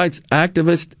civil rights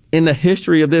activist in the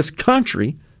history of this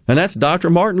country, and that's Dr.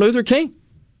 Martin Luther King.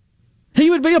 He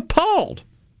would be appalled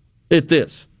at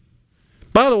this.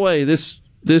 By the way, this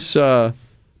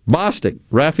Bostic,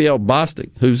 Raphael Bostic,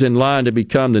 who's in line to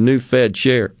become the new Fed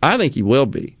chair, I think he will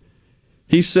be.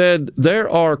 He said there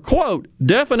are, quote,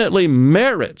 definitely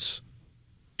merits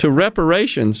to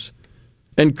reparations,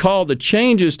 and called the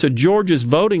changes to Georgia's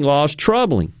voting laws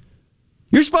troubling.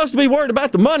 You're supposed to be worried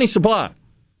about the money supply.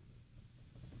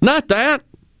 Not that.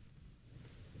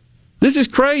 This is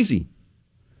crazy.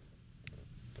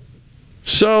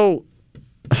 So,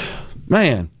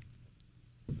 man,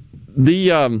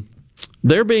 they're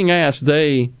being asked,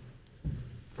 by,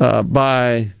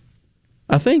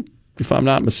 I think, if I'm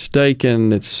not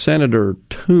mistaken, it's Senator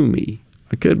Toomey.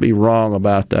 I could be wrong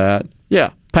about that.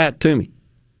 Yeah, Pat Toomey.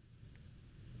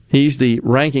 He's the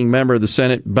ranking member of the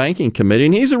Senate Banking Committee,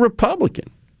 and he's a Republican.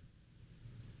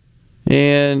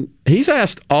 And he's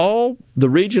asked all the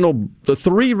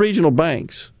three regional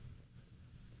banks.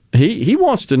 He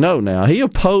wants to know now. He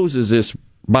opposes this,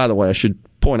 by the way, I should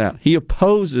point out, he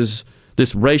opposes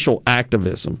this racial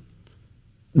activism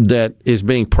that is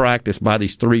being practiced by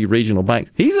these three regional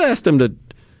banks. He's asked them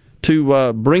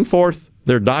to bring forth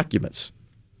their documents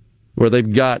where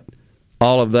they've got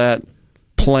all of that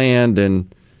planned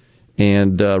and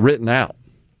written out,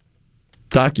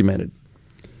 documented.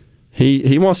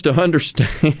 He wants to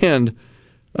understand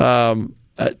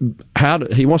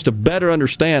he wants to better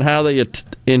understand how they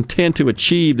intend to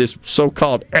achieve this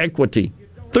so-called equity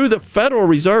through the Federal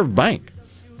Reserve Bank.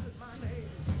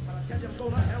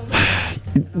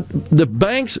 The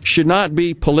banks should not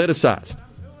be politicized.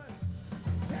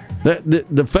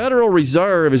 The Federal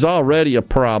Reserve is already a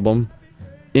problem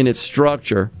in its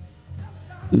structure.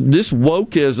 This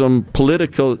wokeism,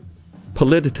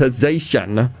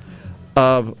 politicization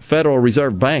of Federal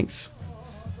Reserve banks,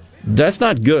 that's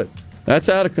not good. That's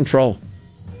out of control.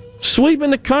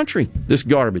 Sweeping the country, this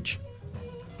garbage.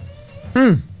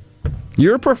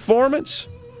 Your performance,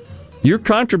 your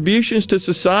contributions to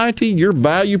society, your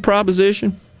value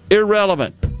proposition,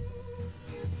 irrelevant.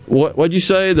 What'd you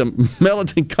say? The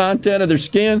melanin content of their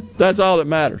skin? That's all that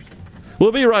matters.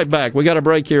 We'll be right back. We got a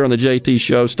break here on the JT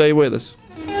Show. Stay with us.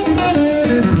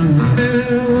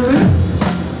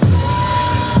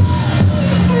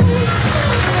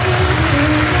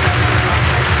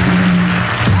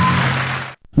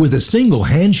 With a single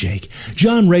handshake,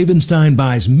 John Ravenstein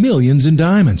buys millions in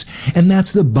diamonds, and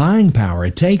that's the buying power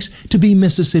it takes to be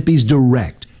Mississippi's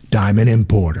direct diamond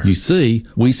importer. You see,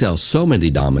 we sell so many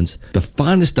diamonds, the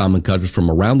finest diamond cutters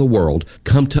from around the world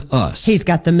come to us. He's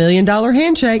got the $1 million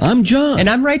handshake. I'm John. And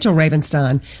I'm Rachel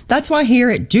Ravenstein. That's why here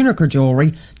at Juniker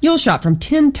Jewelry, you'll shop from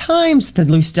 10 times the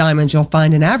loose diamonds you'll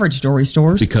find in average jewelry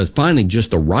stores. Because finding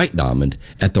just the right diamond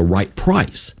at the right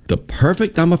price, the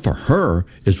perfect diamond for her,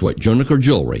 is what Juniker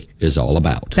Jewelry is all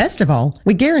about. Best of all,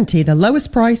 we guarantee the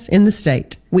lowest price in the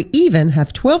state. We even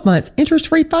have 12 months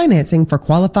interest-free financing for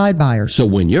qualified buyers. So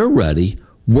when you're ready,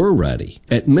 we're ready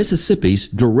at Mississippi's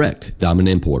direct diamond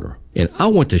importer. And I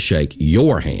want to shake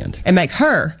your hand and make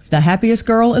her the happiest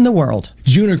girl in the world.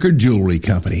 Juniker Jewelry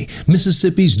Company,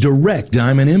 Mississippi's direct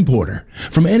diamond importer.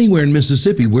 From anywhere in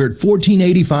Mississippi, we're at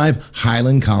 1485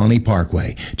 Highland Colony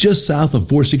Parkway, just south of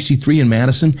 463 in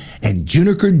Madison, and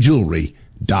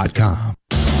JunikerJewelry.com.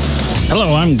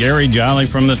 Hello, I'm Gary Jolly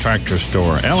from the Tractor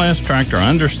Store. LS Tractor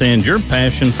understands your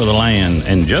passion for the land,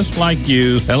 and just like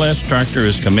you, LS Tractor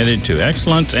is committed to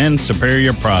excellence and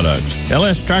superior products.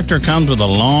 LS Tractor comes with a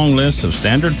long list of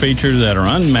standard features that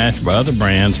are unmatched by other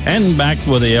brands, and backed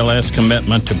with the LS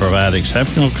commitment to provide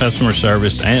exceptional customer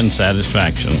service and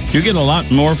satisfaction. You get a lot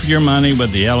more for your money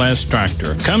with the LS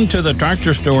Tractor. Come to the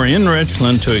Tractor Store in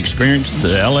Richland to experience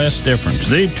the LS difference.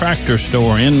 The Tractor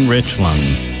Store in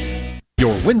Richland.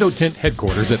 Your window tint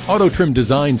headquarters at Auto Trim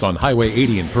Designs on Highway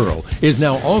 80 in Pearl is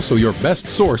now also your best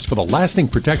source for the lasting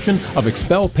protection of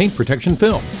Expel paint protection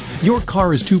film. Your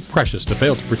car is too precious to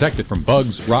fail to protect it from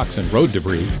bugs, rocks, and road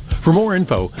debris. For more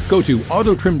info, go to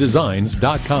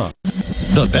autotrimdesigns.com.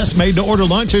 The best made-to-order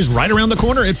lunch is right around the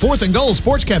corner at 4th and Gold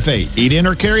Sports Cafe. Eat in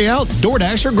or carry out,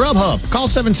 DoorDash or Grubhub. Call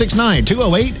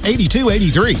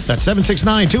 769-208-8283. That's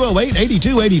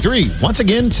 769-208-8283. Once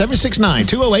again,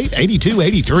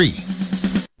 769-208-8283.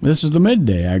 This is the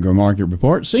Midday Agri-Market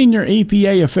Report. Senior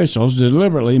EPA officials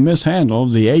deliberately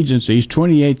mishandled the agency's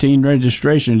 2018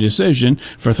 registration decision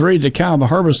for 3 DeKalb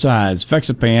herbicides,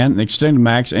 Fexapan,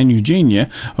 XtendiMax, and Eugenia,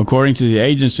 according to the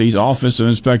agency's Office of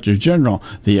Inspector General.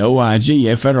 The OIG,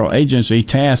 a federal agency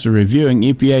tasked with reviewing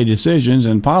EPA decisions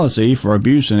and policy for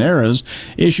abuse and errors,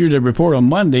 issued a report on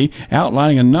Monday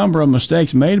outlining a number of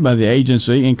mistakes made by the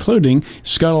agency, including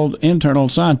scuttled internal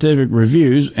scientific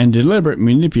reviews and deliberate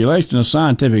manipulation of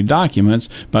scientific documents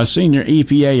by senior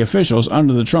EPA officials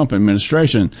under the Trump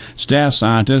administration. Staff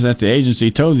scientists at the agency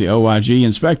told the OIG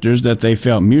inspectors that they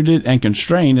felt muted and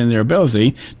constrained in their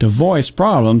ability to voice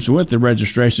problems with the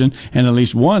registration, and at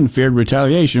least one feared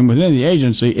retaliation within the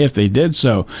agency if they did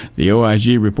so. The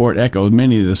OIG report echoed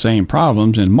many of the same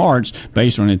problems in March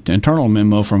based on an internal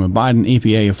memo from a Biden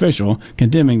EPA official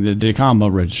condemning the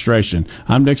DeKalb registration.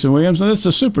 I'm Dixon Williams, and this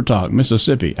is Super Talk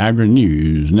Mississippi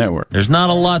Agri-News Network. There's not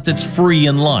a lot that's free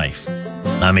in life.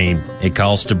 I mean, it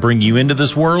costs to bring you into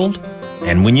this world,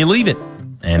 and when you leave it,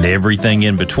 and everything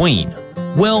in between.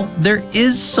 Well, there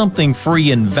is something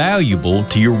free and valuable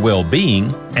to your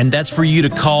well-being, and that's for you to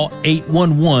call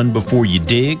 811 before you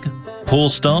dig, pull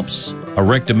stumps,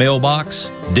 erect a mailbox,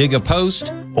 dig a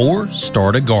post, or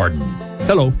start a garden.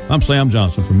 Hello, I'm Sam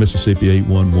Johnson from Mississippi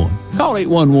 811. Call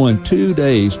 811 2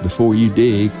 days before you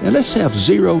dig, and let's have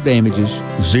 0 damages,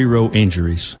 0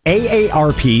 injuries.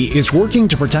 AARP is working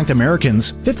to protect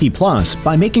Americans 50 plus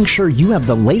by making sure you have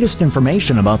the latest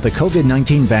information about the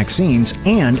COVID-19 vaccines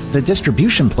and the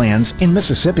distribution plans in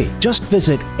Mississippi. Just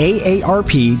visit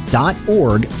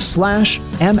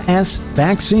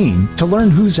aarp.org/MSvaccine to learn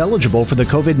who's eligible for the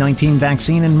COVID-19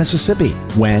 vaccine in Mississippi,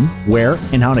 when, where,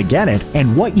 and how to get it,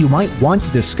 and what you might want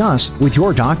to discuss with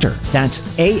your doctor. That's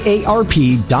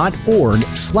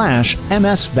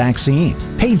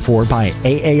aarp.org/MSvaccine. Paid for by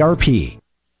AARP.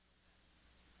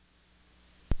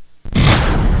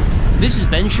 This is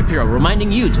Ben Shapiro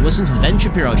reminding you to listen to The Ben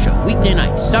Shapiro Show weekday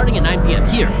nights starting at 9 p.m.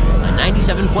 here on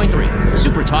 97.3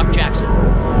 Super Talk Jackson.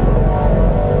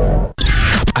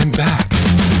 I'm back.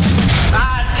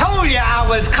 I told you I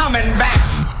was coming back.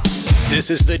 This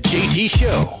is the JT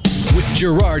Show with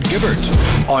Gerard Gibbert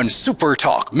on Super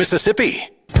Talk Mississippi.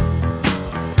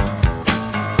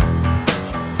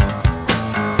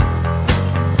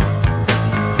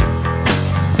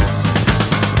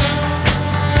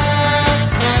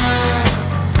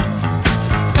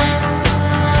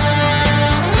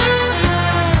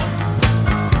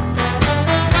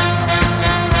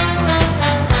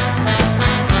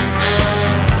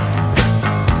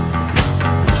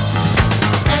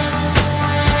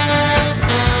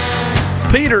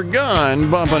 Peter Gunn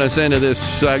bumping us into this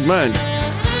segment.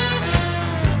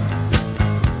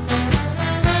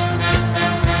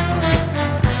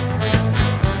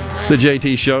 The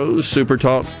JT Show, Super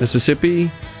Talk,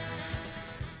 Mississippi.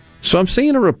 So I'm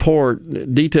seeing a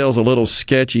report, details a little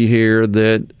sketchy here,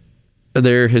 that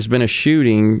there has been a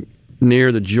shooting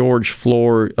near the George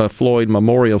Floyd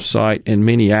Memorial Site in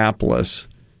Minneapolis.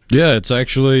 Yeah,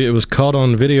 it was caught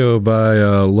on video by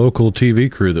a local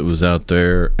TV crew that was out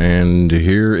there, and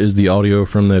here is the audio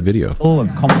from that video.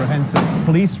 Of comprehensive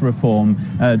police reform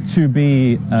to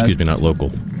be... Excuse me, not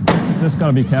local. Just got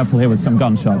to be careful here with some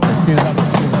gunshots. Excuse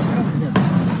us.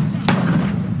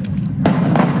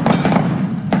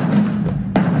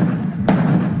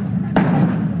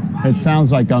 It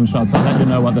sounds like gunshots. I'll let you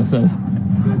know what this is.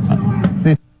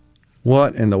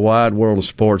 What in the wide world of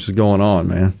sports is going on,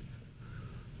 man?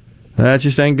 That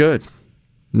just ain't good.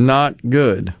 Not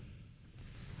good.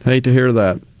 Hate to hear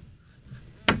that.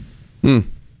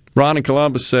 Ron in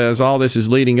Columbus says all this is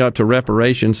leading up to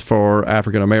reparations for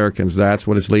African Americans. That's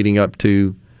what it's leading up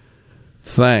to.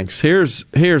 Thanks. Here's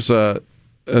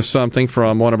something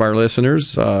from one of our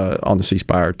listeners on the C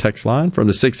Spire text line from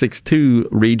the 662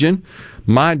 region.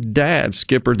 My dad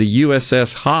skippered the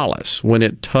USS Hollis when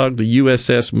it tugged the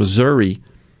USS Missouri.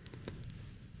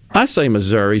 I say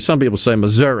Missouri. Some people say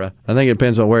Missouri. I think it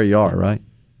depends on where you are, right?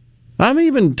 I'm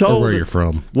even told or where you're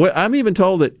from. I'm even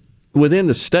told that within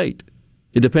the state,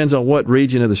 it depends on what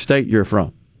region of the state you're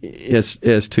from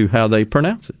as to how they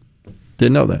pronounce it.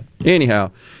 Didn't know that.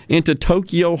 Anyhow, into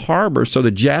Tokyo Harbor so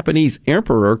the Japanese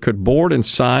emperor could board and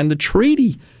sign the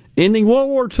treaty ending World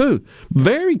War II.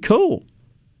 Very cool.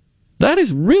 That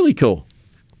is really cool.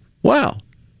 Wow.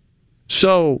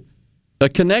 So, a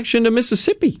connection to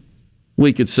Mississippi,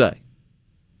 we could say.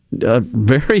 A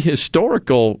very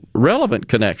historical, relevant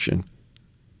connection.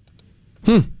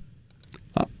 I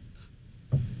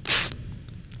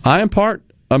am part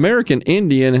American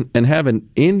Indian and have an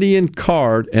Indian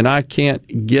card, and I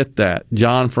can't get that.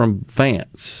 John from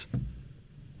Vance.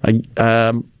 Talking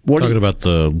about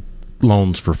the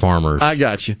loans for farmers. I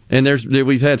got you. And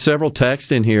we've had several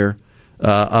texts in here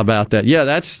about that. Yeah,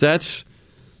 that's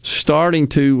starting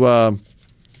to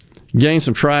gain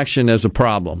some traction as a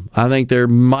problem. I think there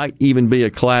might even be a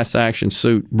class action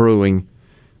suit brewing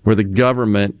where the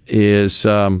government is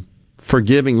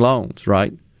forgiving loans,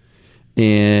 right?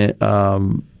 In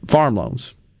farm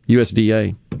loans,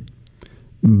 USDA,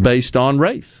 based on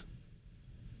race.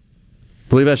 I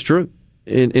believe that's true.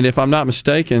 And if I'm not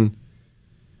mistaken,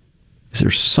 is there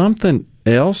something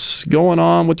else going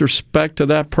on with respect to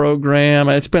that program?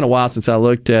 It's been a while since I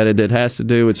looked at it. It has to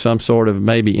do with some sort of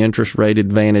maybe interest rate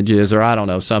advantages, or I don't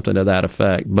know, something to that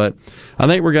effect. But I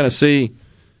think we're going to see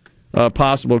a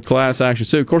possible class action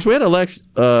suit. Of course, we had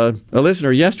a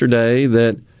listener yesterday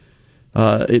that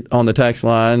on the text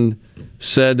line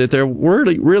said that there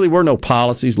really were no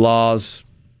policies, laws,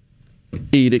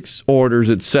 edicts, orders,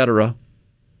 etc.,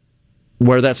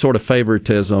 where that sort of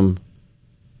favoritism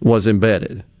was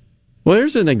embedded. Well,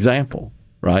 here's an example,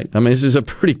 right? I mean, this is a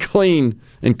pretty clean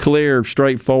and clear,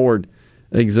 straightforward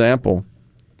example.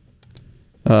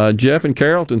 Jeff in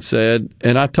Carrollton said,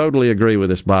 and I totally agree with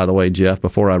this, by the way, Jeff,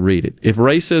 before I read it. If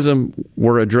racism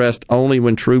were addressed only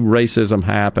when true racism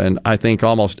happened, I think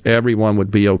almost everyone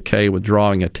would be okay with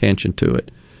drawing attention to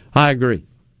it. I agree.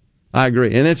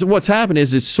 And what's happened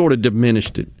is it's sort of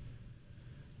diminished it.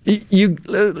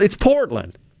 It's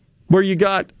Portland, where you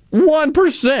got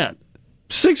 1%,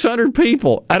 600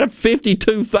 people out of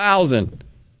 52,000,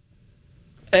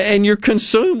 and you're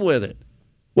consumed with it.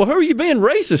 Well, who are you being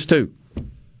racist to?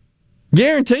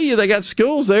 Guarantee you they got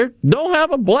schools there, don't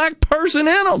have a black person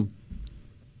in them.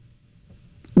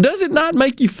 Does it not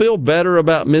make you feel better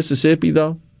about Mississippi,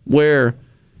 though, where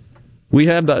we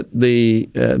have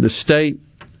the state,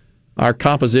 our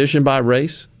composition by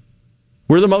race?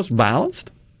 We're the most balanced?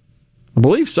 I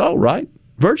believe so, right?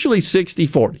 Virtually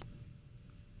 60-40.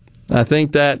 I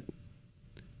think that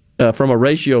from a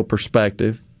ratio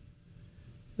perspective,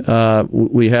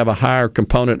 we have a higher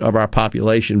component of our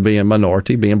population being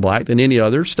minority, being black, than any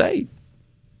other state.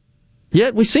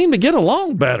 Yet we seem to get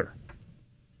along better.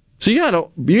 So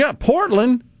you got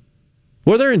Portland,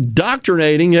 where they're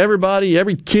indoctrinating everybody,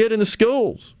 every kid in the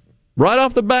schools. Right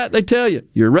off the bat, they tell you,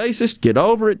 you're racist, get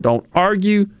over it, don't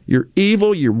argue, you're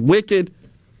evil, you're wicked.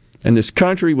 And this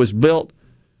country was built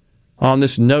on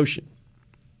this notion.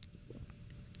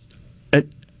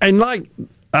 And like,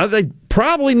 they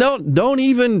probably don't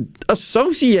even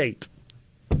associate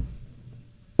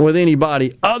with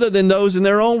anybody other than those in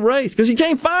their own race, because you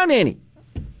can't find any.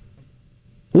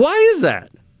 Why is that?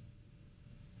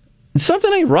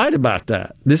 Something ain't right about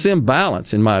that. This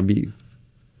imbalance, in my view.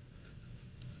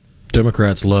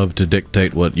 Democrats love to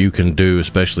dictate what you can do,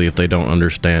 especially if they don't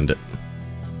understand it.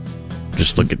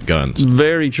 Just look at guns.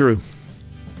 Very true.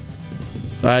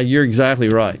 You're exactly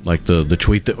right. Like the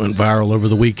tweet that went viral over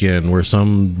the weekend where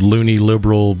some loony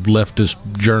liberal leftist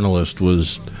journalist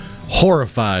was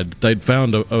horrified that they'd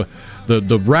found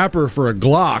the wrapper for a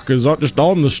Glock is just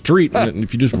on the street. And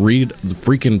if you just read the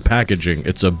freaking packaging,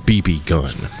 it's a BB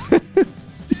gun.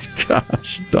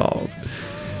 Gosh, dog.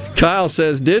 Kyle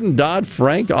says, didn't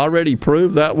Dodd-Frank already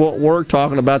prove that won't work,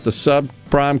 talking about the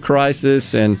subprime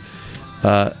crisis and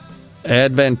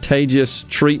advantageous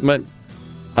treatment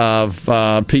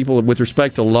of people with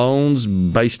respect to loans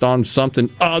based on something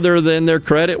other than their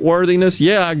credit worthiness?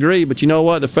 Yeah, I agree, but you know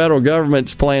what? The federal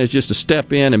government's plan is just to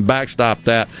step in and backstop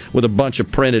that with a bunch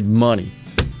of printed money.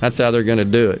 That's how they're going to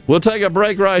do it. We'll take a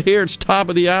break right here. It's top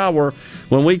of the hour.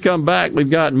 When we come back, we've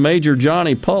got Major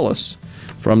Johnny Pullis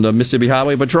from the Mississippi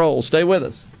Highway Patrol. Stay with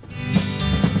us.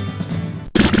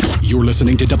 You're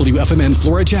listening to WFMN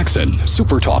Flora Jackson,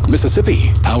 Super Talk,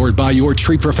 Mississippi. Powered by your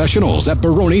tree professionals at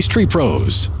Barone's Tree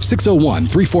Pros.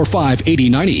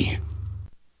 601-345-8090.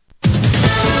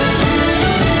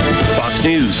 Fox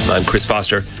News, I'm Chris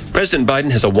Foster. President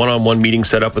Biden has a one-on-one meeting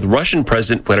set up with Russian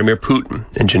President Vladimir Putin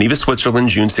in Geneva, Switzerland,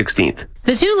 June 16th.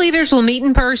 The two leaders will meet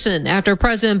in person after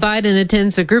President Biden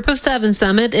attends the Group of Seven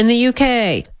summit in the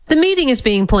UK. The meeting is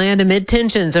being planned amid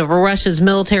tensions over Russia's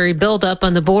military buildup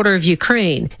on the border of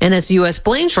Ukraine, and as U.S.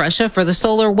 blames Russia for the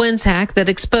SolarWinds hack that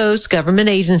exposed government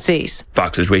agencies.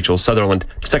 Fox's Rachel Sutherland.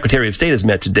 The Secretary of State has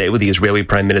met today with the Israeli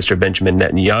Prime Minister Benjamin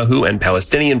Netanyahu and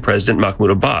Palestinian President Mahmoud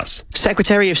Abbas.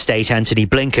 Secretary of State Antony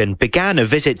Blinken began a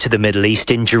visit to the Middle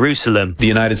East in Jerusalem. The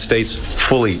United States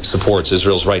fully supports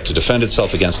Israel's right to defend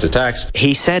itself against attacks.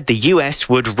 He said the U.S.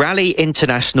 would rally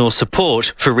international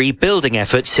support for rebuilding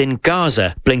efforts in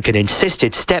Gaza. Blinken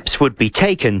insisted steps would be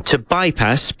taken to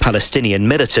bypass Palestinian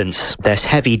militants. There's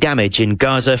heavy damage in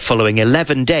Gaza following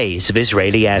 11 days of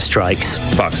Israeli airstrikes.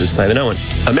 Fox's Simon Owen.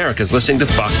 America's listening to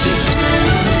Fox News.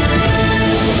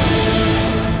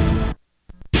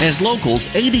 As locals,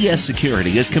 ADS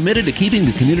Security is committed to keeping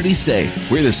the community safe.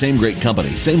 We're the same great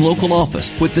company, same local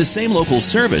office, with the same local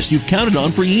service you've counted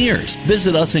on for years.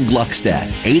 Visit us in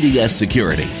Gluckstadt. ADS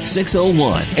Security,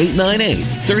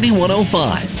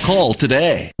 601-898-3105. Call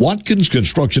today. Watkins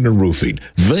Construction and Roofing.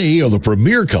 They are the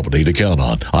premier company to count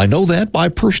on. I know that by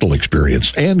personal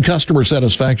experience and customer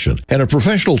satisfaction, and a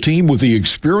professional team with the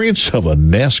experience of a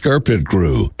NASCAR pit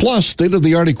crew. Plus,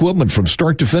 state-of-the-art equipment from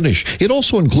start to finish. It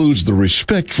also includes the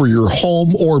respect for your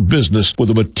home or business with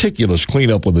a meticulous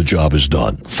cleanup when the job is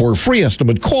done. For a free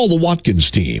estimate, call the Watkins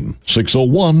team,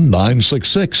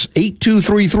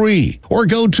 601-966-8233, or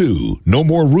go to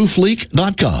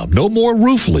nomoreroofleak.com,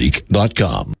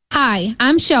 nomoreroofleak.com. Hi,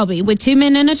 I'm Shelby with Two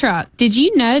Men in a Truck. Did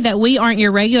you know that we aren't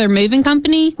your regular moving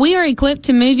company? We are equipped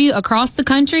to move you across the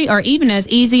country or even as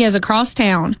easy as across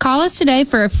town. Call us today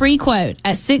for a free quote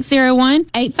at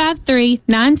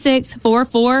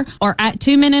 601-853-9644 or at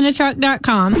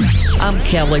twomeninatruck.com. I'm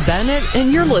Kelly Bennett,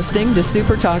 and you're listening to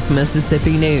Super Talk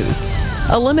Mississippi News.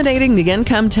 Eliminating the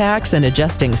income tax and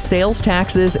adjusting sales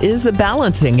taxes is a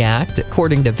balancing act,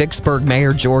 according to Vicksburg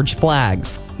Mayor George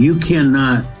Flaggs. You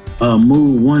cannot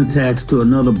move one tax to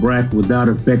another bracket without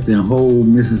affecting the whole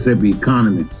Mississippi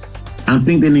economy. I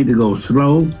think they need to go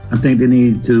slow. I think they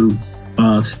need to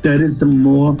study some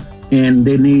more, and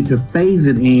they need to phase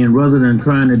it in rather than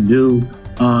trying to do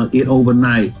it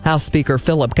overnight. House Speaker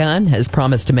Philip Gunn has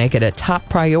promised to make it a top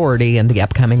priority in the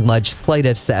upcoming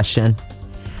legislative session.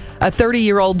 A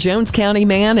 30-year-old Jones County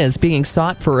man is being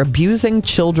sought for abusing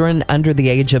children under the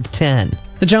age of 10.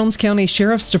 The Jones County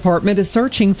Sheriff's Department is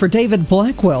searching for David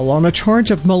Blackwell on a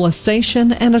charge of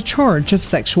molestation and a charge of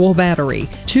sexual battery.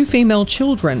 2 female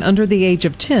children under the age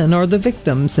of 10 are the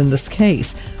victims in this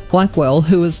case. Blackwell,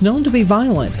 who is known to be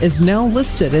violent, is now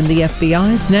listed in the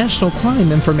FBI's National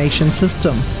Crime Information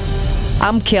System.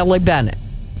 I'm Kelly Bennett.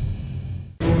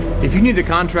 If you need a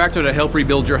contractor to help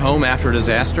rebuild your home after a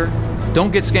disaster,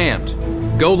 don't get scammed.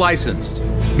 Go licensed.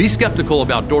 Be skeptical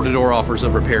about door-to-door offers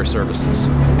of repair services.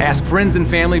 Ask friends and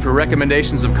family for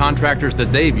recommendations of contractors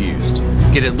that they've used.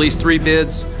 Get at least 3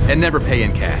 bids and never pay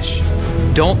in cash.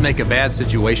 Don't make a bad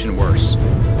situation worse.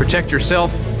 Protect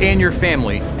yourself and your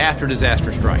family after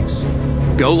disaster strikes.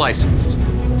 Go licensed.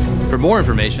 For more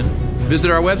information,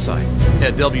 visit our website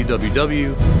at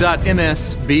www.msboc.us.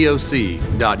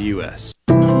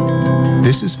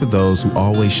 This is for those who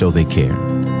always show they care,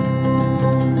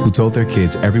 who told their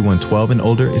kids everyone 12 and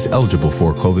older is eligible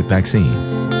for a COVID vaccine.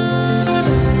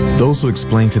 Those who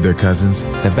explained to their cousins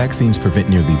that vaccines prevent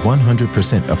nearly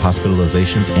 100% of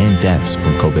hospitalizations and deaths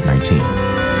from COVID-19.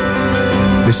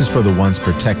 This is for the ones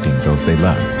protecting those they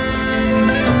love.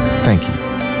 Thank you.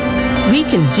 We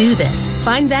can do this.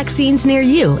 Find vaccines near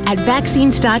you at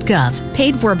vaccines.gov,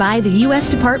 paid for by the U.S.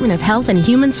 Department of Health and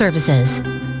Human Services.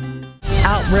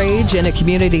 Outrage in a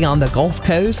community on the Gulf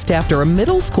Coast after a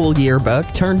middle school yearbook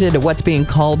turned into what's being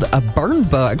called a burn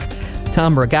book.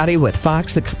 Tom Brigatti with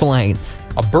Fox Explains.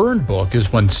 A burn book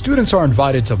is when students are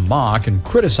invited to mock and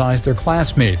criticize their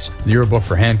classmates. The yearbook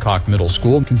for Hancock Middle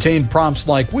School contained prompts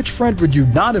like, which friend would you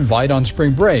not invite on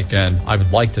spring break? And I would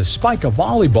like to spike a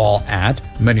volleyball at.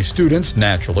 Many students,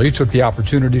 naturally, took the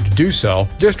opportunity to do so.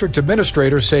 District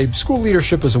administrators say school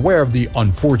leadership is aware of the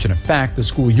unfortunate fact the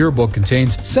school yearbook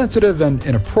contains sensitive and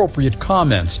inappropriate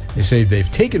comments. They say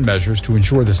they've taken measures to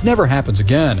ensure this never happens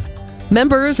again.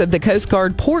 Members of the Coast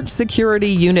Guard Port Security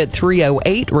Unit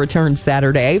 308 returned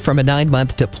Saturday from a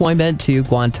 9-month deployment to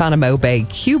Guantanamo Bay,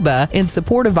 Cuba, in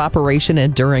support of Operation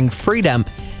Enduring Freedom.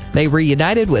 They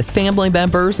reunited with family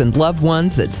members and loved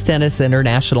ones at Stennis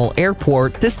International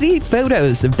Airport. To see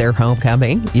photos of their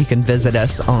homecoming, you can visit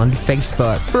us on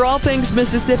Facebook. For all things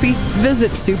Mississippi,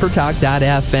 visit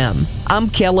supertalk.fm. I'm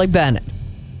Kelly Bennett.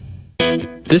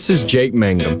 This is Jake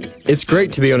Mangum. It's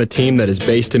great to be on a team that is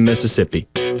based in Mississippi.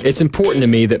 It's important to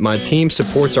me that my team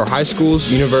supports our high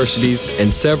schools, universities,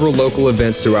 and several local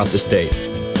events throughout the state.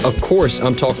 Of course,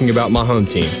 I'm talking about my home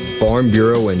team, Farm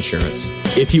Bureau Insurance.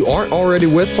 If you aren't already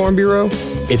with Farm Bureau,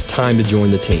 it's time to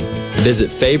join the team. Visit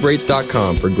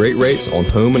favrates.com for great rates on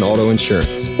home and auto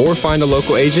insurance, or find a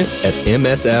local agent at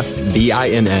msfbins.com.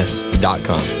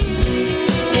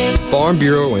 Farm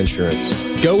Bureau Insurance.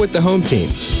 Go with the home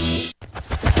team.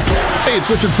 Hey,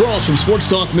 it's Richard Cross from Sports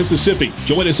Talk Mississippi.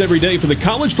 Join us every day for the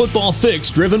College Football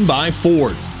Fix driven by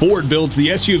Ford. Ford builds the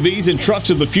SUVs and trucks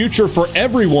of the future for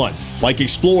everyone, like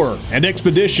Explorer and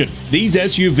Expedition. These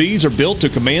SUVs are built to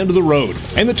command the road.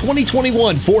 And the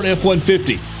 2021 Ford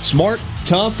F-150, smart,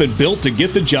 tough, and built to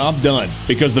get the job done.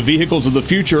 Because the vehicles of the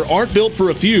future aren't built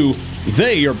for a few,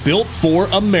 they are built for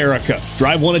America.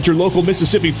 Drive one at your local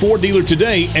Mississippi Ford dealer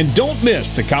today, and don't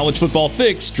miss the College Football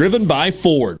Fix driven by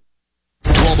Ford.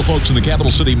 To all the folks in the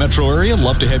capital city metro area,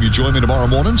 love to have you join me tomorrow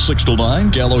morning, 6 to 9,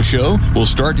 Gallo Show. We'll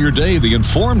start your day the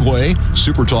informed way.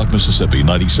 Super Talk Mississippi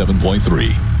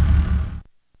 97.3.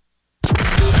 And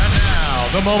now,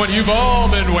 the moment you've all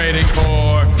been waiting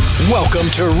for. Welcome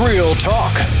to Real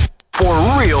Talk for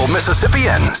real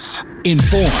Mississippians.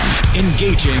 Informed,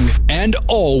 engaging, and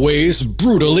always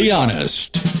brutally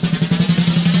honest.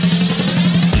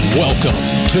 Welcome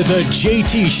to the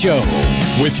JT Show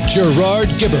with Gerard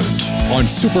Gibbert on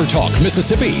Super Talk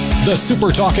Mississippi, the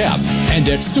Super Talk app, and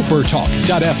at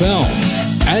supertalk.fm.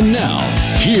 And now,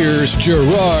 here's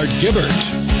Gerard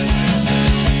Gibbert.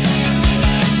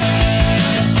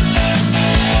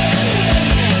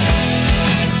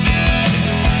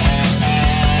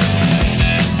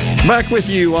 Back with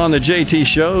you on the JT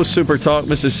Show, Super Talk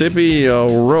Mississippi,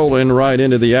 rolling right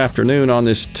into the afternoon on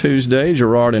this Tuesday.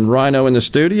 Gerard and Rhino in the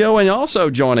studio, and also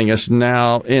joining us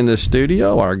now in the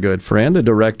studio, our good friend, the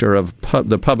director of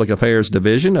the Public Affairs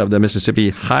Division of the Mississippi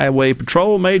Highway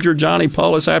Patrol, Major Johnny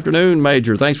Polis. Afternoon,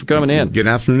 Major. Thanks for coming in. Good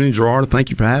afternoon, Gerard. Thank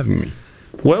you for having me.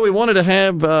 Well, we wanted to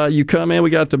have you come in.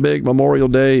 We got the big Memorial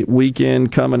Day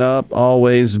weekend coming up.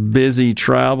 Always busy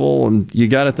travel, and you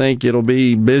got to think it'll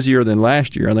be busier than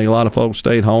last year. I think a lot of folks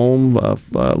stayed home. A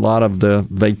lot of the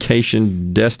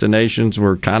vacation destinations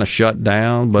were kind of shut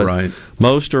down, but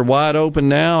most are wide open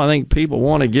now. I think people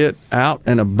want to get out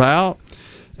and about.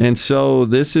 And so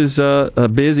this is a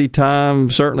busy time,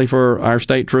 certainly for our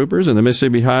state troopers and the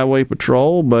Mississippi Highway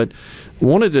Patrol, but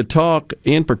wanted to talk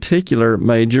in particular,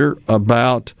 Major,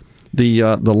 about the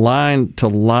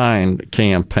line-to-line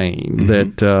campaign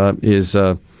that is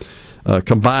a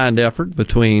combined effort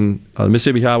between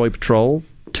Mississippi Highway Patrol,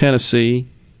 Tennessee,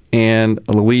 and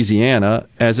Louisiana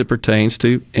as it pertains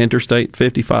to Interstate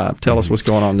 55. Tell us what's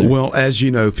going on there. Well, as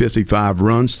you know, 55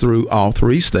 runs through all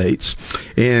three states,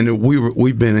 and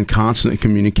we've been in constant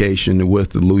communication with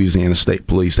the Louisiana State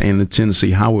Police and the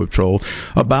Tennessee Highway Patrol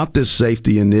about this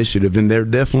safety initiative, and they're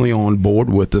definitely on board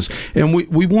with us. And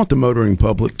we want the motoring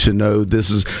public to know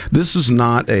this is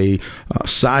not a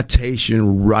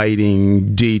citation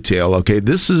writing detail. Okay,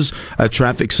 this is a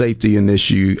traffic safety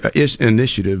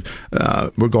initiative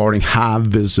regarding high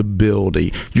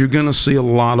visibility. You're going to see a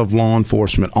lot of law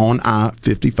enforcement on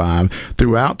I-55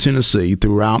 throughout Tennessee,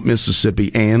 throughout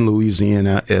Mississippi, and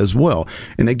Louisiana as well.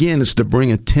 And again, it's to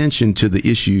bring attention to the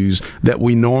issues that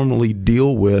we normally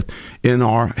deal with in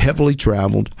our heavily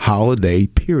traveled holiday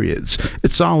periods.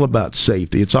 It's all about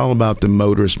safety. It's all about the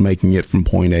motorist making it from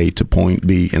point A to point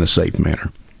B in a safe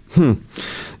manner.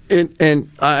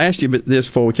 And I asked you this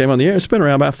before we came on the air. It's been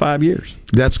around about 5 years.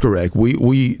 That's correct.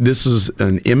 This is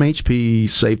an MHP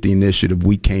safety initiative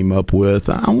we came up with,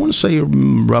 I want to say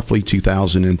roughly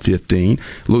 2015.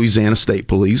 Louisiana State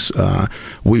Police,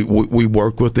 we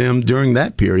worked with them during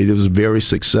that period. It was very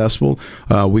successful.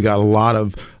 We got a lot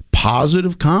of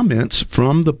positive comments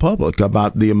from the public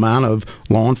about the amount of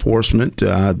law enforcement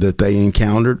that they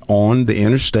encountered on the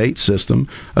interstate system.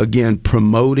 Again,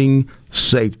 promoting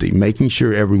safety, making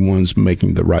sure everyone's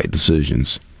making the right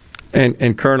decisions.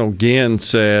 And Colonel Ginn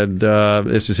said,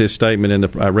 this is his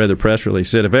statement I read the press release,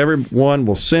 said, if everyone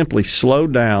will simply slow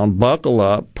down, buckle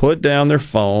up, put down their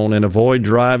phone, and avoid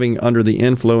driving under the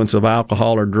influence of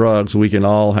alcohol or drugs, we can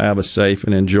all have a safe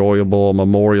and enjoyable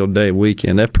Memorial Day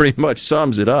weekend. That pretty much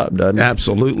sums it up, doesn't it?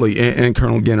 Absolutely. And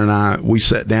Colonel Ginn and I, we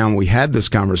sat down, we had this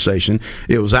conversation.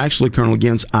 It was actually Colonel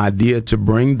Ginn's idea to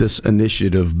bring this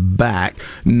initiative back,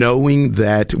 knowing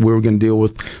that we were going to deal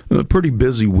with a pretty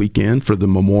busy weekend for the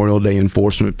Memorial Day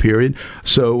enforcement period.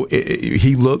 So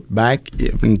he looked back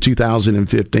in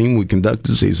 2015. We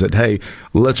conducted this. He said, hey,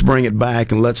 let's bring it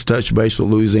back and let's touch base with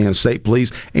Louisiana State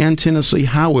Police and Tennessee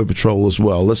Highway Patrol as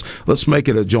well. Let's make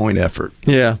it a joint effort.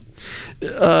 Yeah.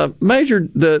 Major,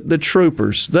 the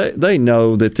troopers, they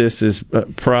know that this is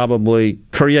probably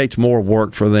creates more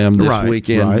work for them this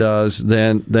weekend does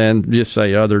than just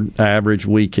say other average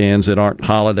weekends that aren't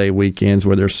holiday weekends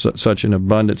where there's such an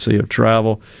abundance of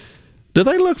travel. Do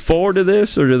they look forward to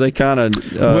this, or do they kind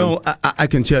of... Well, I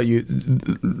can tell you,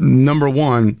 number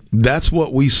one, that's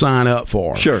what we sign up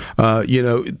for. Sure.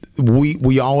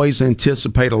 We always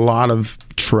anticipate a lot of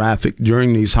traffic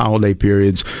during these holiday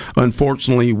periods.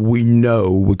 Unfortunately, we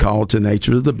call it the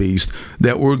nature of the beast,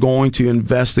 that we're going to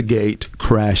investigate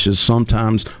crashes,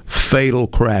 sometimes fatal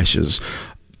crashes.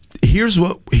 Here's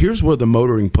where the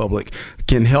motoring public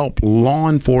can help law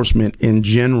enforcement in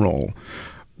general,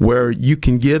 where you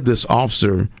can give this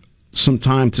officer some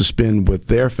time to spend with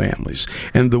their families.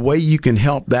 And the way you can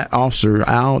help that officer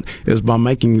out is by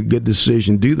making a good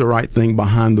decision, do the right thing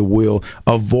behind the wheel,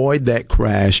 avoid that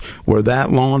crash where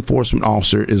that law enforcement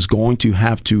officer is going to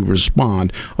have to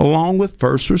respond, along with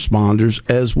first responders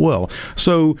as well.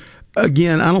 So,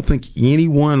 again, I don't think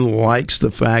anyone likes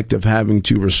the fact of having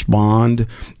to respond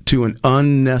to an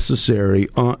unnecessary,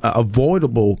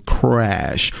 avoidable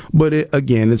crash. But it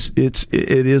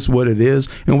is what it is,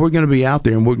 and we're going to be out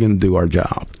there and we're going to do our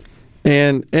job.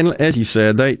 And as you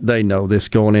said, they know this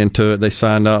going into it. They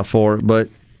signed up for it, but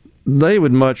they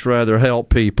would much rather help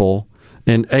people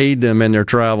and aid them in their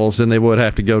travels than they would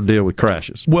have to go deal with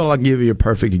crashes. Well, I'll give you a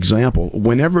perfect example.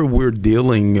 Whenever we're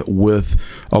dealing with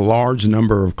a large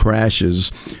number of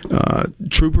crashes,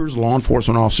 troopers, law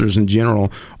enforcement officers in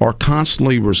general, are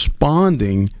constantly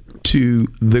responding to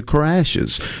the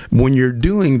crashes. When you're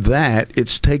doing that,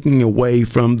 it's taking away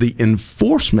from the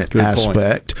enforcement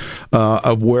aspect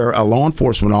of where a law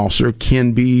enforcement officer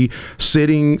can be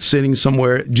sitting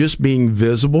somewhere, just being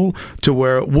visible to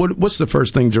where, what's the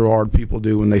first thing, Gerard, people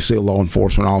do when they see a law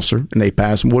enforcement officer and they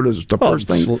pass them? What is the first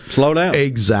thing? Slow down.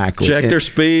 Exactly. Check their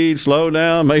speed, slow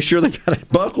down, make sure they got it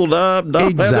buckled up,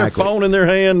 don't have their phone in their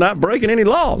hand, not breaking any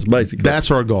laws, basically. That's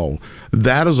our goal.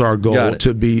 That is our goal,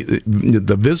 to be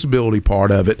the visibility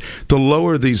part of it, to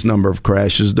lower these number of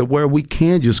crashes to where we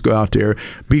can just go out there,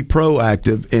 be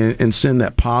proactive, and send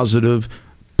that positive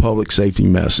public safety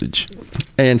message.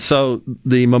 And so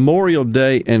the Memorial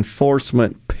Day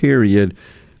enforcement period,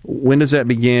 when does that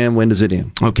begin? When does it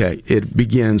end? Okay, it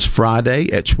begins Friday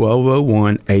at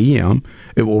 12:01 a.m.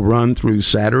 It will run through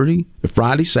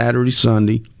Friday, Saturday,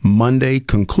 Sunday, Monday,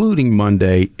 concluding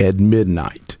Monday at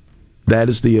midnight. That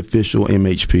is the official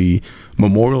MHP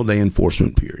Memorial Day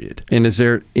enforcement period. And is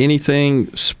there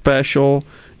anything special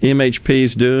MHP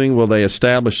is doing? Will they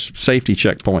establish safety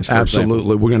checkpoints?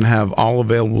 Absolutely. We're going to have all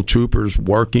available troopers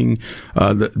working.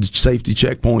 The safety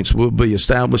checkpoints will be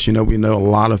established. We know a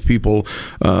lot of people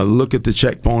look at the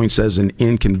checkpoints as an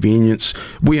inconvenience.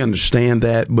 We understand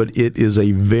that, but it is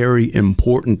a very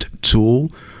important tool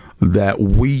that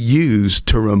we use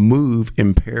to remove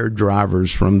impaired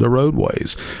drivers from the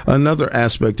roadways. Another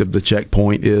aspect of the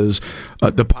checkpoint is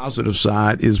the positive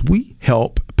side is we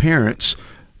help parents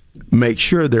make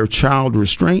sure their child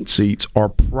restraint seats are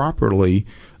properly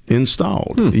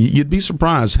installed. You'd be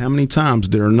surprised how many times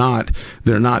they're not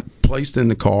placed in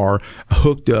the car,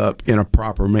 hooked up in a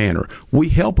proper manner. We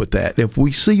help with that. If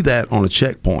we see that on a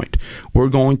checkpoint, we're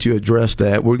going to address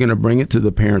that. We're going to bring it to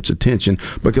the parents' attention,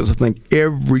 because I think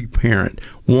every parent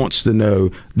wants to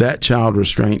know that child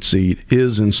restraint seat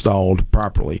is installed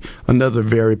properly. Another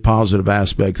very positive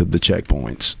aspect of the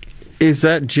checkpoints. Is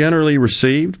that generally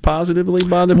received positively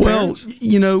by the parents? Well,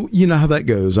 you know how that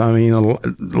goes. I mean, a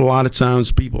lot of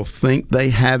times people think they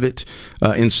have it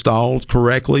installed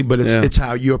correctly, but it's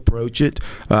how you approach it.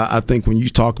 I think when you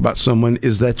talk about someone,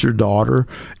 is that your daughter?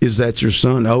 Is that your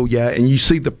son? Oh, yeah, and you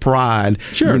see the pride.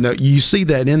 Sure. You see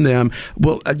that in them.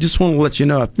 Well, I just want to let you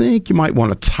know, I think you might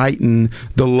want to tighten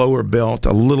the lower belt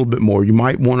a little bit more. You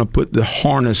might want to put the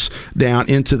harness down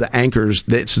into the anchors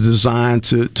that's designed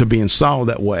to be installed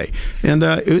that way. And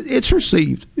it's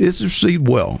received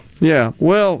well. Yeah,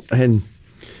 well, and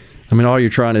I mean, all you're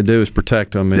trying to do is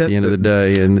protect them at the end of the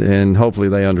day, and hopefully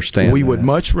they understand. We would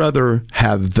much rather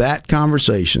have that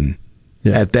conversation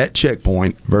at that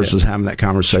checkpoint versus having that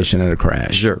conversation at a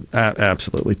crash. Sure,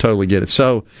 absolutely, totally get it.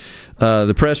 So,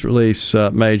 the press release,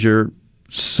 Major,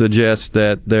 suggests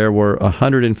that there were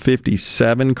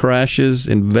 157 crashes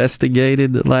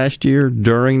investigated last year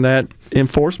during that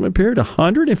enforcement period.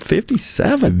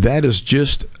 157. That is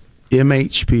just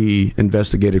MHP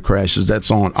investigated crashes. That's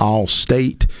on all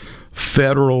state,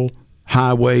 federal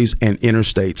highways, and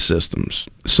interstate systems.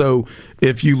 So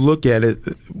if you look at it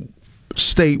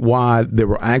statewide, there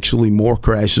were actually more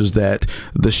crashes that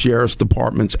the sheriff's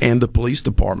departments and the police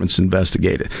departments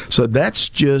investigated. So that's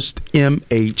just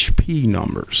MHP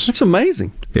numbers. That's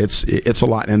amazing. It's a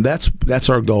lot, and that's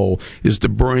our goal, is to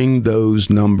bring those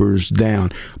numbers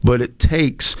down. But it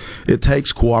takes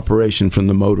cooperation from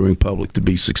the motoring public to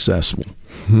be successful.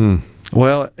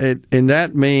 Well, and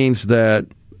that means that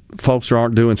folks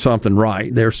aren't doing something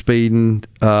right. They're speeding,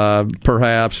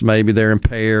 perhaps, maybe they're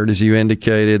impaired, as you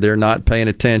indicated. They're not paying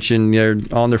attention. They're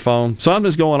on their phone.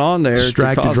 Something's going on there.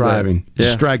 Distracted driving.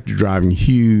 Distracted driving,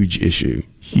 huge issue.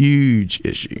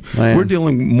 Man. We're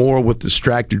dealing more with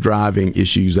distracted driving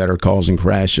issues that are causing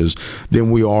crashes than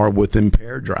we are with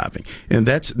impaired driving, and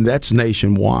that's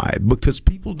nationwide, because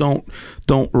people don't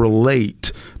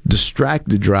relate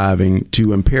distracted driving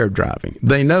to impaired driving.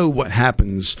 They know what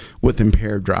happens with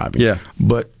impaired driving,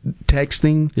 but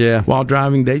texting while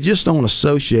driving, they just don't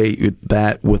associate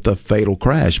that with a fatal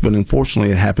crash. But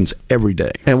unfortunately, it happens every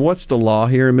day. And what's the law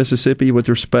here in Mississippi with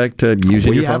respect to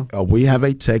using your phone? We have a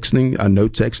no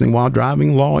texting while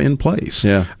driving law in place.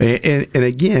 And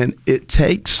again, it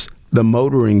takes the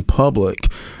motoring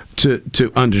public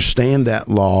to understand that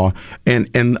law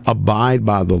and abide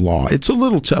by the law. It's a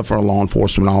little tough for a law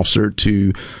enforcement officer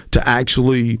to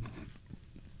actually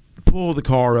pull the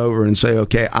car over and say,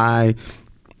 okay, I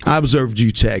observed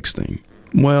you texting.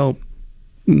 Well,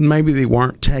 maybe they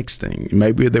weren't texting.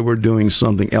 Maybe they were doing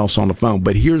something else on the phone.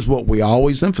 But here's what we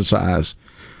always emphasize.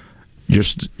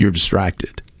 You're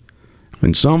distracted.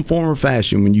 In some form or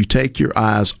fashion, when you take your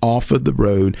eyes off of the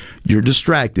road, you're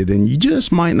distracted, and you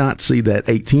just might not see that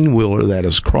 18-wheeler that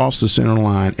has crossed the center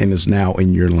line and is now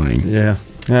in your lane. Yeah,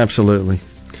 absolutely.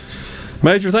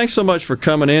 Major, thanks so much for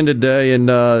coming in today. And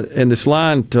this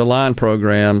line-to-line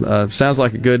program sounds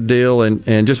like a good deal.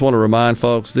 And just want to remind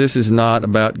folks, this is not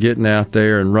about getting out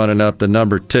there and running up the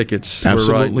number of tickets.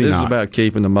 Absolutely not. This is about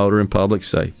keeping the motoring public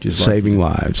safe. Saving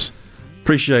lives.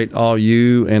 Appreciate all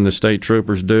you and the state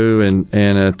troopers do, and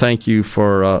thank you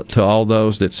to all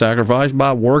those that sacrificed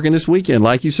by working this weekend.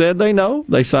 Like you said, they know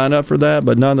they sign up for that,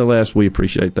 but nonetheless, we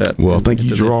appreciate that. Well, thank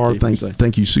you, Gerard.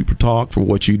 Thank you, Super Talk, for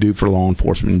what you do for law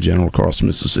enforcement in general across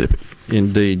Mississippi.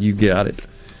 Indeed, you got it.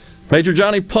 Major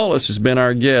Johnny Pullis has been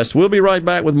our guest. We'll be right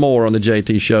back with more on the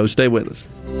JT Show. Stay with us.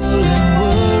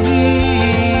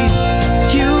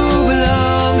 You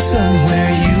belong somewhere.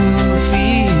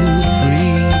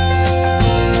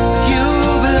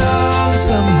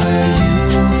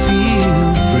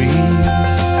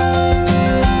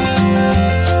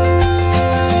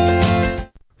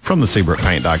 From the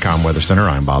SeabrookPaint.com Weather Center,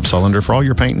 I'm Bob Sullender. For all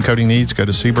your paint and coating needs, go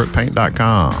to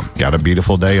SeabrookPaint.com. Got a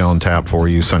beautiful day on tap for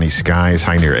you. Sunny skies,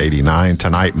 high near 89.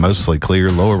 Tonight, mostly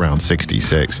clear, low around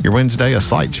 66. Your Wednesday, a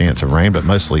slight chance of rain, but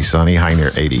mostly sunny, high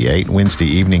near 88. Wednesday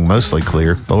evening, mostly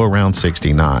clear, low around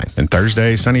 69. And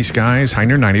Thursday, sunny skies, high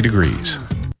near 90 degrees.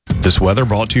 This weather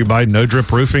brought to you by No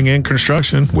Drip Roofing and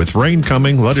Construction. With rain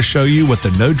coming, let us show you what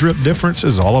the No Drip difference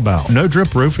is all about. No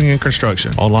Drip Roofing and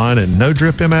Construction. Online at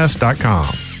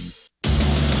NoDripMS.com.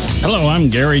 Hello, I'm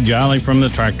Gary Jolly from the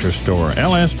Tractor Store.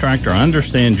 LS Tractor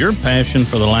understands your passion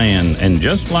for the land, and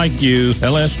just like you,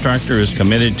 LS Tractor is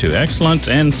committed to excellence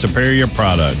and superior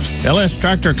products. LS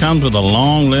Tractor comes with a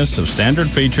long list of standard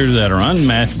features that are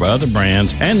unmatched by other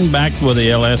brands, and backed with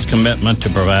the LS commitment to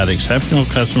provide exceptional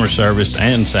customer service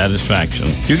and satisfaction.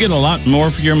 You get a lot more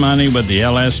for your money with the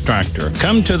LS Tractor.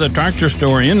 Come to the Tractor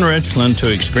Store in Richland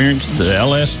to experience the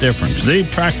LS difference. The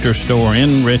Tractor Store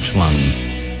in Richland.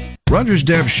 Rogers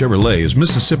Dabbs Chevrolet is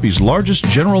Mississippi's largest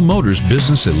General Motors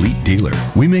business elite dealer.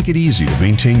 We make it easy to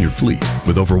maintain your fleet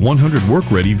with over 100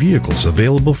 work-ready vehicles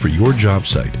available for your job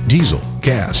site. Diesel,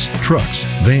 gas, trucks,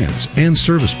 vans, and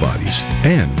service bodies.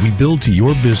 And we build to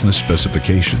your business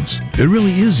specifications. It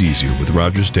really is easier with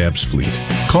Rogers Dabbs Fleet.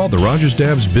 Call the Rogers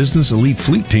Dabbs Business Elite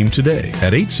Fleet Team today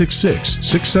at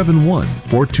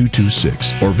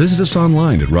 866-671-4226 or visit us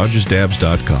online at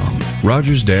rogersdabbs.com.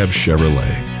 Rogers Dabbs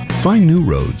Chevrolet. Find new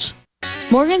roads.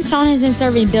 Morganstone has been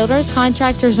serving builders,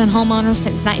 contractors, and homeowners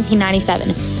since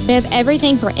 1997. We have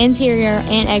everything for interior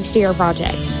and exterior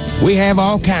projects. We have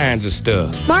all kinds of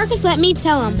stuff. Marcus, let me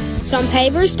tell them. Stone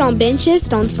pavers, stone benches,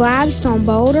 stone slabs, stone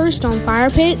boulders, stone fire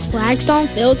pits, flagstone,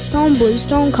 fieldstone,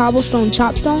 bluestone, cobblestone,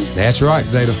 chopstone. That's right,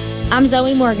 Zeta. I'm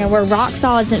Zoe Morgan. We're rock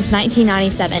solid since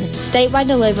 1997. Statewide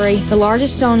delivery, the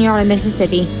largest stone yard in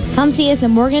Mississippi. Come see us at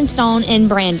Morganstone in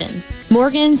Brandon.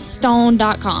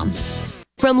 Morganstone.com.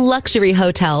 From luxury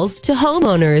hotels to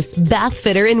homeowners, Bath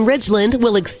Fitter in Ridgeland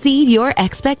will exceed your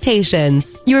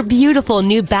expectations. Your beautiful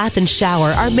new bath and shower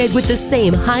are made with the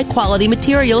same high-quality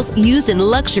materials used in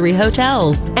luxury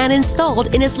hotels and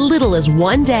installed in as little as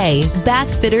 1 day.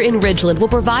 Bath Fitter in Ridgeland will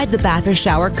provide the bath or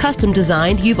shower custom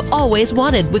designed you've always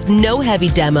wanted with no heavy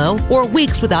demo or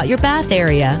weeks without your bath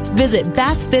area. Visit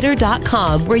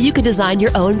bathfitter.com where you can design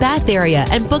your own bath area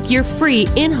and book your free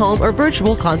in-home or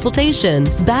virtual consultation.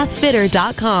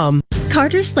 Bathfitter.com.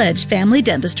 Carter Sledge Family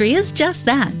Dentistry is just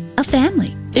that, a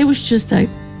family. It was just a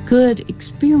good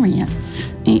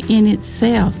experience in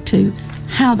itself to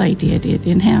how they did it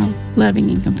and how loving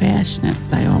and compassionate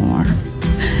they all are.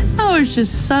 I was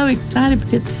just so excited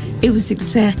because it was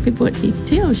exactly what he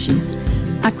tells you.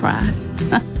 I cried.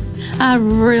 I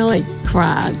really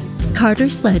cried. Carter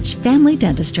Sledge Family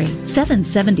Dentistry,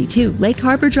 772 Lake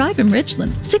Harbor Drive in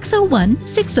Richland,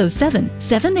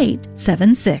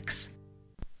 601-607-7876.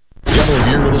 Yellow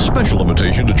here with a special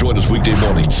invitation to join us weekday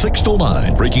morning, 6 till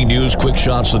 9. Breaking news, quick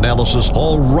shots, analysis,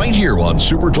 all right here on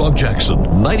Super Talk Jackson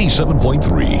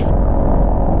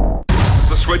 97.3.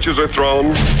 The switches are thrown.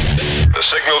 The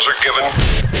signals are given.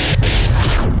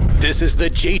 This is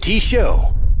the JT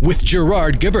Show with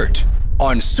Gerard Gibbert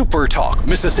on Super Talk,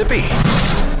 Mississippi.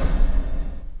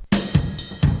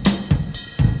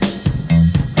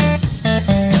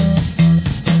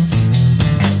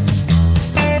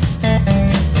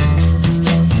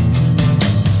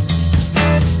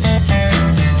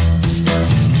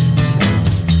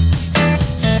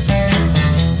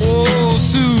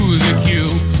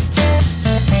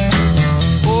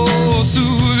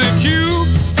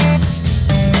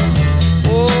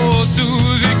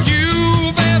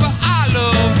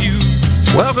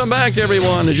 Welcome back,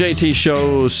 everyone, to JT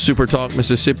Show, Super Talk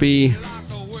Mississippi.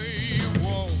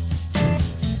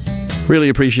 Really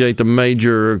appreciate the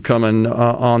Major coming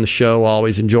on the show.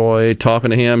 Always enjoy talking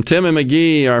to him. Tim and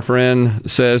McGee, our friend,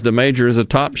 says the Major is a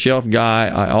top shelf guy.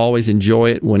 I always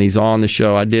enjoy it when he's on the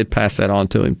show. I did pass that on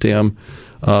to him, Tim,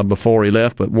 before he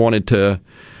left, but wanted to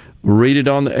read it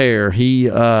on the air.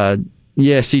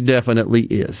 Yes, he definitely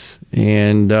is.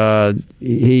 And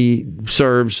he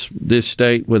serves this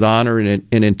state with honor and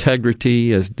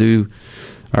integrity, as do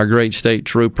our great state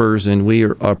troopers, and we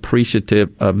are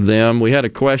appreciative of them. We had a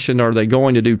question, are they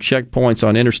going to do checkpoints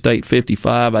on Interstate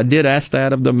 55? I did ask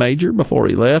that of the Major before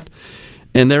he left,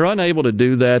 and they're unable to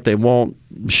do that. They won't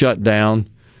shut down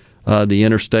the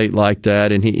interstate like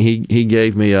that, and he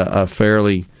gave me a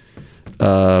fairly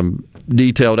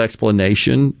detailed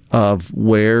explanation of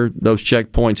where those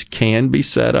checkpoints can be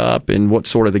set up and what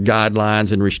sort of the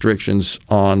guidelines and restrictions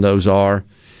on those are.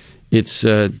 It's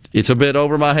a bit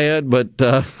over my head, but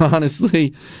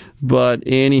honestly, but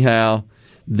anyhow,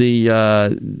 the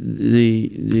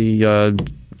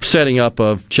setting up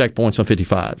of checkpoints on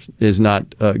 55 is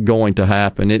not going to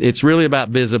happen. It's really about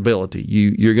visibility.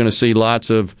 You're going to see lots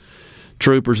of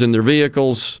troopers in their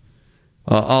vehicles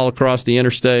all across the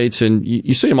interstates, and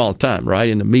you see them all the time, right?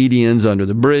 In the medians, under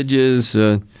the bridges.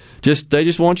 They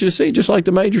just want you to see, just like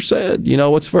the Major said. You know,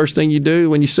 what's the first thing you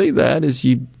do when you see that is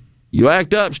you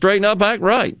act up, straighten up, act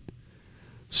right.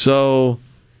 So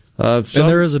and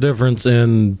there is a difference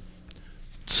in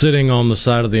sitting on the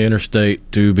side of the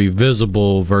interstate to be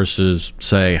visible versus,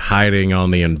 say, hiding on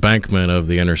the embankment of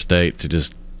the interstate to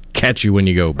just catch you when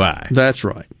you go by. That's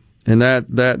right. And that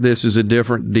this is a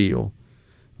different deal.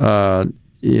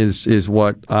 Is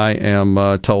what I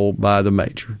am told by the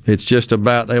Major. It's just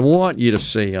about they want you to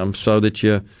see them so that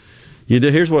you do.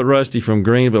 Here's what Rusty from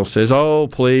Greenville says. Oh,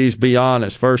 please be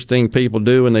honest. First thing people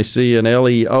do when they see an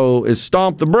LEO is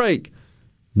stomp the brake.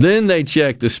 Then they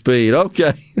check the speed.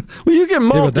 Okay. Well, you can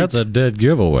but that's a dead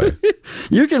giveaway.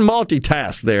 You can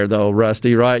multitask there, though,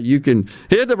 Rusty, right? You can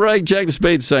hit the brake, check the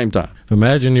speed at the same time.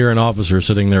 Imagine you're an officer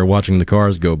sitting there watching the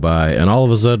cars go by, and all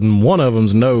of a sudden one of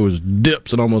them's nose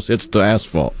dips and almost hits the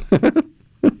asphalt.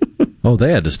 Oh,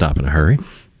 they had to stop in a hurry.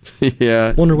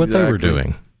 Yeah. Wonder what they were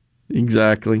doing.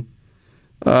 Exactly.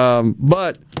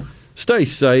 But stay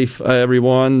safe,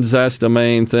 everyone. That's the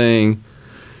main thing.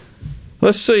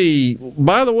 Let's see.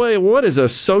 By the way, what is a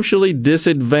socially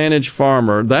disadvantaged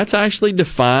farmer? That's actually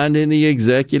defined in the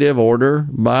executive order,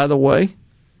 by the way.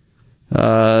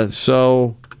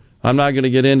 So I'm not going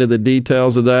to get into the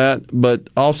details of that.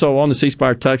 But also on the C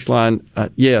Spire text line,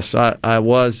 yes, I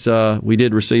was. We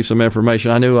did receive some information.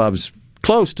 I knew I was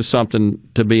close to something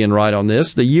to being right on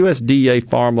this. The USDA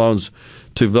farm loans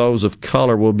to those of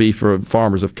color will be for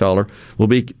farmers of color will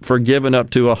be forgiven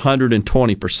up to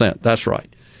 120%. That's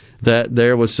right. That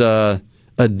there was a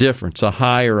difference, a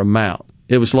higher amount.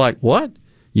 It was like, what?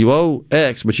 You owe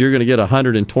X, but you're going to get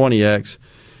 120X.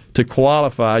 To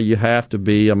qualify, you have to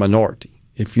be a minority.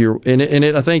 If you're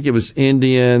I think it was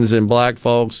Indians and black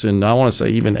folks, and I want to say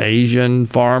even Asian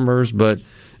farmers, but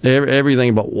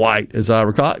everything but white, as I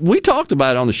recall. We talked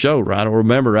about it on the show, right? I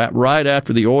remember right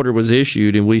after the order was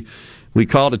issued, and we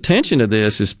called attention to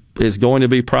this is going to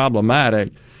be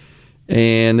problematic.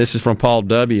 And this is from Paul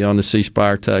W. on the C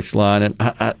Spire text line. And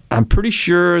I'm pretty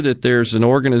sure that there's an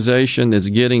organization that's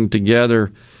getting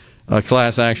together a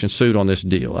class action suit on this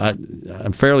deal.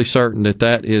 I'm fairly certain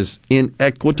that is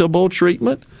inequitable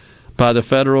treatment by the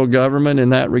federal government in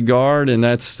that regard, and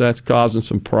that's causing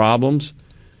some problems.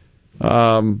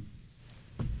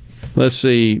 Let's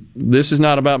see. This is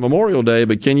not about Memorial Day,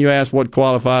 but can you ask what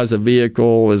qualifies a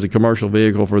vehicle as a commercial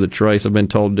vehicle for the Trace? I've been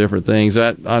told different things.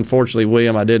 That, unfortunately,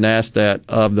 William, I didn't ask that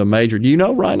of the major. Do you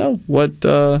know, Rhino? What?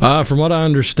 From what I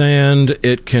understand,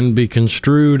 it can be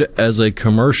construed as a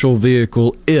commercial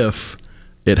vehicle if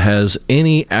it has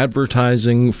any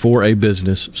advertising for a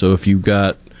business. So if you've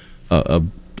got a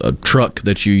truck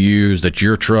that you use, that's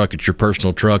your truck, it's your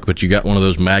personal truck, but you got one of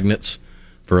those magnets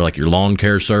for like your lawn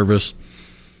care service.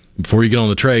 Before you get on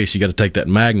the Trace, you got to take that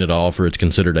magnet off, or it's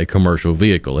considered a commercial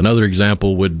vehicle. Another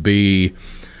example would be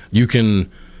you can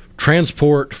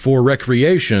transport for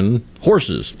recreation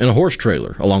horses in a horse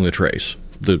trailer along the Trace.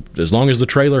 As long as the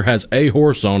trailer has a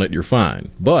horse on it, you're fine.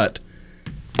 But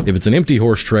if it's an empty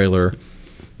horse trailer,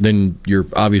 then you're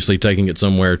obviously taking it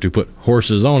somewhere to put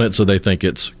horses on it, so they think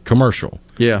it's commercial.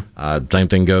 Yeah. Same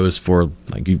thing goes for,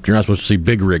 like, you're not supposed to see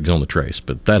big rigs on the Trace,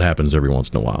 but that happens every once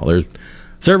in a while. There's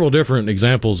several different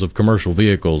examples of commercial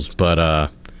vehicles, but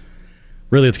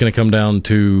really it's going to come down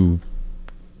to,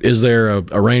 is there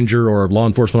a ranger or a law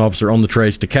enforcement officer on the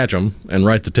Trace to catch them and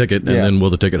write the ticket, and then will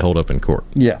the ticket hold up in court?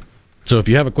 Yeah. So if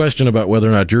you have a question about whether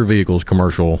or not your vehicle is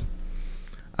commercial,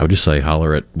 I would just say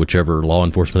holler at whichever law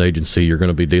enforcement agency you're going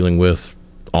to be dealing with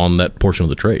on that portion of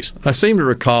the Trace. I seem to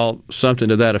recall something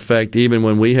to that effect, even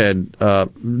when we had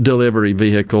delivery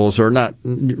vehicles, or not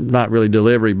really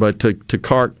delivery, but to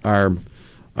cart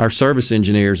our service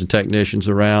engineers and technicians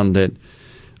around, that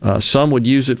some would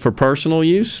use it for personal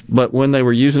use, but when they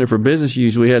were using it for business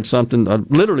use, we had something,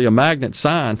 literally a magnet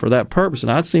sign for that purpose.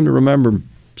 And I seem to remember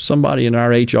somebody in our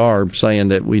HR saying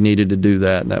that we needed to do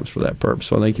that, and that was for that purpose.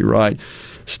 So I think you're right.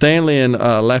 Stanley in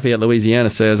Lafayette, Louisiana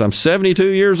says, I'm 72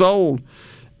 years old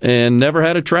and never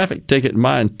had a traffic ticket in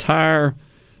my entire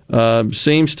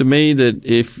seems to me that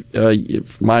if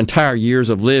my entire years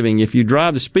of living, if you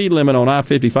drive the speed limit on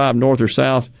I-55 north or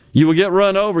south, you will get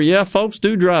run over. Yeah, folks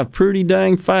do drive pretty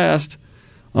dang fast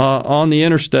on the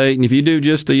interstate, and if you do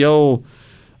just the old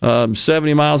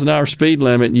 70 miles an hour speed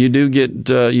limit, you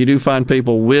do find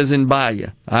people whizzing by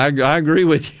you. I agree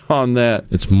with you on that.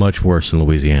 It's much worse in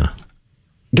Louisiana.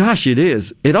 Gosh, it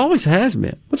is. It always has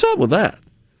been. What's up with that?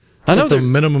 I know the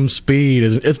minimum speed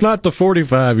it's not the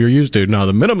 45 you're used to. No,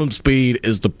 the minimum speed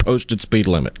is the posted speed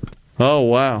limit. Oh,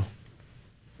 wow.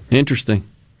 Interesting.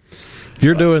 If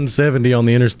you're doing 70 on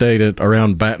the interstate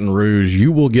around Baton Rouge,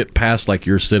 you will get past like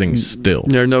you're sitting still.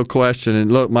 There's no question.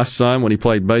 And look, my son, when he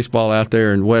played baseball out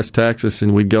there in West Texas,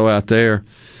 and we'd go out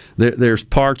there's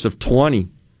parts of 20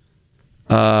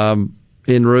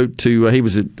 en route to, he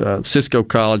was at Cisco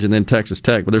College and then Texas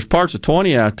Tech, but there's parts of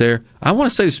 20 out there. I want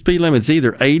to say the speed limit's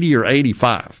either 80 or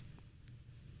 85.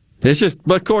 It's just,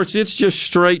 but of course, it's just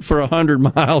straight for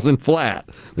 100 miles and flat.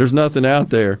 There's nothing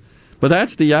out there. But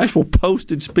that's the actual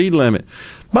posted speed limit.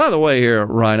 By the way, here,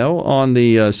 Rhino, on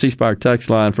the C Spire text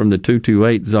line from the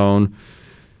 228 zone,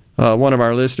 one of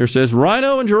our listeners says,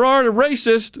 Rhino and Gerard are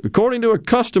racist, according to a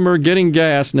customer getting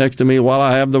gas next to me while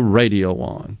I have the radio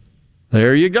on.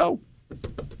 There you go.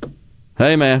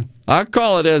 Hey, man, I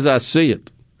call it as I see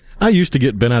it. I used to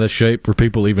get bent out of shape for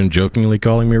people even jokingly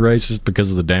calling me racist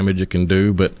because of the damage it can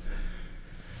do, but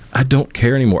I don't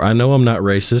care anymore. I know I'm not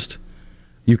racist.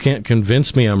 You can't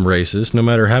convince me I'm racist, no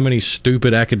matter how many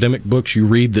stupid academic books you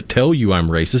read that tell you I'm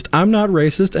racist. I'm not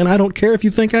racist, and I don't care if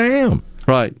you think I am.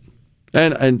 Right.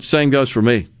 And same goes for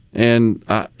me. And,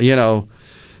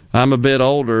 I'm a bit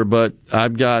older, but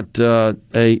I've got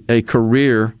a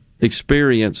career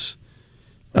experience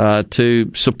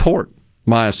to support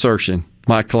my assertion,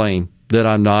 my claim that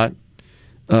I'm not,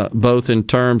 both in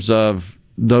terms of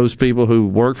those people who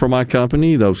work for my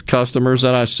company, those customers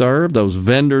that I serve, those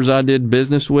vendors I did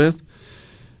business with.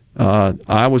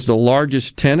 I was the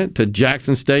largest tenant to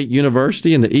Jackson State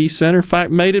University in the East Center. In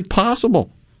fact, made it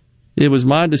possible. It was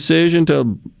my decision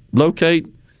to locate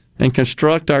and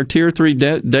construct our Tier 3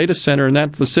 data center in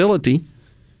that facility,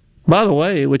 by the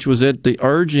way, which was at the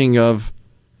urging of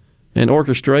an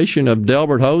orchestration of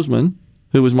Delbert Hoseman,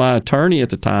 who was my attorney at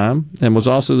the time and was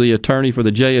also the attorney for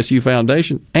the JSU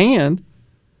Foundation, and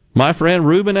my friend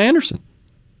Reuben Anderson.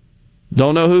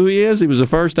 Don't know who he is. He was the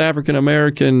first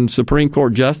African-American Supreme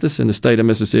Court justice in the state of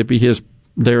Mississippi.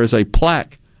 There is a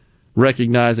plaque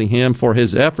recognizing him for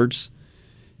his efforts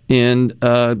in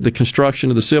the construction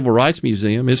of the Civil Rights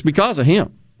Museum. It's because of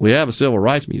him we have a Civil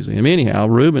Rights Museum. Anyhow,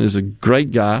 Reuben is a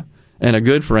great guy and a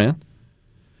good friend.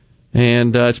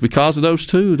 And it's because of those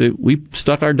two that we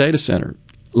stuck our data center,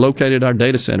 located our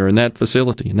data center in that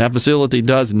facility. And that facility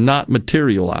does not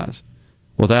materialize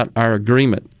without our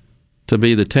agreement to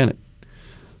be the tenant.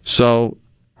 So,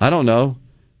 I don't know,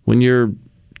 when you're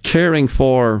caring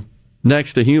for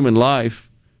next to human life,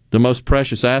 the most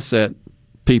precious asset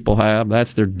people have,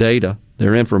 that's their data,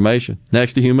 their information,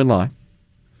 next to human life.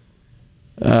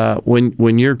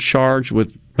 When you're charged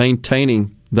with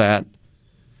maintaining that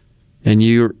and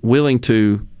you're willing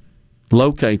to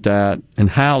locate that and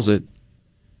house it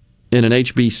in an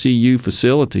HBCU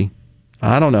facility,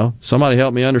 I don't know. Somebody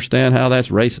help me understand how that's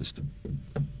racist.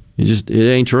 It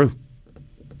ain't true.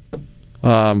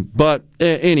 But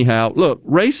anyhow, look,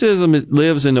 racism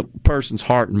lives in a person's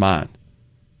heart and mind.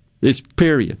 It's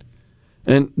period.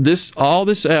 And all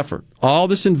this effort, all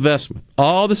this investment,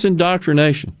 all this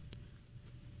indoctrination,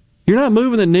 you're not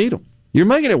moving the needle. You're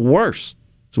making it worse.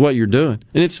 Is what you're doing.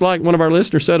 And it's like one of our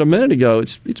listeners said a minute ago,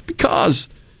 it's because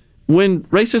when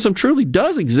racism truly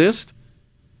does exist,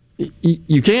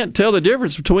 you can't tell the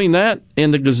difference between that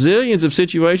and the gazillions of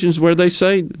situations where they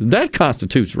say that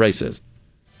constitutes racism.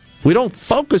 We don't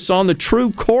focus on the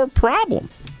true core problem.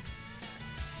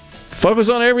 Focus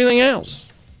on everything else.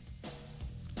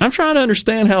 I'm trying to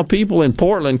understand how people in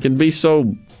Portland can be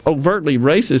so overtly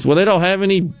racist when they don't have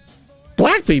any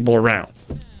black people around.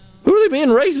 Who are they being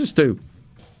racist to?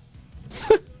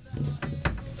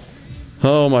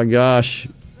 Oh my gosh.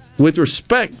 With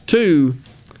respect to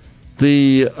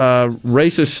the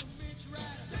racist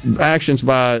actions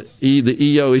by the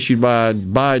EO issued by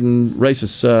Biden,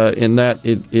 racist in that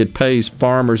it pays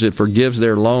farmers, it forgives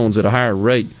their loans at a higher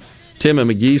rate. Tim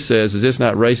and McGee says, is this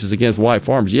not racist against white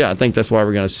farmers? Yeah, I think that's why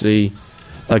we're going to see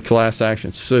a class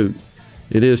action suit.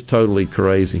 It is totally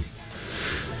crazy.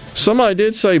 Somebody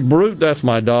did say, Brute, that's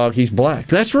my dog, he's black.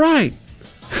 That's right.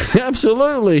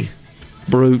 Absolutely.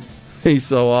 Brute. He's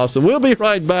so awesome. We'll be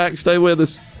right back. Stay with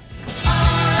us.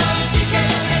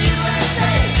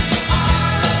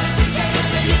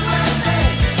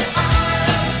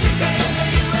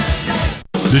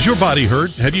 Does your body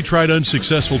hurt? Have you tried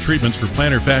unsuccessful treatments for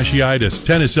plantar fasciitis,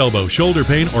 tennis elbow, shoulder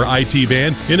pain, or IT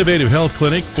band? Innovative Health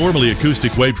Clinic, formerly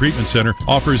Acoustic Wave Treatment Center,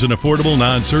 offers an affordable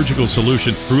non-surgical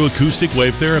solution through acoustic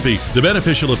wave therapy. The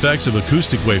beneficial effects of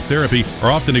acoustic wave therapy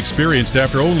are often experienced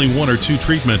after only 1 or 2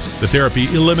 treatments. The therapy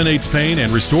eliminates pain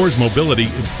and restores mobility,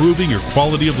 improving your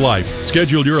quality of life.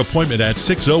 Schedule your appointment at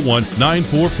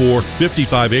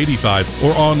 601-944-5585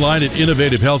 or online at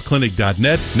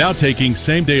innovativehealthclinic.net. Now taking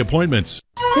same-day appointments.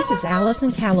 This is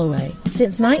Allison Calloway.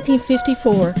 Since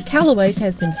 1954, Calloway's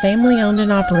has been family-owned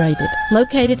and operated.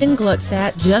 Located in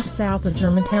Gluckstadt, just south of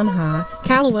Germantown High,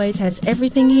 Calloway's has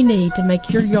everything you need to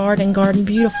make your yard and garden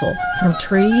beautiful, from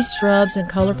trees, shrubs, and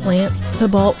color plants to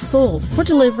bulk soils for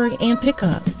delivery and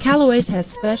pickup. Calloway's has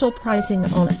special pricing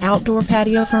on outdoor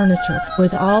patio furniture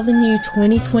with all the new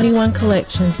 2021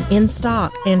 collections in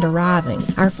stock and arriving.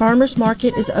 Our farmers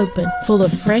market is open, full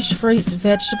of fresh fruits,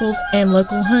 vegetables, and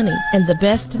local honey, and the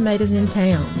best best tomatoes in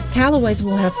town. Callaway's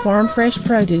will have farm fresh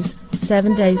produce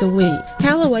 7 days a week.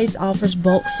 Callaway's offers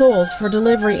bulk soils for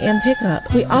delivery and pickup.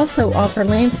 We also offer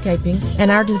landscaping,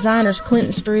 and our designers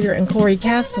Clinton Streeter and Corey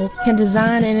Castle can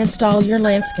design and install your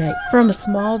landscape. From a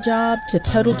small job to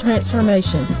total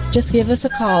transformations, just give us a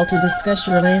call to discuss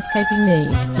your landscaping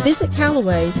needs. Visit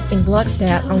Callaway's in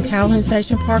Gluckstadt on Calhoun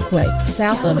Station Parkway,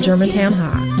 south of Germantown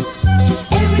High.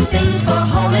 Everything for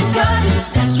home and garden,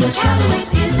 that's what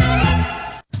Callaway's is.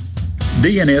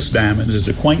 D&S Diamonds is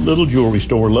a quaint little jewelry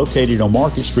store located on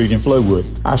Market Street in Flowood.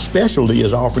 Our specialty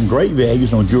is offering great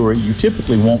values on jewelry you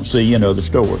typically won't see in other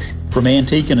stores. From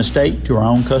antique and estate to our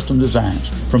own custom designs,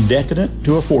 from decadent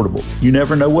to affordable, you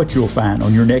never know what you'll find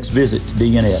on your next visit to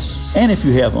D&S. And if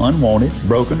you have unwanted,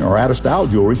 broken, or out-of-style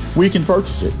jewelry, we can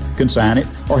purchase it, consign it,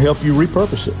 or help you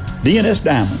repurpose it. D&S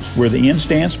Diamonds, where the N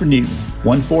stands for Newton,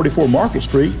 144 Market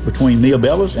Street between Mia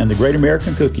Bella's and the Great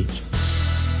American Cookies.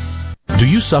 Do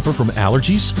you suffer from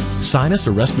allergies, sinus,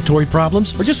 or respiratory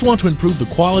problems, or just want to improve the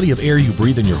quality of air you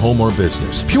breathe in your home or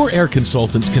business? Pure Air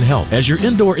Consultants can help. As your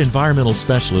indoor environmental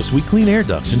specialist, we clean air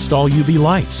ducts, install UV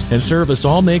lights, and service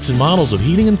all makes and models of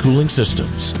heating and cooling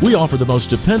systems. We offer the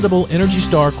most dependable Energy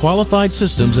Star qualified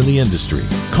systems in the industry.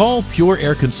 Call Pure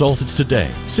Air Consultants today,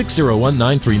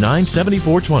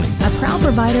 601-939-7420. A proud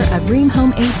provider of Rheem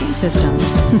Home AC systems.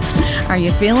 Are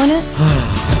you feeling it?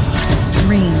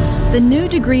 Rheem, the new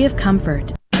degree of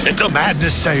comfort. It's a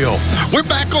madness sale. We're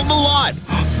back on the lot.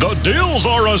 The deals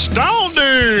are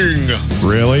astounding.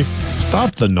 Really?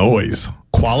 Stop the noise.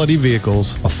 Quality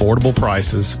vehicles, affordable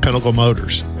prices, Pinnacle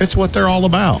Motors. It's what they're all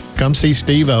about. Come see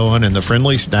Steve Owen and the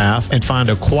friendly staff and find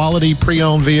a quality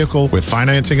pre-owned vehicle with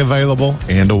financing available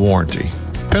and a warranty.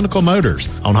 Pinnacle Motors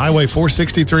on Highway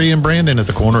 463 in Brandon at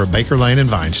the corner of Baker Lane and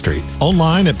Vine Street.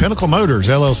 Online at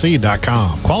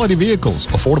PinnacleMotorsLLC.com. Quality vehicles,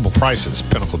 affordable prices,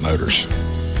 Pinnacle Motors.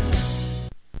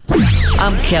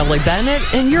 I'm Kelly Bennett,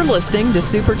 and you're listening to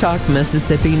Super Talk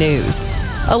Mississippi News.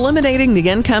 Eliminating the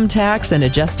income tax and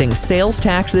adjusting sales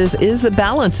taxes is a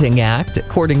balancing act,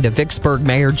 according to Vicksburg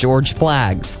Mayor George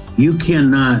Flaggs. You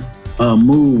cannot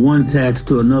move one tax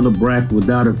to another bracket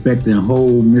without affecting the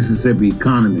whole Mississippi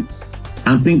economy.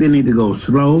 I think they need to go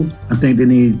slow. I think they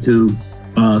need to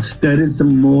study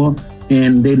some more,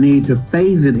 and they need to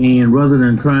phase it in rather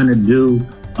than trying to do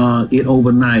it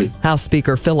overnight. House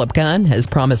Speaker Philip Gunn has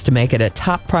promised to make it a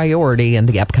top priority in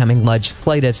the upcoming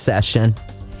legislative session.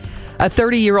 A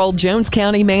 30-year-old Jones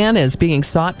County man is being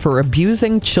sought for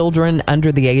abusing children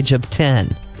under the age of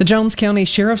 10. The Jones County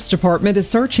Sheriff's Department is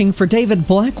searching for David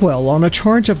Blackwell on a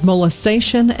charge of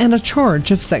molestation and a charge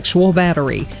of sexual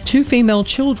battery. 2 female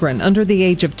children under the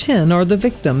age of 10 are the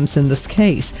victims in this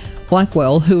case.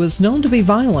 Blackwell, who is known to be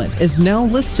violent, is now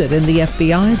listed in the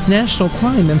FBI's National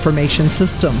Crime Information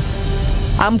System.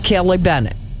 I'm Kelly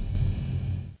Bennett.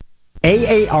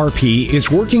 AARP is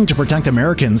working to protect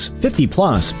Americans 50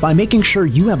 plus by making sure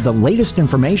you have the latest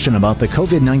information about the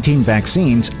COVID-19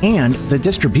 vaccines and the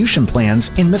distribution plans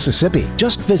in Mississippi.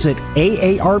 Just visit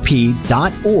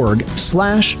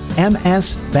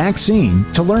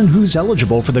aarp.org/MSvaccine to learn who's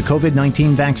eligible for the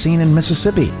COVID-19 vaccine in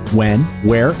Mississippi, when,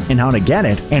 where, and how to get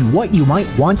it, and what you might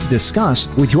want to discuss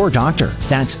with your doctor.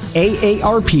 That's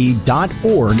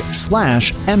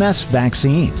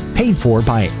aarp.org/MSvaccine. Paid for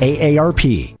by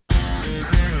AARP.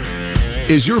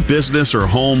 Is your business or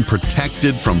home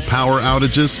protected from power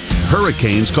outages?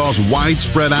 Hurricanes cause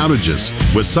widespread outages,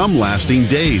 with some lasting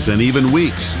days and even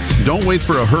weeks. Don't wait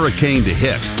for a hurricane to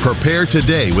hit. Prepare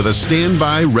today with a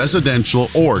standby residential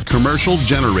or commercial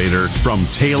generator from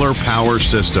Taylor Power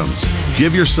Systems.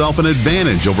 Give yourself an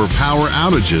advantage over power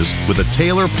outages with a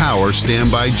Taylor Power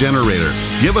standby generator.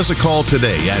 Give us a call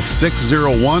today at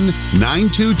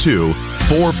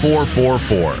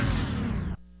 601-922-4444.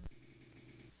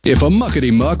 If a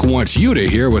muckety muck wants you to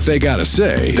hear what they gotta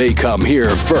say, they come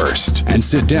here first and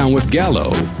sit down with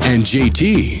Gallo and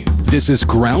JT. This is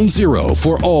ground zero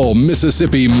for all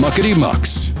Mississippi muckety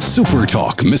mucks. Super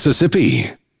Talk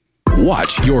Mississippi.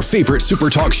 Watch your favorite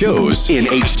Super Talk shows in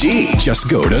HD. Just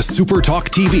go to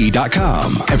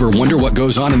supertalktv.com. Ever wonder what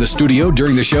goes on in the studio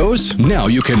during the shows? Now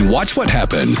you can watch what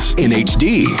happens in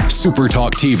HD. Super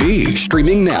Talk TV,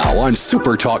 streaming now on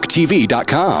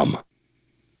supertalktv.com.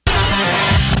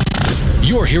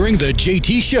 You're hearing The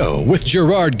JT Show with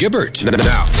Gerard Gibbert.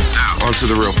 Now, on to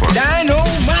the real part.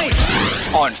 Dynamite!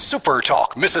 On Super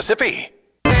Talk, Mississippi.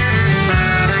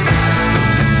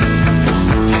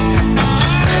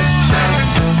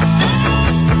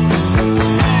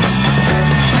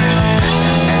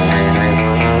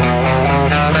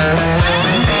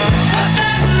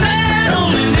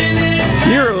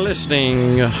 You're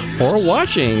listening or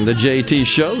watching the JT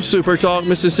Show, Super Talk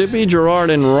Mississippi. Gerard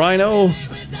and Rhino.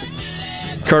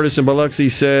 Curtis in Biloxi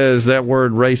says that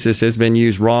word racist has been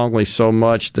used wrongly so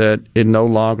much that it no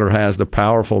longer has the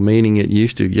powerful meaning it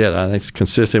used to. Yeah, I think it's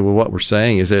consistent with what we're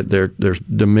saying, is that they're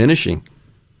diminishing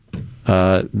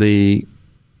the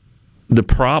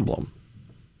problem,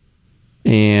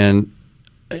 and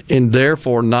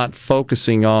therefore not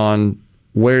focusing on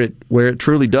where it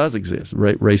truly does exist.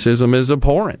 Racism is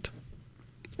abhorrent,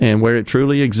 and where it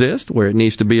truly exists, where it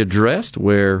needs to be addressed,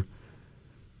 where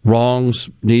wrongs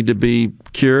need to be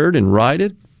cured and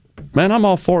righted, man, I'm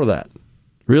all for that.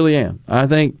 Really am. I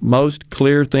think most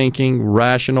clear-thinking,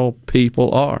 rational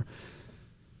people are.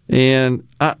 And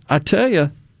I tell you,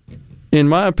 in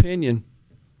my opinion,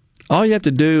 all you have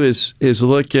to do is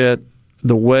look at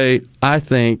the way I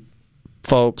think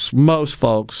most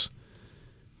folks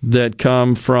that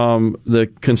come from the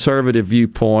conservative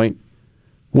viewpoint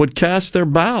would cast their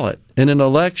ballot in an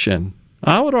election.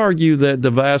 I would argue that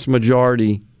the vast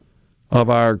majority of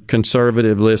our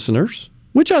conservative listeners,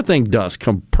 which I think does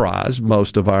comprise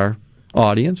most of our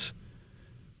audience,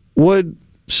 would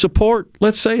support,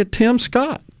 let's say, a Tim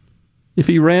Scott if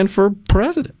he ran for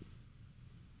president.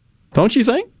 Don't you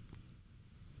think?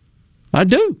 I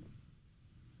do.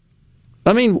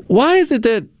 I mean, why is it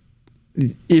that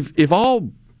if all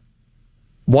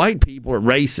white people are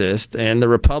racist and the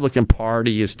Republican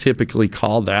Party is typically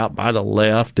called out by the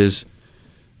left as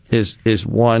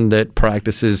one that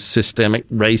practices systemic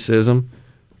racism,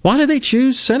 why did they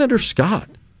choose Senator Scott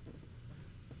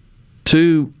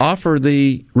to offer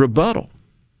the rebuttal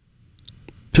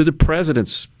to the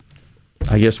president's,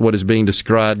 I guess, what is being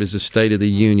described as the State of the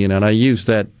Union? And I use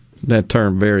that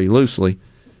term very loosely.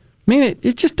 I mean,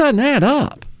 it just doesn't add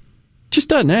up. It just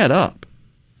doesn't add up.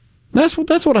 That's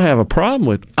what I have a problem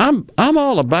with. I'm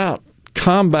all about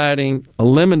combating,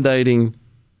 eliminating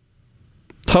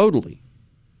totally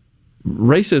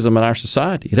racism in our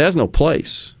society. It has no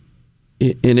place,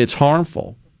 and it's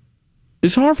harmful.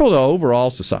 It's harmful to overall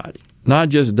society, not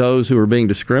just those who are being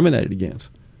discriminated against.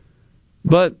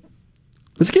 But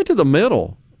let's get to the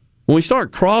middle. When we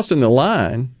start crossing the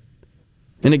line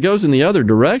and it goes in the other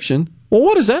direction, well,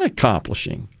 what is that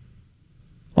accomplishing?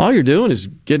 All you're doing is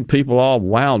getting people all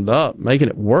wound up, making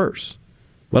it worse.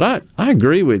 But I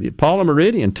agree with you. Paula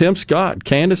Meridian, Tim Scott,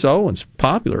 Candace Owens,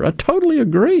 popular. I totally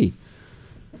agree.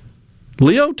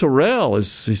 Leo Terrell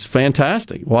is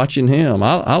fantastic. Watching him,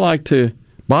 I like to.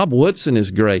 Bob Woodson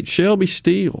is great. Shelby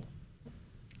Steele,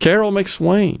 Carol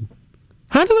McSwain.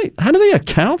 How do they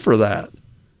account for that?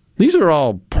 These are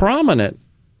all prominent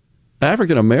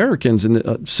African Americans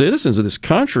and citizens of this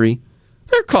country.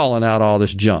 They're calling out all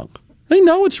this junk. They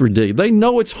know it's ridiculous. They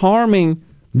know it's harming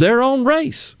their own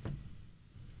race.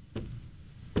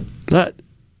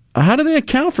 How do they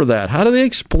account for that? How do they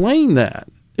explain that?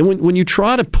 And when you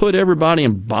try to put everybody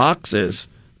in boxes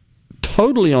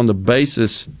totally on the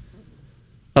basis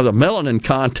of the melanin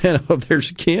content of their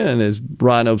skin, as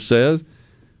Rhino says,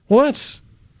 well, that's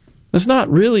not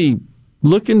really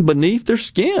looking beneath their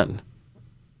skin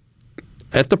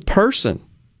at the person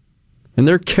and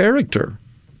their character.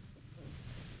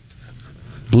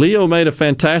 Leo made a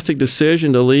fantastic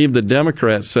decision to leave the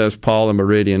Democrats, says Paula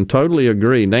Meridian. Totally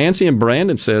agree. Nancy and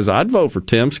Brandon says, I'd vote for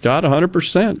Tim Scott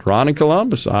 100%. Ron in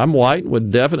Columbus, I'm white, would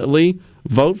definitely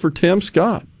vote for Tim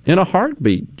Scott in a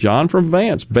heartbeat. John from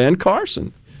Vance, Ben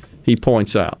Carson, he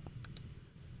points out.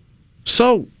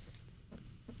 So,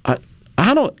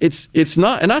 I don't, it's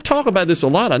not, and I talk about this a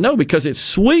lot, I know, because it's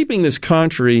sweeping this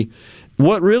country.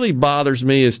 What really bothers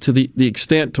me is to the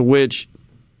extent to which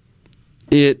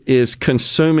it is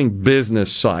consuming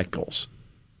business cycles.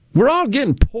 We're all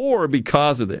getting poor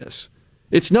because of this.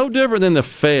 It's no different than the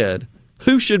Fed,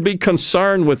 who should be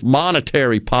concerned with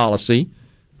monetary policy.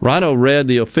 Rhino read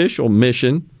the official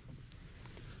mission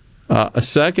a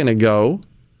second ago,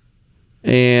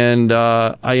 and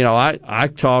I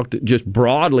talked just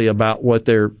broadly about what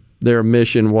their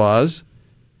mission was,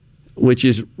 which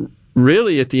is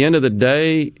really, at the end of the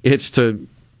day, it's to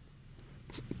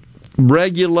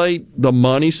regulate the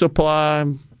money supply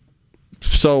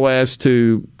so as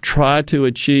to try to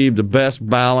achieve the best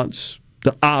balance,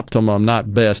 the optimum,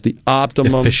 not best, the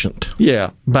optimum. Efficient.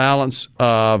 Yeah, balance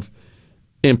of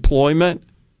employment,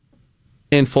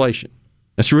 inflation.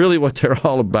 That's really what they're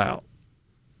all about.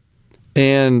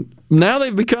 And now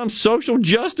they've become social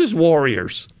justice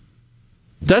warriors.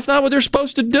 That's not what they're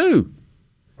supposed to do.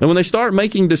 And when they start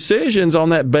making decisions on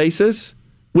that basis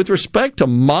with respect to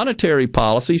monetary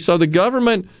policy, so the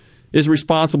government is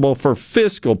responsible for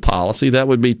fiscal policy, that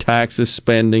would be taxes,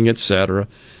 spending, etc.,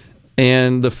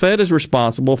 and the Fed is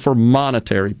responsible for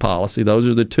monetary policy. Those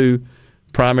are the two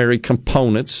primary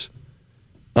components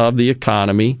of the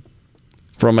economy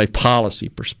from a policy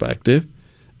perspective.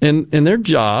 And their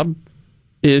job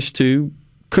is to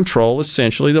control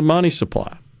essentially the money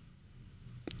supply.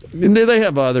 And they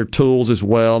have other tools as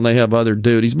well, and they have other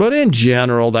duties. But in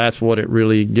general, that's what it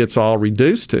really gets all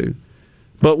reduced to.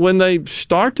 But when they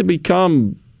start to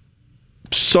become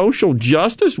social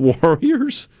justice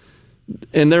warriors,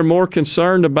 and they're more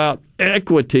concerned about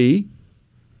equity,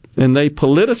 and they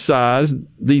politicize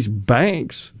these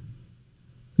banks,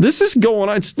 this is going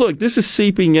on. Look, this is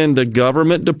seeping into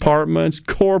government departments,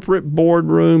 corporate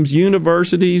boardrooms,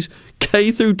 universities,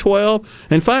 K through 12.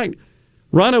 In fact,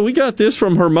 Rhino, we got this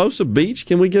from Hermosa Beach.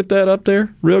 Can we get that up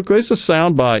there real quick? It's a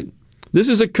soundbite. This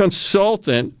is a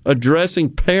consultant addressing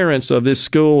parents of this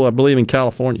school, I believe, in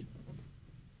California.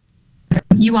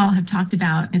 You all have talked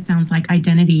about, it sounds like,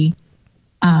 identity.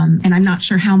 And I'm not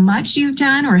sure how much you've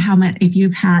done or how much, if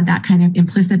you've had that kind of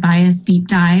implicit bias deep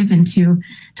dive into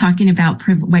talking about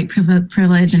white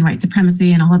privilege and white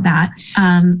supremacy and all of that,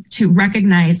 to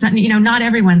recognize that, not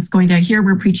everyone's going to hear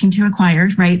we're preaching to a choir,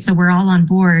 right? So we're all on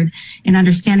board in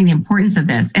understanding the importance of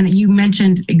this. And you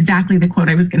mentioned exactly the quote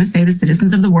I was going to say, the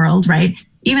citizens of the world, right?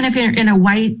 Even if you're in a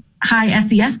white high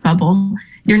SES bubble,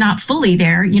 you're not fully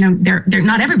there. They're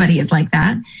not everybody is like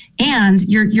that. And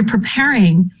you're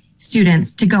preparing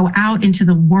students to go out into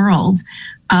the world,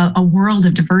 a world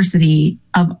of diversity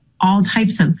of all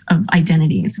types of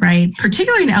identities, right?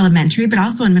 Particularly in elementary, but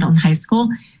also in middle and high school.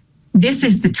 This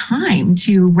is the time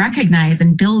to recognize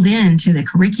and build into the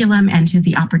curriculum and to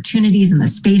the opportunities and the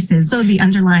spaces, so the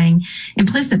underlying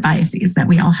implicit biases that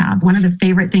we all have. One of the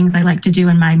favorite things I like to do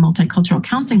in my multicultural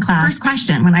counseling class, first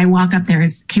question when I walk up there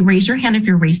is, okay, raise your hand if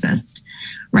you're racist,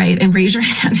 right? And raise your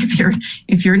hand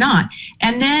if you're not.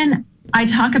 And then I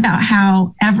talk about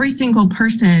how every single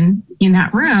person in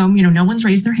that room, no one's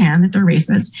raised their hand that they're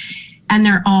racist, and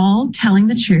they're all telling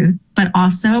the truth. But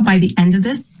also by the end of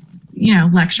this,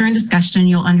 lecture and discussion,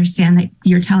 you'll understand that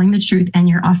you're telling the truth and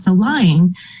you're also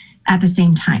lying at the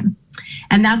same time.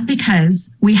 And that's because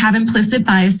we have implicit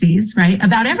biases, right,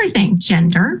 about everything,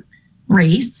 gender,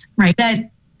 race, right,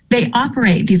 that they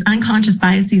operate, these unconscious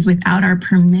biases, without our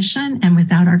permission and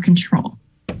without our control.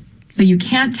 So you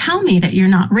can't tell me that you're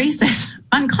not racist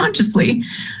unconsciously,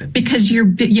 because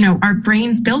our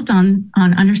brain's built on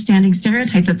understanding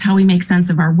stereotypes. That's how we make sense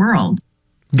of our world.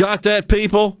 Got that,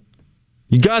 people?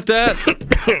 You got that?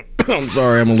 I'm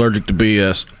sorry, I'm allergic to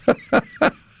BS.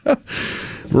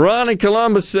 Ron in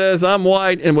Columbus says, I'm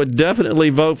white and would definitely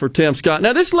vote for Tim Scott.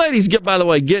 Now, this lady's, by the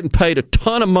way, getting paid a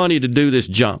ton of money to do this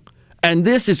junk. And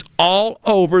this is all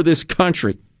over this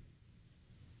country.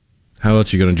 How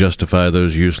else are you going to justify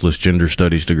those useless gender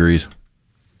studies degrees?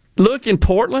 Look, in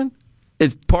Portland,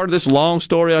 it's part of this long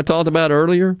story I talked about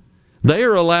earlier. They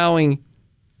are allowing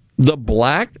the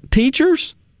black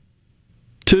teachers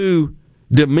to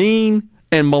demean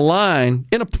and malign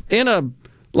in a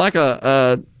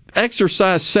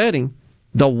exercise setting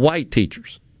the white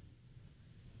teachers.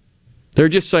 They're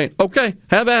just saying, okay,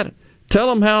 have at it. Tell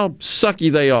them how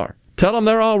sucky they are. Tell them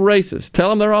they're all racist. Tell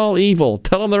them they're all evil.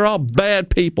 Tell them they're all bad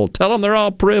people. Tell them they're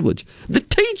all privileged. The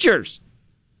teachers.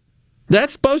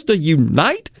 That's supposed to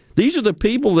unite? These are the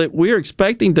people that we're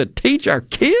expecting to teach our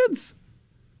kids?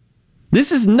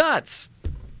 This is nuts.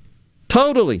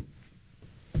 Totally.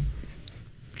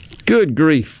 Good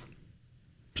grief.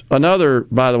 By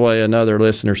the way, another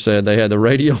listener said they had the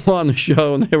radio on the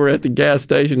show and they were at the gas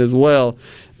station as well,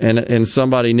 and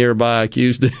somebody nearby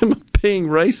accused them of being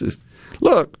racist.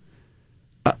 Look,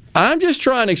 I'm just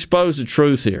trying to expose the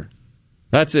truth here.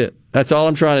 That's it. That's all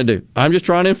I'm trying to do. I'm just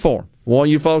trying to inform. I want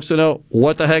you folks to know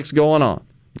what the heck's going on.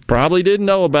 You probably didn't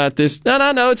know about this.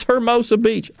 No, it's Hermosa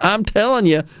Beach. I'm telling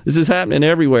you, this is happening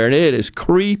everywhere, and it is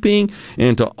creeping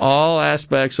into all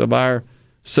aspects of our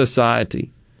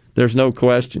society. There's no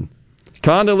question.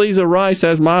 Condoleezza Rice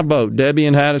has my vote. Debbie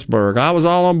in Hattiesburg. I was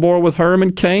all on board with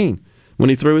Herman Cain when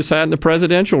he threw his hat in the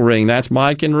presidential ring. That's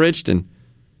Mike in Richton.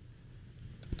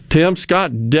 Tim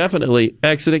Scott, definitely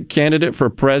exit candidate for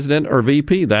president or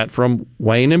VP. That from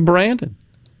Wayne and Brandon.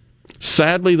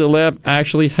 Sadly, the left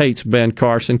actually hates Ben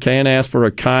Carson. Can't ask for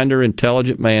a kinder,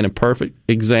 intelligent man and perfect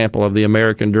example of the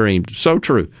American dream. So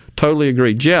true. Totally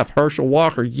agree. Jeff, Herschel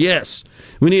Walker, yes.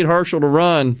 We need Herschel to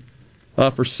run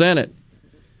for Senate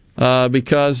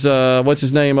because what's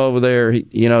his name over there?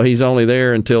 He's only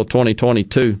there until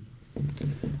 2022.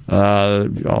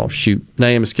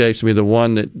 Name escapes me. The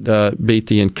one that beat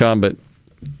the incumbent,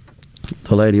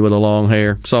 the lady with the long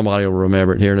hair. Somebody will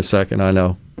remember it here in a second, I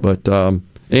know. But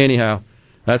anyhow,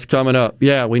 that's coming up.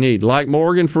 Yeah, we need. Like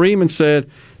Morgan Freeman said,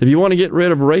 if you want to get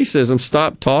rid of racism,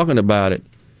 stop talking about it.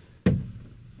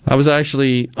 I was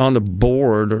actually on the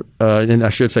board, and I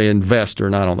should say investor,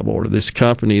 not on the board, of this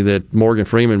company that Morgan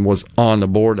Freeman was on the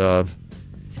board of,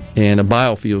 and a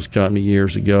biofuels company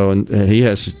years ago. And he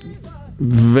has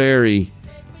very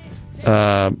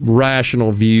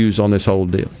rational views on this whole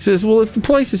deal. He says, well, if the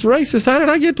place is racist, how did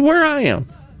I get to where I am?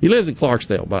 He lives in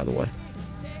Clarksdale, by the way.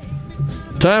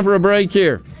 Time for a break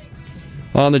here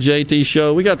on the JT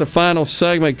Show. We got the final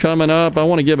segment coming up. I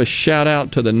want to give a shout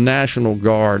out to the National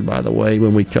Guard, by the way,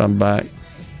 when we come back.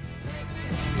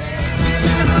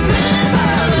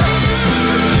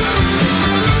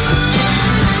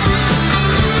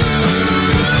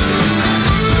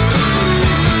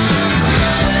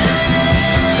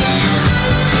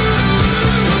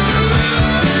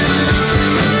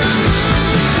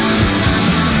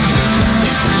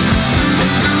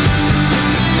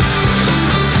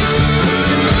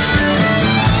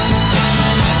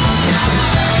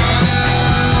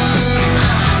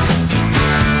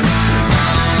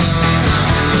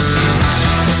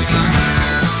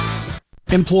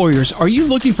 Employers, are you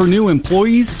looking for new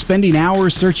employees, spending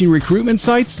hours searching recruitment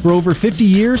sites? For over 50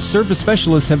 years, service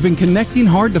specialists have been connecting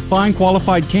hard to find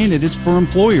qualified candidates for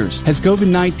employers. Has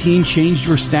COVID-19 changed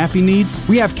your staffing needs?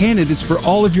 We have candidates for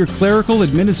all of your clerical,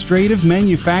 administrative,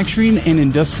 manufacturing, and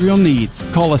industrial needs.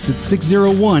 Call us at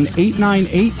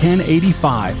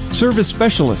 601-898-1085. Service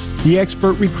Specialists, the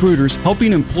expert recruiters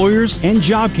helping employers and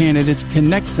job candidates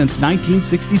connect since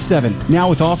 1967. Now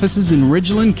with offices in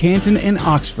Ridgeland, Canton, and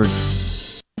Oxford.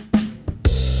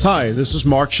 Hi, this is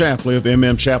Mark Shapley of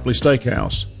M.M. Shapley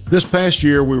Steakhouse. This past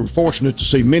year, we were fortunate to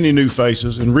see many new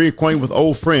faces and reacquaint with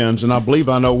old friends, and I believe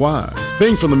I know why.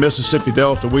 Being from the Mississippi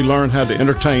Delta, we learned how to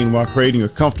entertain while creating a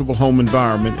comfortable home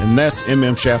environment, and that's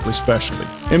M.M. Shapley's specialty.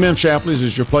 M.M. Shapley's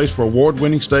is your place for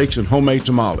award-winning steaks and homemade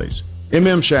tamales.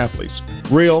 M.M. Shapley's,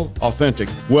 real, authentic,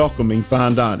 welcoming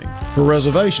fine dining. For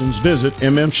reservations, visit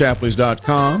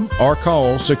mmshapleys.com or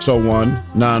call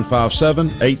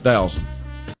 601-957-8000.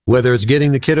 Whether it's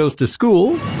getting the kiddos to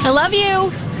school, I love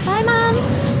you. Bye, Mom.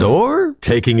 or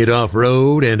taking it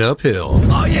off-road and uphill.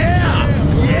 Oh, yeah!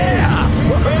 Yeah!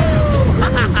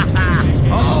 Woohoo!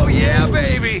 Oh, yeah,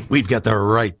 baby! We've got the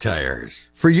right tires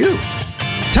for you.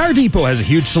 Tire Depot has a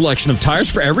huge selection of tires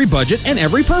for every budget and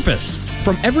every purpose.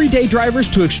 From everyday drivers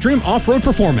to extreme off-road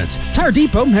performance, Tire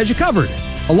Depot has you covered.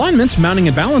 Alignments, mounting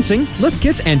and balancing, lift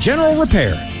kits, and general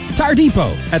repair. Tire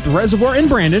Depot at the Reservoir in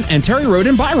Brandon and Terry Road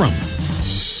in Byram.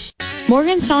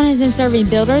 Morganstone has been serving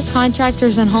builders,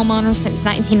 contractors, and homeowners since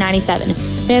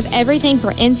 1997. They have everything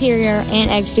for interior and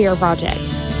exterior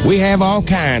projects. We have all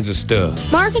kinds of stuff.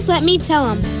 Marcus, let me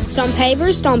tell them. Stone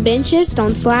pavers, stone benches,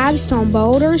 stone slabs, stone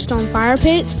boulders, stone fire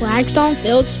pits, flagstone,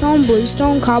 fieldstone,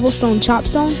 bluestone, cobblestone,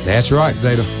 chopstone. That's right,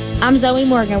 Zeta. I'm Zoe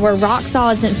Morgan. We're rock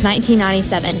solid since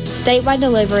 1997. Statewide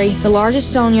delivery, the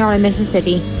largest stone yard in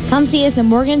Mississippi. Come see us at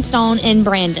Morganstone in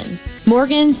Brandon.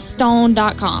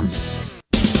 Morganstone.com.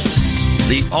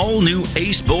 The all-new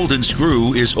Ace Bolt and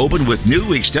Screw is open with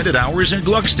new extended hours in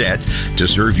Gluckstadt to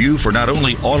serve you for not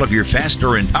only all of your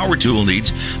fastener and power tool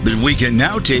needs, but we can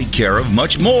now take care of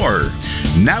much more.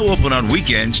 Now open on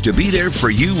weekends to be there for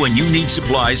you when you need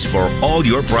supplies for all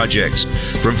your projects.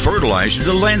 From fertilizer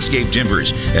to landscape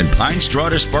timbers and pine straw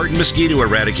to Spartan mosquito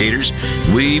eradicators,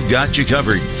 we've got you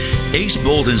covered. Ace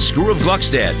Bolt and Screw of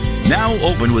Gluckstadt, now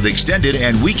open with extended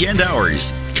and weekend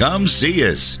hours. Come see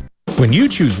us. When you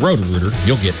choose Roto-Rooter,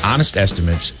 you'll get honest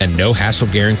estimates and no hassle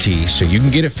guarantee so you can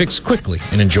get it fixed quickly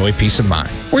and enjoy peace of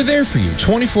mind. We're there for you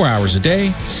 24 hours a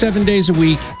day, 7 days a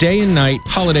week, day and night,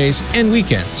 holidays, and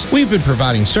weekends. We've been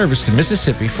providing service to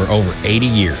Mississippi for over 80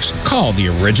 years. Call the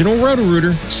original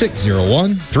Roto-Rooter,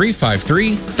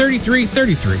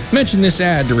 601-353-3333. Mention this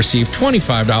ad to receive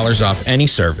 $25 off any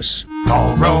service.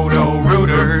 Call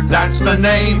Roto-Rooter, that's the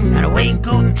name. And away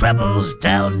go troubles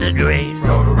down the drain.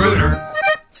 Roto-Rooter.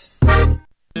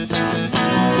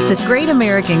 The Great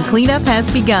American Cleanup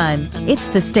has begun. It's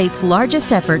the state's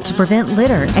largest effort to prevent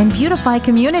litter and beautify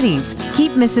communities.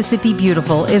 Keep Mississippi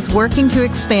Beautiful is working to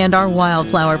expand our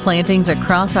wildflower plantings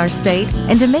across our state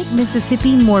and to make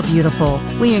Mississippi more beautiful.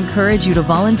 We encourage you to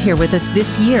volunteer with us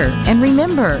this year. And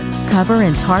remember, cover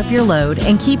and tarp your load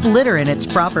and keep litter in its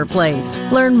proper place.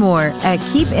 Learn more at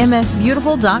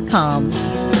keepmsbeautiful.com.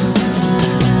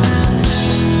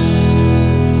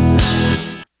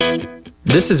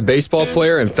 This is baseball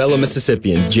player and fellow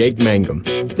Mississippian Jake Mangum.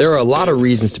 There are a lot of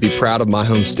reasons to be proud of my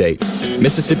home state.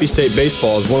 Mississippi State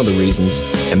Baseball is one of the reasons,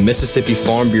 and Mississippi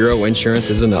Farm Bureau Insurance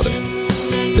is another.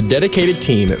 The dedicated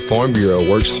team at Farm Bureau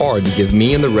works hard to give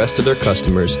me and the rest of their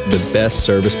customers the best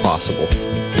service possible.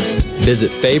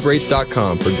 Visit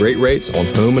favrates.com for great rates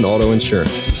on home and auto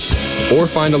insurance. or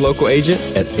find a local agent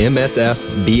at msfbins.com.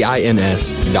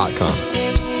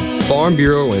 Farm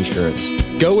Bureau Insurance.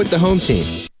 Go with the home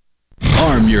team.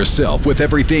 Arm yourself with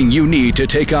everything you need to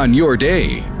take on your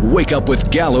day. Wake up with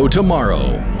Gallo tomorrow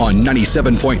on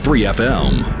 97.3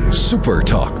 FM. Super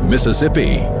Talk,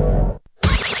 Mississippi.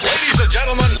 Ladies and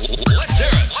gentlemen, let's hear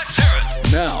it. Let's hear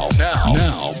it. Now,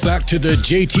 back to the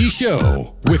JT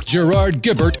Show with Gerard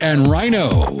Gibbert and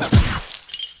Rhino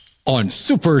on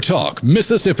Super Talk,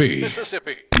 Mississippi.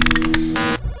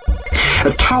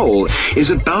 A towel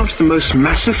is about the most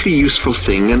massively useful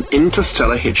thing an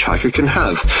interstellar hitchhiker can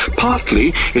have. Partly,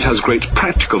 it has great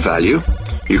practical value.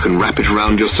 You can wrap it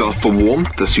around yourself for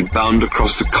warmth as you bound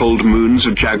across the cold moons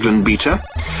of Jaglan Beta.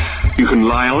 You can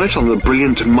lie on it on the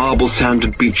brilliant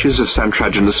marble-sanded beaches of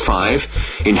Santraginus 5,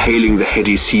 inhaling the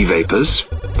heady sea vapors.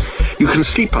 You can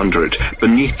sleep under it,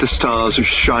 beneath the stars which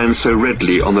shine so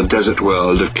redly on the desert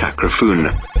world of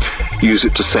Kakrafun. Use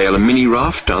it to sail a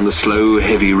mini-raft down the slow,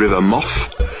 heavy river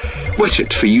Moth. Wet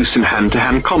it for use in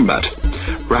hand-to-hand combat.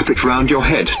 Wrap it round your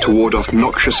head to ward off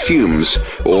noxious fumes,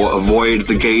 or avoid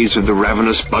the gaze of the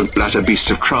ravenous bug-bladder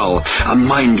beast of Krull, a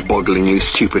mind-bogglingly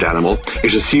stupid animal.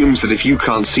 It assumes that if you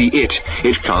can't see it,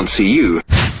 it can't see you.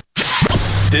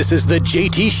 This is the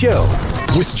JT Show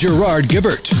with Gerard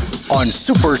Gibbert on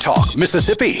Super Talk,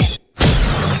 Mississippi.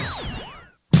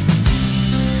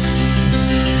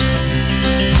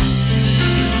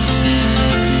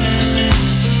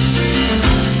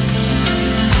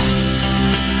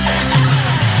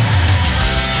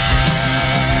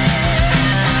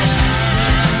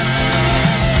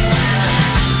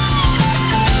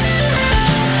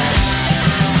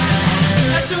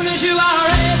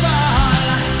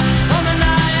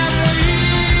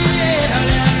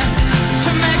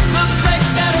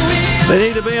 They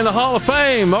need to be in the Hall of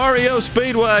Fame. REO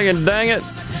Speedwagon, dang it.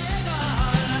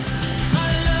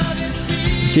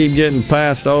 Keep getting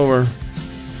passed over.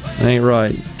 Ain't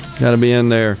right. Got to be in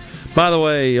there. By the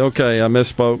way, okay, I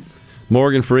misspoke.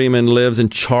 Morgan Freeman lives in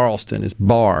Charleston. His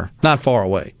bar. Not far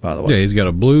away, by the way. Yeah, he's got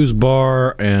a blues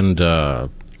bar and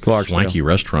Clarksdale. swanky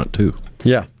restaurant, too.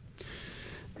 Yeah.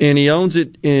 And he owns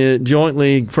it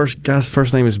jointly. Guy's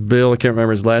first name is Bill. I can't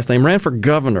remember his last name. Ran for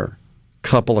governor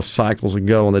couple of cycles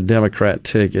ago on the Democrat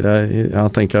ticket. I'll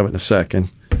think of it in a second.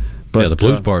 But, yeah, the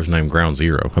Blues Bar is named Ground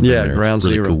Zero. Yeah, Ground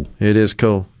really Zero. Cool. It is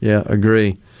cool. Yeah,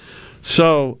 agree.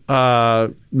 So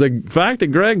the fact that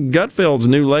Greg Gutfeld's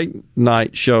new late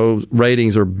night show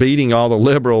ratings are beating all the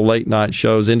liberal late night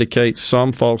shows indicates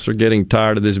some folks are getting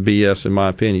tired of this BS, in my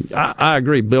opinion. I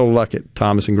agree. Bill Luckett,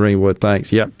 Thomas and Greenwood,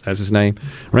 thanks. Yep, that's his name.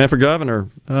 Ran for governor.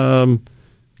 Can't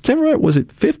remember, was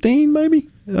it 15 maybe?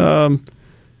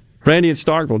 Randy in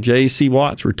Starkville, J.C.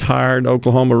 Watts, retired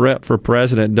Oklahoma rep for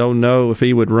president. Don't know if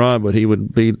he would run, but he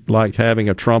would be like having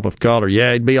a Trump of color.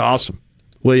 Yeah, he'd be awesome.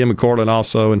 William McCorlin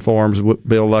also informs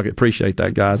Bill Luckett. Appreciate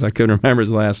that, guys. I couldn't remember his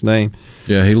last name.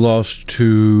 Yeah, he lost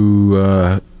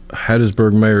to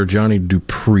Hattiesburg Mayor Johnny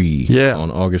Dupree on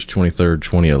August 23rd,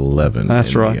 2011.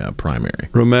 That's right. The primary.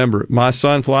 Remember, my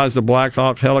son flies the Black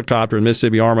Hawk helicopter in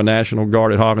Mississippi Army National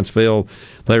Guard at Hawkins Field.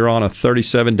 They were on a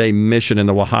 37-day mission in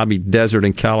the Mojave Desert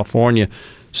in California.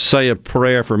 Say a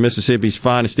prayer for Mississippi's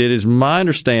finest. It is my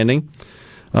understanding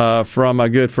from my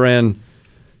good friend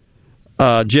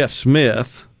Jeff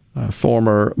Smith, a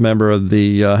former member of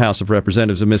the House of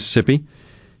Representatives of Mississippi.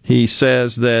 He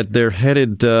says that they're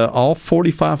headed, all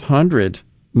 4,500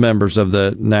 members of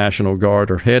the National Guard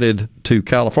are headed to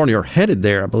California, or headed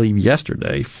there, I believe,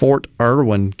 yesterday, Fort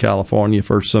Irwin, California,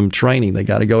 for some training. They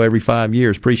got to go every 5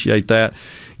 years. Appreciate that.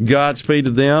 Godspeed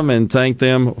to them and thank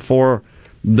them for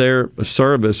their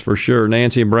service for sure.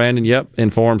 Nancy and Brandon,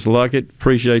 informs Luckett.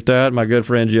 Appreciate that. My good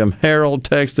friend Jim Harold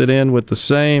texted in with the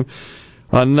same.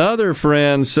 Another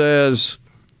friend says,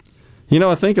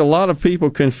 I think a lot of people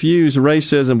confuse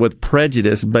racism with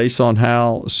prejudice based on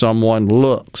how someone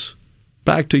looks.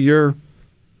 Back to your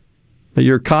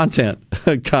content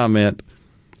comment.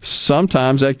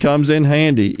 Sometimes that comes in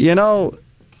handy.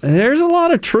 There's a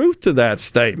lot of truth to that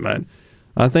statement.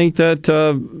 I think that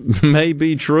may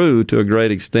be true to a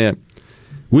great extent.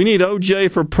 We need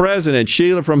OJ for president.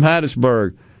 Sheila from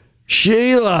Hattiesburg.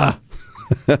 Sheila!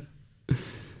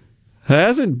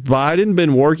 Hasn't Biden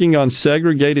been working on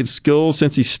segregated schools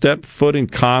since he stepped foot in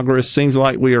Congress? Seems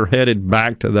like we are headed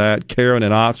back to that. Karen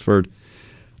in Oxford.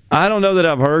 I don't know that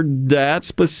I've heard that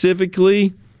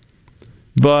specifically,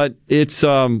 but it's,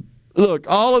 look,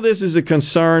 all of this is a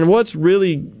concern. What's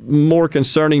really more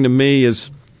concerning to me is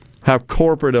how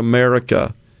corporate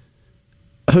America,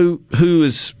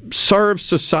 who serves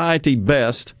society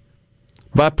best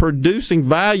by producing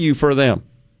value for them,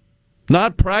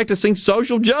 not practicing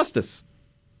social justice.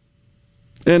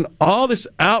 And all this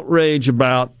outrage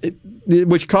about it,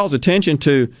 which calls attention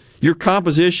to your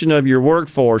composition of your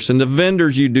workforce and the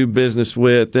vendors you do business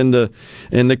with and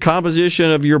the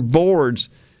composition of your boards.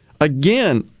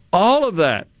 Again, all of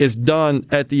that is done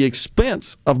at the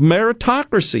expense of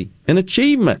meritocracy and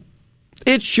achievement.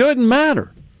 It shouldn't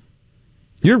matter.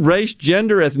 Your race,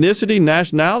 gender, ethnicity,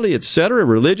 nationality, etc.,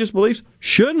 religious beliefs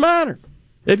shouldn't matter.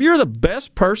 If you're the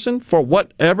best person for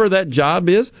whatever that job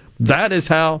is, that is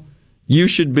how you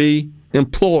should be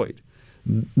employed.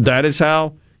 That is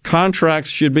how contracts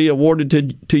should be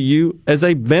awarded to you as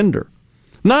a vendor.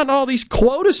 Not all these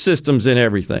quota systems and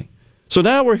everything. So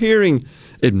now we're hearing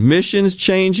admissions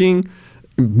changing.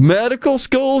 Medical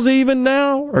schools even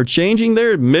now are changing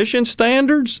their admission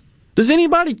standards. Does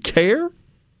anybody care?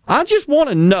 I just want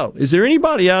to know, is there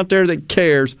anybody out there that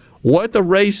cares what the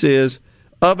race is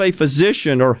of a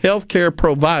physician or healthcare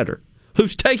provider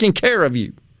who's taking care of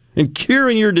you and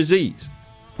curing your disease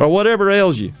or whatever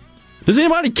ails you? Does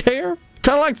anybody care?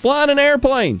 Kind of like flying an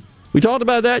airplane. We talked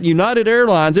about that. United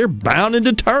Airlines, they're bound and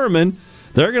determined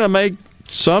they're going to make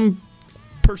some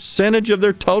percentage of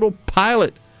their total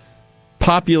pilot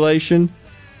population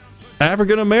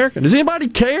African American. Does anybody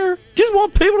care? Just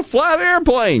want people to fly the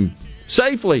airplane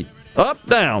safely. Up,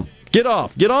 down, get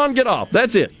off, get on, get off.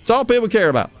 That's it. That's all people care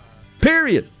about.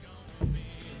 Period.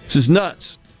 This is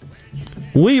nuts.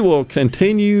 We will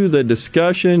continue the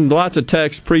discussion. Lots of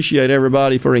texts. Appreciate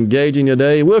everybody for engaging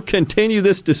today. We'll continue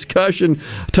this discussion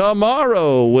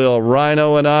tomorrow, Will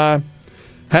Rhino and I.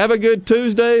 Have a good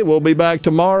Tuesday. We'll be back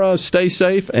tomorrow. Stay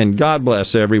safe, and God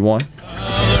bless everyone.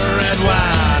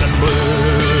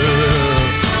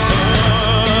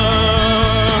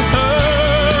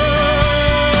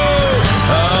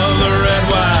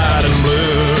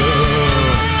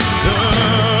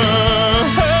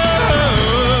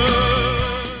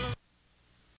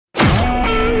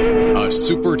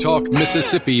 SuperTalk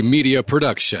Mississippi Media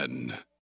Production.